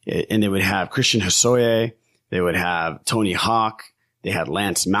 and they would have Christian Hosoi, they would have Tony Hawk, they had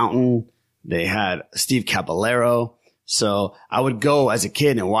Lance Mountain, they had Steve Caballero. So I would go as a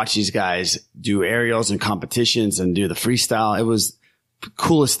kid and watch these guys do aerials and competitions and do the freestyle. It was the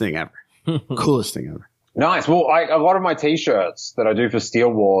coolest thing ever. Coolest thing ever. Nice. Well, a lot of my t-shirts that I do for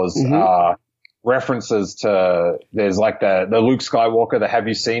Steele Wars are references to, there's like the Luke Skywalker, the Have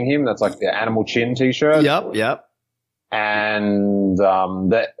You Seen Him? That's like the Animal Chin t-shirt. Yep. And,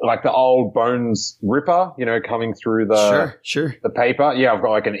 the old Bones Ripper, coming through the, sure. the paper. Yeah, I've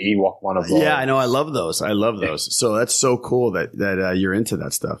got like an Ewok one of those. Yeah, I know. I love those. So that's so cool that you're into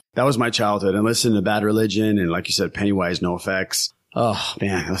that stuff. That was my childhood, and listening to Bad Religion and, like you said, Pennywise, NoFX. Oh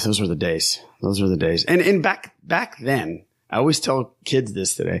man, those were the days. And back then, I always tell kids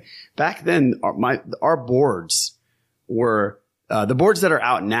this today. Back then, our boards were the boards that are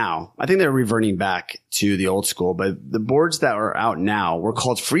out now. I think they're reverting back to the old school, but the boards that are out now were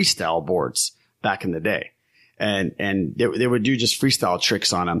called freestyle boards back in the day. And they would do just freestyle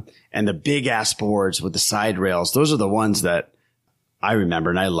tricks on them. And the big ass boards with the side rails, those are the ones that I remember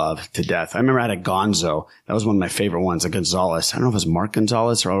and I love to death. I remember I had a Gonzo. That was one of my favorite ones, a Gonzalez. I don't know if it was Mark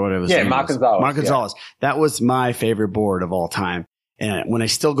Gonzalez or whatever it was. Yeah, Mark Gonzalez. Mark Gonzalez. That was my favorite board of all time. And when I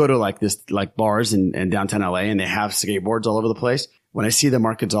still go to like bars in downtown LA and they have skateboards all over the place, when I see the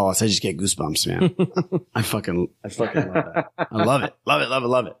Mark Gonzalez, I just get goosebumps, man. I fucking love that. I love it.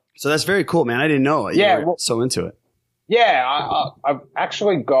 Love it. So that's very cool, man. I didn't know it. You were so into it. Yeah, I've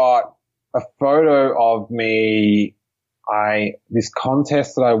actually got a photo of me. This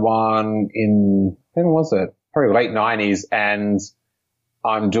contest that I won when was it? Probably late 90s. And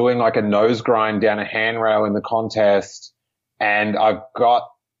I'm doing like a nose grind down a handrail in the contest. And I've got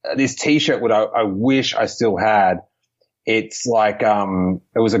this t-shirt that I wish I still had. It's like,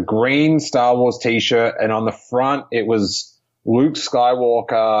 it was a green Star Wars t-shirt. And on the front, it was Luke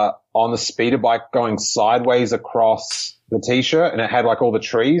Skywalker on the speeder bike going sideways across the t-shirt. And it had like all the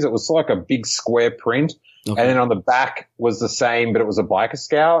trees. It was like a big square print. Okay. And then on the back was the same, but it was a biker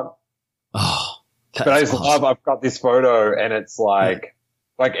scout. Oh, but I just love, I've got this photo and it's like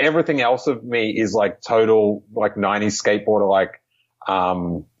everything else of me is like total, like 90s skateboarder, like,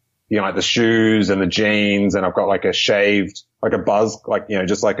 like the shoes and the jeans. And I've got like a shaved, like a buzz, like,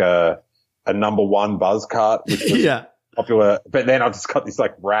 just like a number one buzz cut, which was popular. But then I've just got this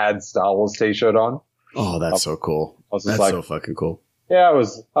like rad Star Wars t-shirt on. Oh, that's so cool. was That's like- so fucking cool. Yeah, I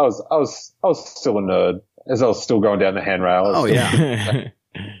was still a nerd as I was still going down the handrail. Oh, yeah.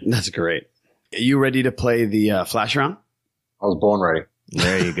 That's great. Are you ready to play the flash round? I was born ready.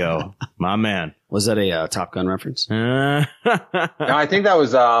 There you go. My man. Was that a Top Gun reference? No, I think that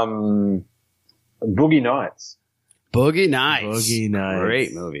was Boogie Nights. Boogie Nights. Boogie Nights.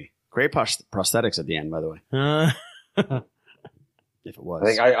 Great movie. Great prosthetics at the end, by the way. If it was. I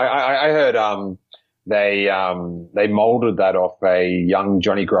think I heard they molded that off a young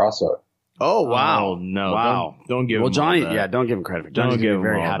Johnny Grasso. Oh, wow. Oh, no. Wow. Don't give well, him Johnny, all that. yeah, don't give him credit for it. Don't Johnny's give gonna be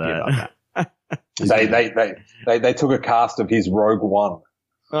him very all happy that. about that. They took a cast of his Rogue One.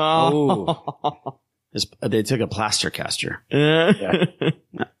 Oh. They took a plaster caster. Yeah.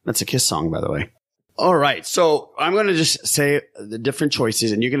 That's a Kiss song, by the way. All right. So I'm going to just say the different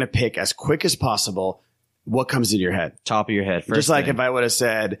choices, and you're going to pick as quick as possible what comes into your head. Top of your head. First Just like thing. if I would have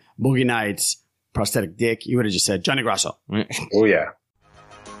said Boogie Nights, prosthetic dick, you would have just said Johnny Grasso. Oh, yeah.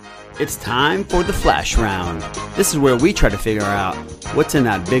 It's time for the flash round. This is where we try to figure out what's in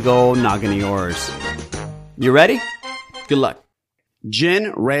that big old noggin of yours. You ready? Good luck.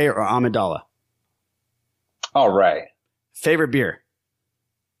 Gin, Ray, or Amidala? Oh, Ray. Favorite beer?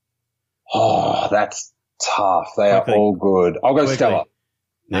 Oh, that's tough. They Quickly. are all good. I'll go Quickly. Stella.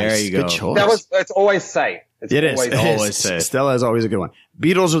 There Nice. you go. Good choice. It's always safe. It's It is. always safe. Stella is always a good one.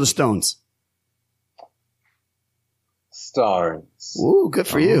 Beatles or the Stones? Stones. Ooh, good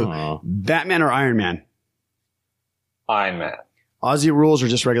for you. Oh. Batman or Iron Man? Iron Man. Aussie rules or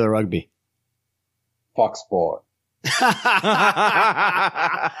just regular rugby? Fox Sport.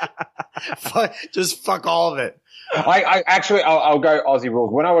 Just fuck all of it. I actually, I'll go Aussie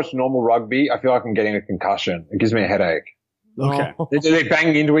rules. When I watch normal rugby, I feel like I'm getting a concussion. It gives me a headache. Okay. They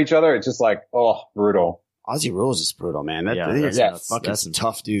bang into each other. It's just like, oh, brutal. Aussie rules is brutal, man. That, Yeah, they're that's fucking that's some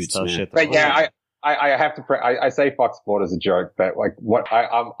tough dudes, tough man. shit. But yeah, I have to, I say Fox Sport as a joke, but like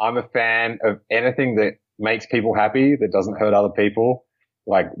I'm a fan of anything that makes people happy, that doesn't hurt other people.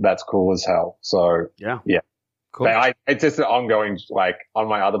 Like that's cool as hell. So Yeah. Cool. But it's just an ongoing, like on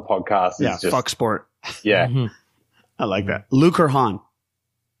my other podcasts. Yeah, It's just, fuck sport. Yeah. I like that. Luke or Han?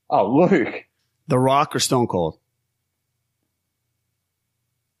 Oh, Luke. The Rock or Stone Cold?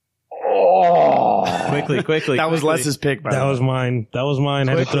 Oh. Quickly. That was quickly. Les's pick, by That the way. was mine.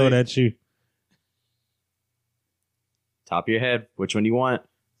 I had to throw it at you. Top of your head. Which one do you want?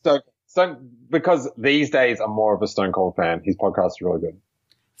 So because these days I'm more of a Stone Cold fan. His podcast is really good.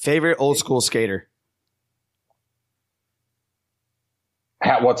 Favorite old school skater?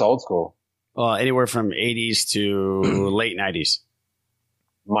 What's old school? Anywhere from 80s to late 90s.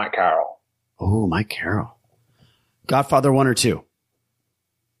 Mike Carroll. Oh, Mike Carroll. Godfather 1 or 2?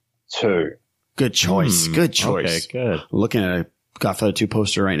 2. Good choice. Good choice. Okay, good. I'm looking at a Godfather 2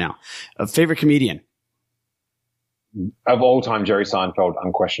 poster right now. A favorite comedian? Of all time, Jerry Seinfeld,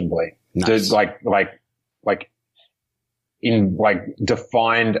 unquestionably. Nice.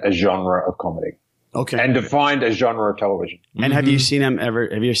 Defined a genre of comedy. Okay. And defined a genre of television. And have you seen him ever?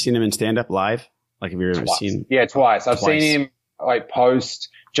 Have you ever seen him in stand up live? Like, have you ever Twice. seen? Yeah, twice. I've Twice. seen him like post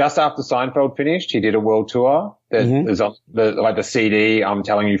just after Seinfeld finished. He did a world tour. There's on the CD. I'm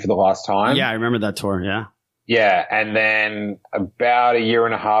telling you for the last time. Yeah, I remember that tour. Yeah. Yeah. And then about a year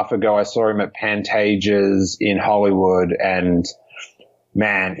and a half ago, I saw him at Pantages in Hollywood, and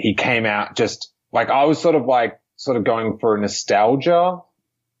man, he came out just like I was sort of going for nostalgia.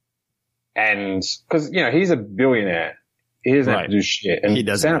 And cause, he's a billionaire. He doesn't have to do shit. And He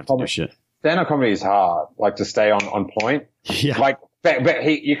doesn't have to do shit. Stand-up comedy is hard, like to stay on point. Yeah. Like, but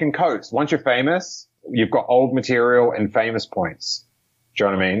you can coast. Once you're famous, you've got old material and famous points. Do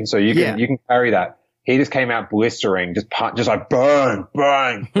you know what I mean? So you can carry that. He just came out blistering, just like bang,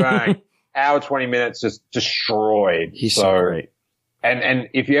 bang, bang. Hour, 20 minutes, just destroyed. He's so great. And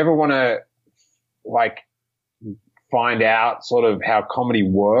if you ever want to like find out sort of how comedy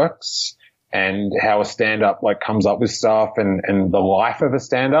works and how a stand-up like comes up with stuff and the life of a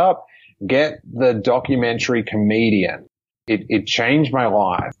stand-up, get the documentary Comedian. It changed my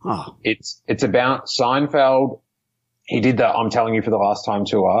life. Oh. It's about Seinfeld. He did the I'm Telling You for the Last Time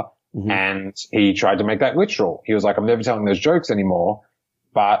tour, and he tried to make that literal. He was like, I'm never telling those jokes anymore,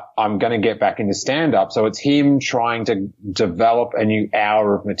 but I'm going to get back into stand-up. So it's him trying to develop a new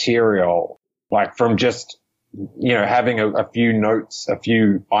hour of material, like from just having a few notes, a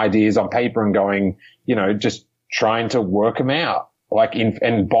few ideas on paper and going, just trying to work them out, like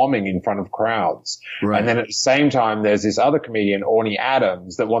and bombing in front of crowds. Right. And then at the same time, there's this other comedian, Orny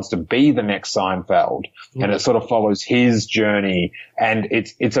Adams, that wants to be the next Seinfeld. And it sort of follows his journey. And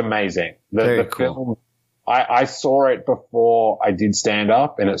it's amazing. The cool. film, I saw it before I did stand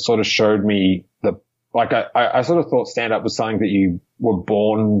up, and it sort of showed me like I sort of thought stand up was something that you were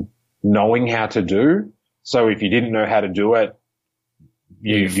born knowing how to do. So if you didn't know how to do it,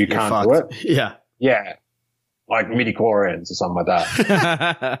 you can't do it. Yeah. Yeah. Like midi-chlorians or something like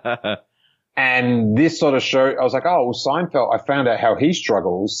that. And this sort of show, I was like, oh, well, Seinfeld, I found out how he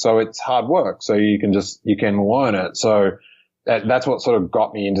struggles. So it's hard work. So you can learn it. So that's what sort of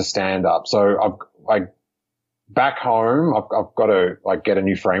got me into stand up. So I've like back home, I've got to like get a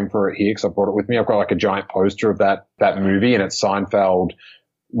new frame for it here because I brought it with me. I've got like a giant poster of that movie, and it's Seinfeld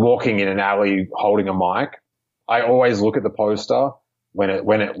walking in an alley holding a mic. I always look at the poster when it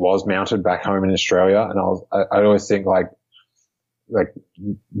was mounted back home in Australia, and I always think like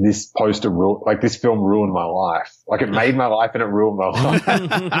this poster this film ruined my life. Like it made my life and it ruined my life.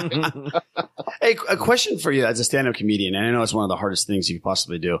 Hey, a question for you as a stand-up comedian, and I know it's one of the hardest things you could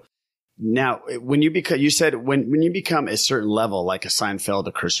possibly do. Now, when you said when you become a certain level, like a Seinfeld,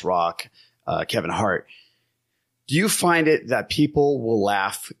 a Chris Rock, Kevin Hart, do you find it that people will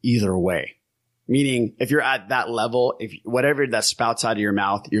laugh either way? Meaning, if you're at that level, if whatever that spouts out of your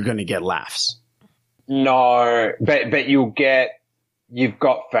mouth, you're going to get laughs. No, but you've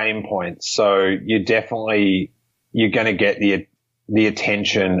got fame points, so you're going to get the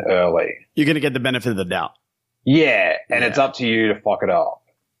attention early. You're going to get the benefit of the doubt. Yeah, and it's up to you to fuck it up,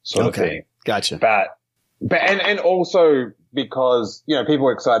 sort of thing. Gotcha. But and also because people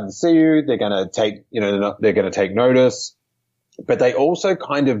are excited to see you, they're going to take notice, but they also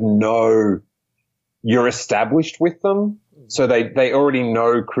kind of know you're established with them, so they already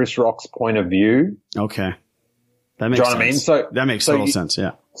know Chris Rock's point of view. Okay. That makes sense. What I mean? So that makes total sense.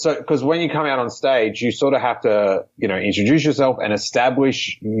 Yeah. So, because when you come out on stage, you sort of have to, introduce yourself and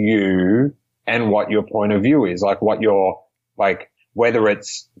establish you and what your point of view is, like whether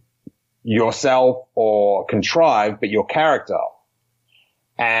it's yourself or contrived, but your character.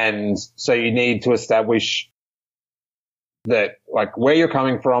 And so you need to establish that, like, where you're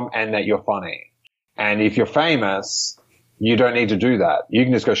coming from and that you're funny. And if you're famous, you don't need to do that. You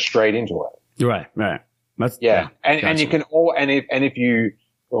can just go straight into it. Right. And you can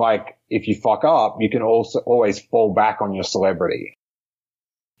if you fuck up, you can also always fall back on your celebrity.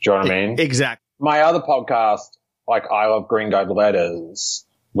 Do you know what I mean? Exactly. My other podcast, like I Love Green Guide Letters,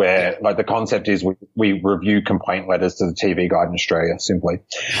 where like the concept is we review complaint letters to the TV Guide in Australia, simply.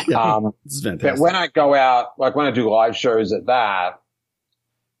 This is fantastic. But when I go out, like when I do live shows at that,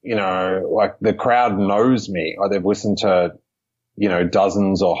 like the crowd knows me, or they've listened to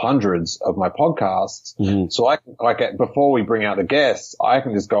dozens or hundreds of my podcasts. Mm-hmm. So before we bring out the guests, I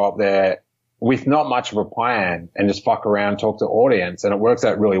can just go up there with not much of a plan and just fuck around, talk to the audience. And it works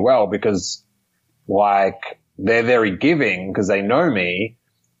out really well because like they're very giving because they know me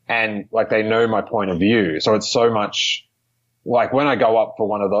and like they know my point of view. So it's so much like when I go up for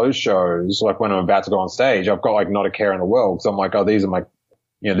one of those shows, like when I'm about to go on stage, I've got like not a care in the world. Because I'm like, oh, these are my,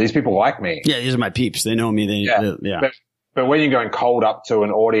 these people like me. Yeah. These are my peeps. They know me. But when you're going cold up to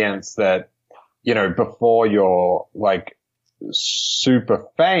an audience that, before you're like super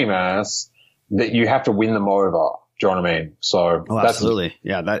famous, that you have to win them over. Do you know what I mean? So absolutely.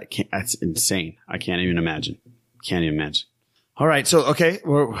 Yeah. That's insane. I can't even imagine. All right. So, okay.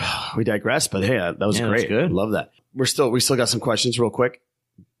 We digress, but hey, that was great. Good. Love that. We still got some questions real quick.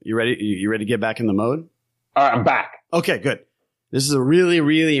 You ready? You ready to get back in the mode? All right. I'm back. Okay, good. This is a really,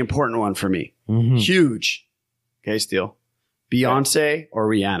 really important one for me. Mm-hmm. Huge. Okay, Steele. Beyonce or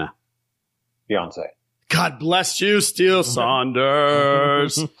Rihanna? Beyonce. God bless you, Steele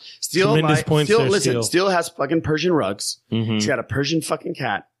Saunders. Steele has fucking Persian rugs. Mm-hmm. He's got a Persian fucking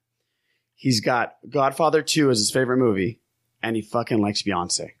cat. He's got Godfather 2 as his favorite movie, and he fucking likes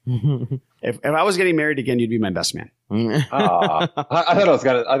Beyonce. If I was getting married again, you'd be my best man. I thought I was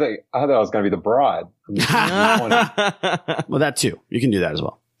gonna be the bride. Well, that too. You can do that as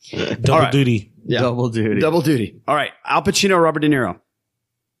well. Double duty. Yeah. Double duty. All right. Al Pacino or Robert De Niro?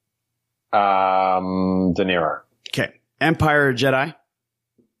 De Niro. Okay. Empire or Jedi?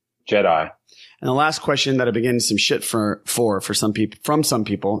 Jedi. And the last question that I've been getting some shit for some people, from some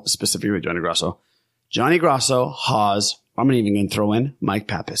people, specifically with Johnny Grasso. Johnny Grasso, Hawes. I'm even going to throw in Mike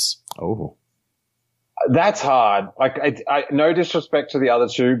Pappas. Oh. That's hard. Like, I no disrespect to the other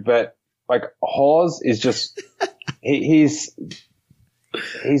two, but like Hawes is just, he's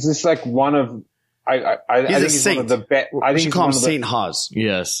just like one of, I think he's one of the best. I think you call him Saint Hawes.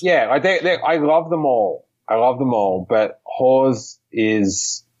 Yes. Yeah. I love them all. But Hawes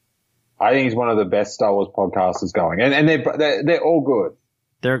is, I think he's one of the best Star Wars podcasters going. And they're all good.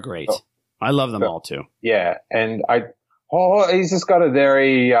 They're great. I love them all too. Yeah. And he's just got a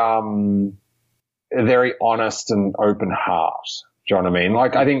very honest and open heart. Do you know what I mean?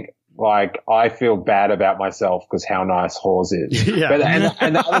 Like, I think like, I feel bad about myself because how nice Hawes is. Yeah. But,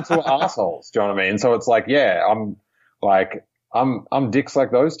 and the other two are assholes. Do you know what I mean? So it's like, yeah, I'm dicks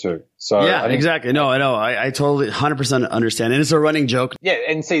like those two. So yeah, exactly. No, I know. I totally 100% understand. And it's a running joke. Yeah.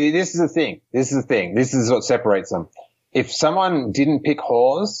 And see, this is the thing. This is what separates them. If someone didn't pick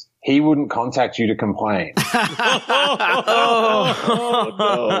Hawes, he wouldn't contact you to complain.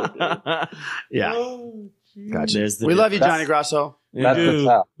 Yeah. Gotcha. We love you, Johnny Grasso. That's the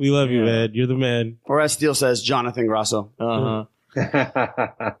tough. We love you, man. You're the man. Or as Steele says, Jonathan Grasso.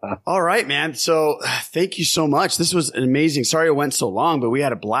 All right, man. So thank you so much. This was amazing. Sorry it went so long, but we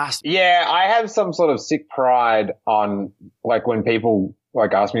had a blast. Yeah, I have some sort of sick pride on, like, when people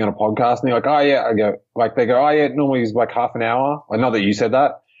like ask me on a podcast and they're like, oh yeah, they go, oh yeah, it normally is like half an hour. Like, not that you said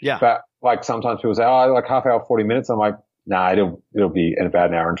that. Yeah. But like sometimes people say, oh, like half hour, 40 minutes. I'm like, nah, it'll be in about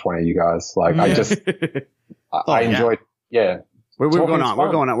an hour and 20, you guys. Like, I just, I enjoyed, yeah. We're going on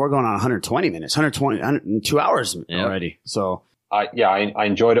 120 minutes, 2 hours already. So. I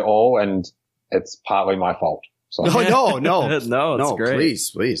enjoyed it all, and it's partly my fault. So. No, it's great.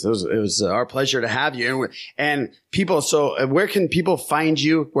 Please. It was our pleasure to have you. And people, so where can people find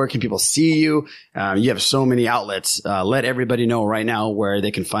you? Where can people see you? You have so many outlets. Let everybody know right now where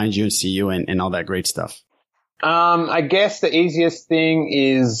they can find you and see you and all that great stuff. I guess the easiest thing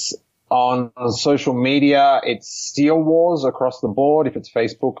is on social media. It's Steele Wars across the board. If it's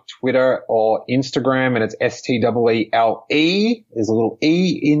Facebook, Twitter, or Instagram, and it's STEELE. There's a little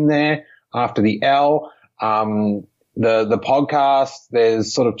E in there after the L. The podcast,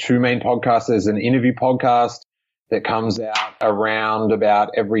 there's sort of two main podcasts. There's an interview podcast that comes out around about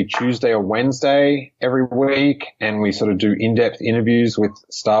every Tuesday or Wednesday every week. And we sort of do in-depth interviews with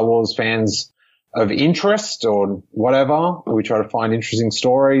Star Wars fans of interest or whatever. We try to find interesting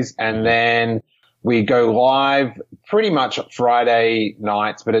stories. And then we go live pretty much Friday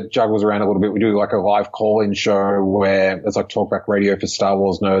nights, but it juggles around a little bit. We do like a live call-in show where it's like talkback radio for Star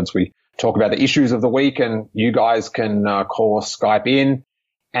Wars nerds. We talk about the issues of the week, and you guys can call or Skype in.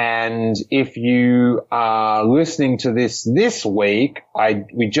 And if you are listening to this week,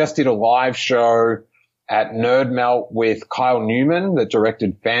 we just did a live show at Nerd Melt with Kyle Newman that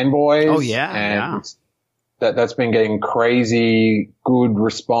directed Fanboys. Oh yeah. And that's been getting crazy good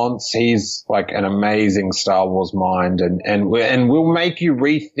response. He's like an amazing Star Wars mind, and we'll make you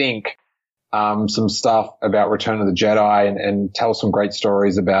rethink some stuff about Return of the Jedi and tell some great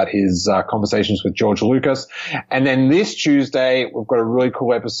stories about his conversations with George Lucas. And then this Tuesday, we've got a really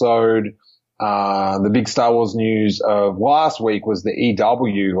cool episode. The big Star Wars news of last week was the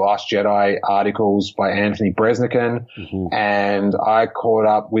EW Last Jedi articles by Anthony Bresnikan. Mm-hmm. And I caught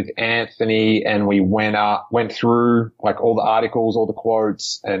up with Anthony, and we went through like all the articles, all the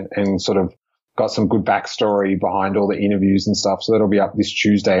quotes, and sort of got some good backstory behind all the interviews and stuff. So that'll be up this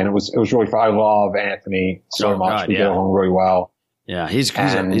Tuesday. And it was really fun. I love Anthony so much. God, we get along really well. Yeah, he's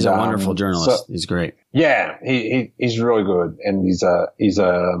a wonderful journalist. So, he's great. Yeah, he's really good, and he's I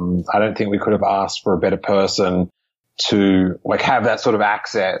don't think we could have asked for a better person to like have that sort of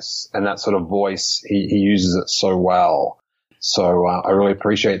access and that sort of voice. He uses it so well. So I really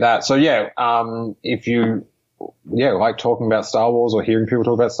appreciate that. So yeah, if you like talking about Star Wars or hearing people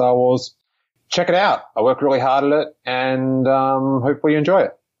talk about Star Wars, check it out. I work really hard at it, and hopefully you enjoy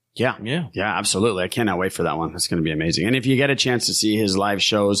it. Yeah, absolutely. I cannot wait for that one. That's going to be amazing. And if you get a chance to see his live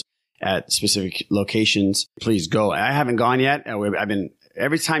shows at specific locations, please go. I haven't gone yet. I've been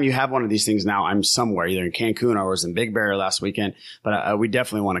every time you have one of these things now, I'm somewhere, either in Cancun or I was in Big Bear last weekend. But we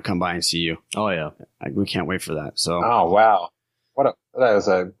definitely want to come by and see you. Oh yeah, we can't wait for that. So. Oh wow, that was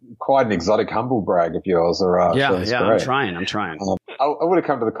quite an exotic humble brag of yours. Yeah, I'm trying. I would have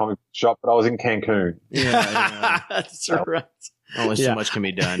come to the comic shop, but I was in Cancun. Yeah. That's right. Only so much can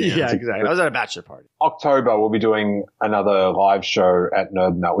be done. Yeah, exactly. I was at a bachelor party. October, we'll be doing another live show at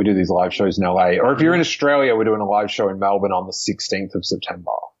Nerd Melt. We do these live shows in LA. Or if you're in Australia, we're doing a live show in Melbourne on the 16th of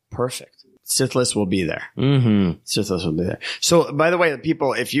September. Perfect. Sithless will be there. Mm-hmm. Sithless will be there. So, by the way,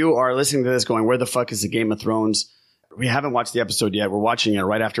 people, if you are listening to this going, where the fuck is the Game of Thrones? We haven't watched the episode yet. We're watching it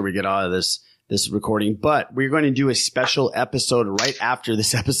right after we get out of this recording, but we're going to do a special episode right after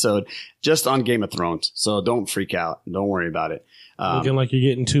this episode just on Game of Thrones. So don't freak out. Don't worry about it. Looking like you're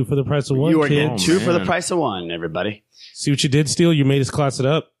getting two for the price of one. You are getting two for the price of one, everybody. See what you did, Steele? You made us class it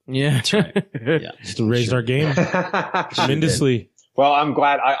up. Yeah, that's right. Yeah, just raised our game tremendously. Well, I'm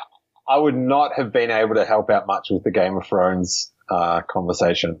glad. I would not have been able to help out much with the Game of Thrones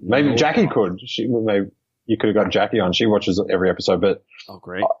conversation. Maybe Jackie could. You could have got Jackie on. She watches every episode, but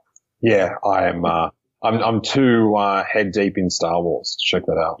great. Yeah, I am. I'm too head deep in Star Wars to check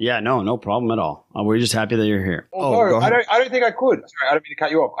that out. Yeah, no problem at all. We're just happy that you're here. Although, I don't think I could. Sorry, I don't mean to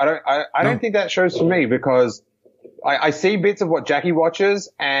cut you off. I don't think that show's for me because I see bits of what Jackie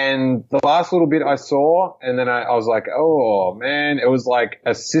watches, and the last little bit I saw, and then I was like, oh man, it was like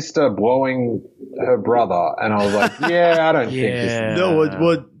a sister blowing her brother, and I was like, yeah, I don't think this. No,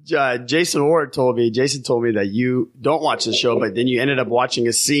 what Jason told me that you don't watch the show, but then you ended up watching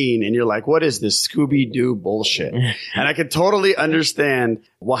a scene, and you're like, what is this Scooby-Doo bullshit? And I could totally understand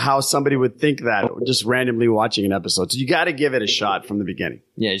how somebody would think that just randomly watching an episode. So you got to give it a shot from the beginning.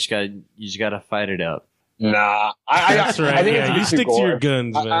 Yeah, you just gotta fight it out. Nah, That's right. I think Yeah, you stick to your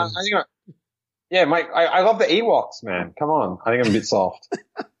guns, man. Mike, I love the Ewoks, man. Come on. I think I'm a bit soft.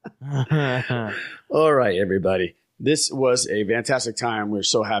 All right, everybody. This was a fantastic time. We're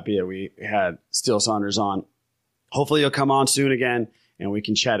so happy that we had Steele Saunders on. Hopefully you'll come on soon again and we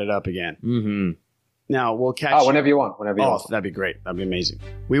can chat it up again. Mm-hmm. Now we'll catch whenever you want. Whenever you want. That'd be great. That'd be amazing.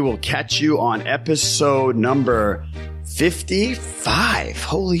 We will catch you on episode number 55.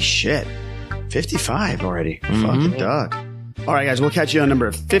 Holy shit. 55 already. Fucking Doug. All right, guys, we'll catch you on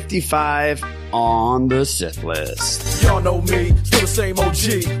number 55 on the Sith list. Y'all know me, still the same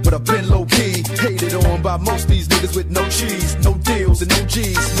OG, but I've been low-key. Hated on by most these niggas with no cheese, no deals and no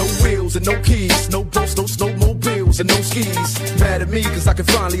G's, no wheels and no keys, no boats, no snowmobiles and no skis. Mad at me cause I can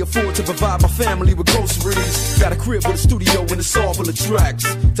finally afford to provide my family with groceries. Got a crib with a studio and it's all full of tracks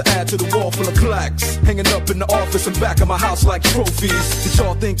to add to the wall full of plaques. Hanging up in the office and back of my house like trophies. Did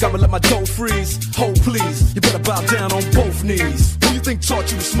y'all think I'ma let my dough freeze? Hold please, you better bow down on both knees. Who you think taught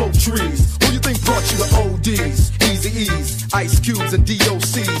you to smoke trees? Who you think brought you to ODs? Easy E's, Ice Cubes and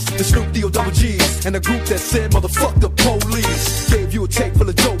DOCs, the Snoop D-O-double-G's, and the group that said motherfuck the police. Gave you a tape full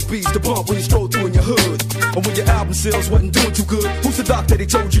of dope beats to bump when you stroll through in your hood. Or when your album sales wasn't doing too good, who's the doc that they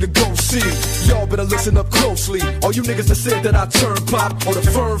told you to go see? Y'all better listen up closely. All you niggas that said that I turn pop or the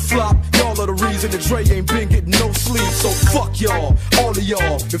firm flop, y'all are the reason that Dre ain't been getting no sleep. So fuck y'all, all of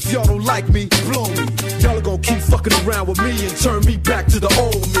y'all. If y'all don't like me, blow me. Y'all are gonna keep fucking around with me and turn me back to the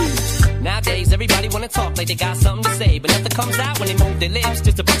old me. Nowadays, everybody wanna talk like they got something to say, but nothing comes out when they move their lips.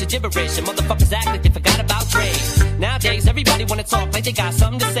 Just a bunch of gibberish, and motherfuckers act like they forgot about Dre. Nowadays, everybody wanna talk like they got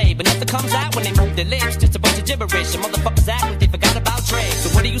something to say, but nothing comes out when they move their lips. Just a bunch of gibberish, and motherfuckers act like they forgot about Dre. So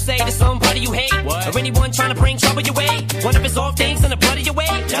what do you say to somebody you hate? What? Or anyone trying to bring trouble your way? One of his off things in the blood of your way?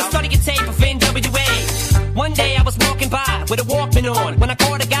 Just study your tape of NWA. One day I was walking by with a Walkman on when I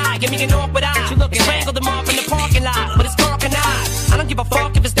caught a guy, give me an awkward eye. Strangled him off in the parking lot, but it's dark or not. I don't give a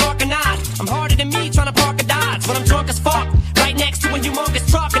fuck if it's dark or not. I'm harder than me trying to park a Dodge when I'm drunk as fuck. Right next to a humongous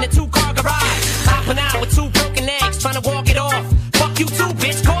truck in a 2-car garage. Hopping out with 2 broken legs trying to walk it off. Fuck you too,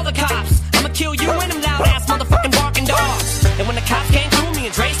 bitch, call the cops. I'ma kill you and them loud ass motherfucking barking dogs. And when the cops came through, me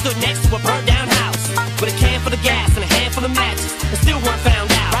and Dre stood next to a burned down house with a can full of gas and a handful of matches, and still weren't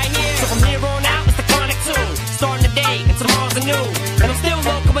found out. Right here. So from here on out, it's the chronic tune. Starting the day and tomorrow's a new. And I'm still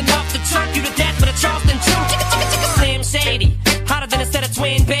local enough to choke you to death with a Charleston chew. Slim Shady, hotter than a set of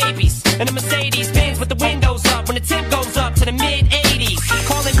twin babies. And a Mercedes Benz with the windows up when the temp goes up to the mid-80s.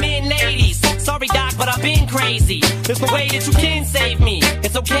 Calling men ladies. Sorry, Doc, but I've been crazy. There's no way that you can save me.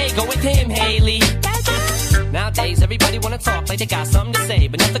 It's okay, go with him, Haley. Nowadays, everybody wanna talk like they got something to say,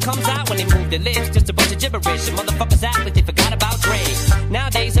 but nothing comes out when they move their lips. Just a bunch of gibberish, and motherfuckers act like they forgot about Dre.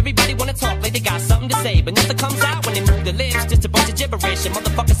 Nowadays, everybody wanna talk like they got something to say, but nothing comes out when they move their lips. Just a bunch of gibberish, and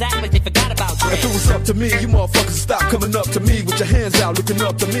motherfuckers act like they forgot about Dre. If it was up to me, you motherfuckers stop coming up to me with your hands out, looking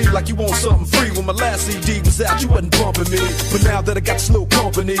up to me like you want something free. When my last CD was out, you wasn't bumping me, but now that I got slow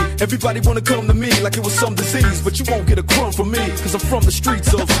company, everybody wanna come to me like it was some disease, but you won't get a crumb from me, cause I'm from the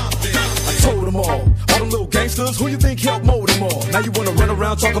streets of. I told them all them little gangsters, who you think helped mold them all? Now you wanna run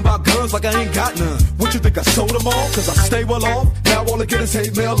around talking about guns like I ain't got none. What you think I sold them all? Cause I stay well off. Now all I get is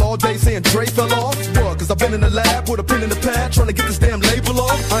hate mail all day saying Dre fell off. What? Cause I've been in the lab with a pen in the pad trying to get this damn label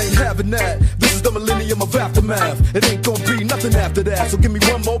off. I ain't having that. This is the millennium of aftermath. It ain't gonna be nothing after that. So give me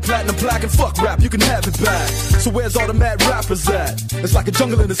one more platinum plaque and fuck rap, you can have it back. So where's all the mad rappers at? It's like a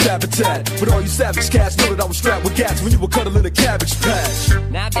jungle in this habitat. But all you savage cats know that I was strapped with gats when you were cuddling a cabbage patch.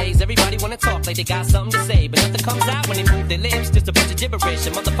 Nowadays, everybody wanna talk like they got something to say, but nothing comes out when they move their lips. Just a bunch of gibberish,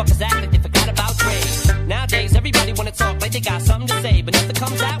 and motherfuckers act like they forgot about Dre. Nowadays, everybody wanna talk like they got something to say, but nothing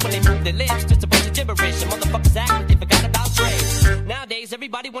comes out when they move their lips. Just a bunch of gibberish, and motherfuckers act like they forgot about Dre. Nowadays,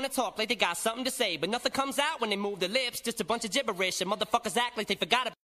 everybody wanna talk like they got something to say, but nothing comes out when they move their lips. Just a bunch of gibberish, and motherfuckers act like they forgot about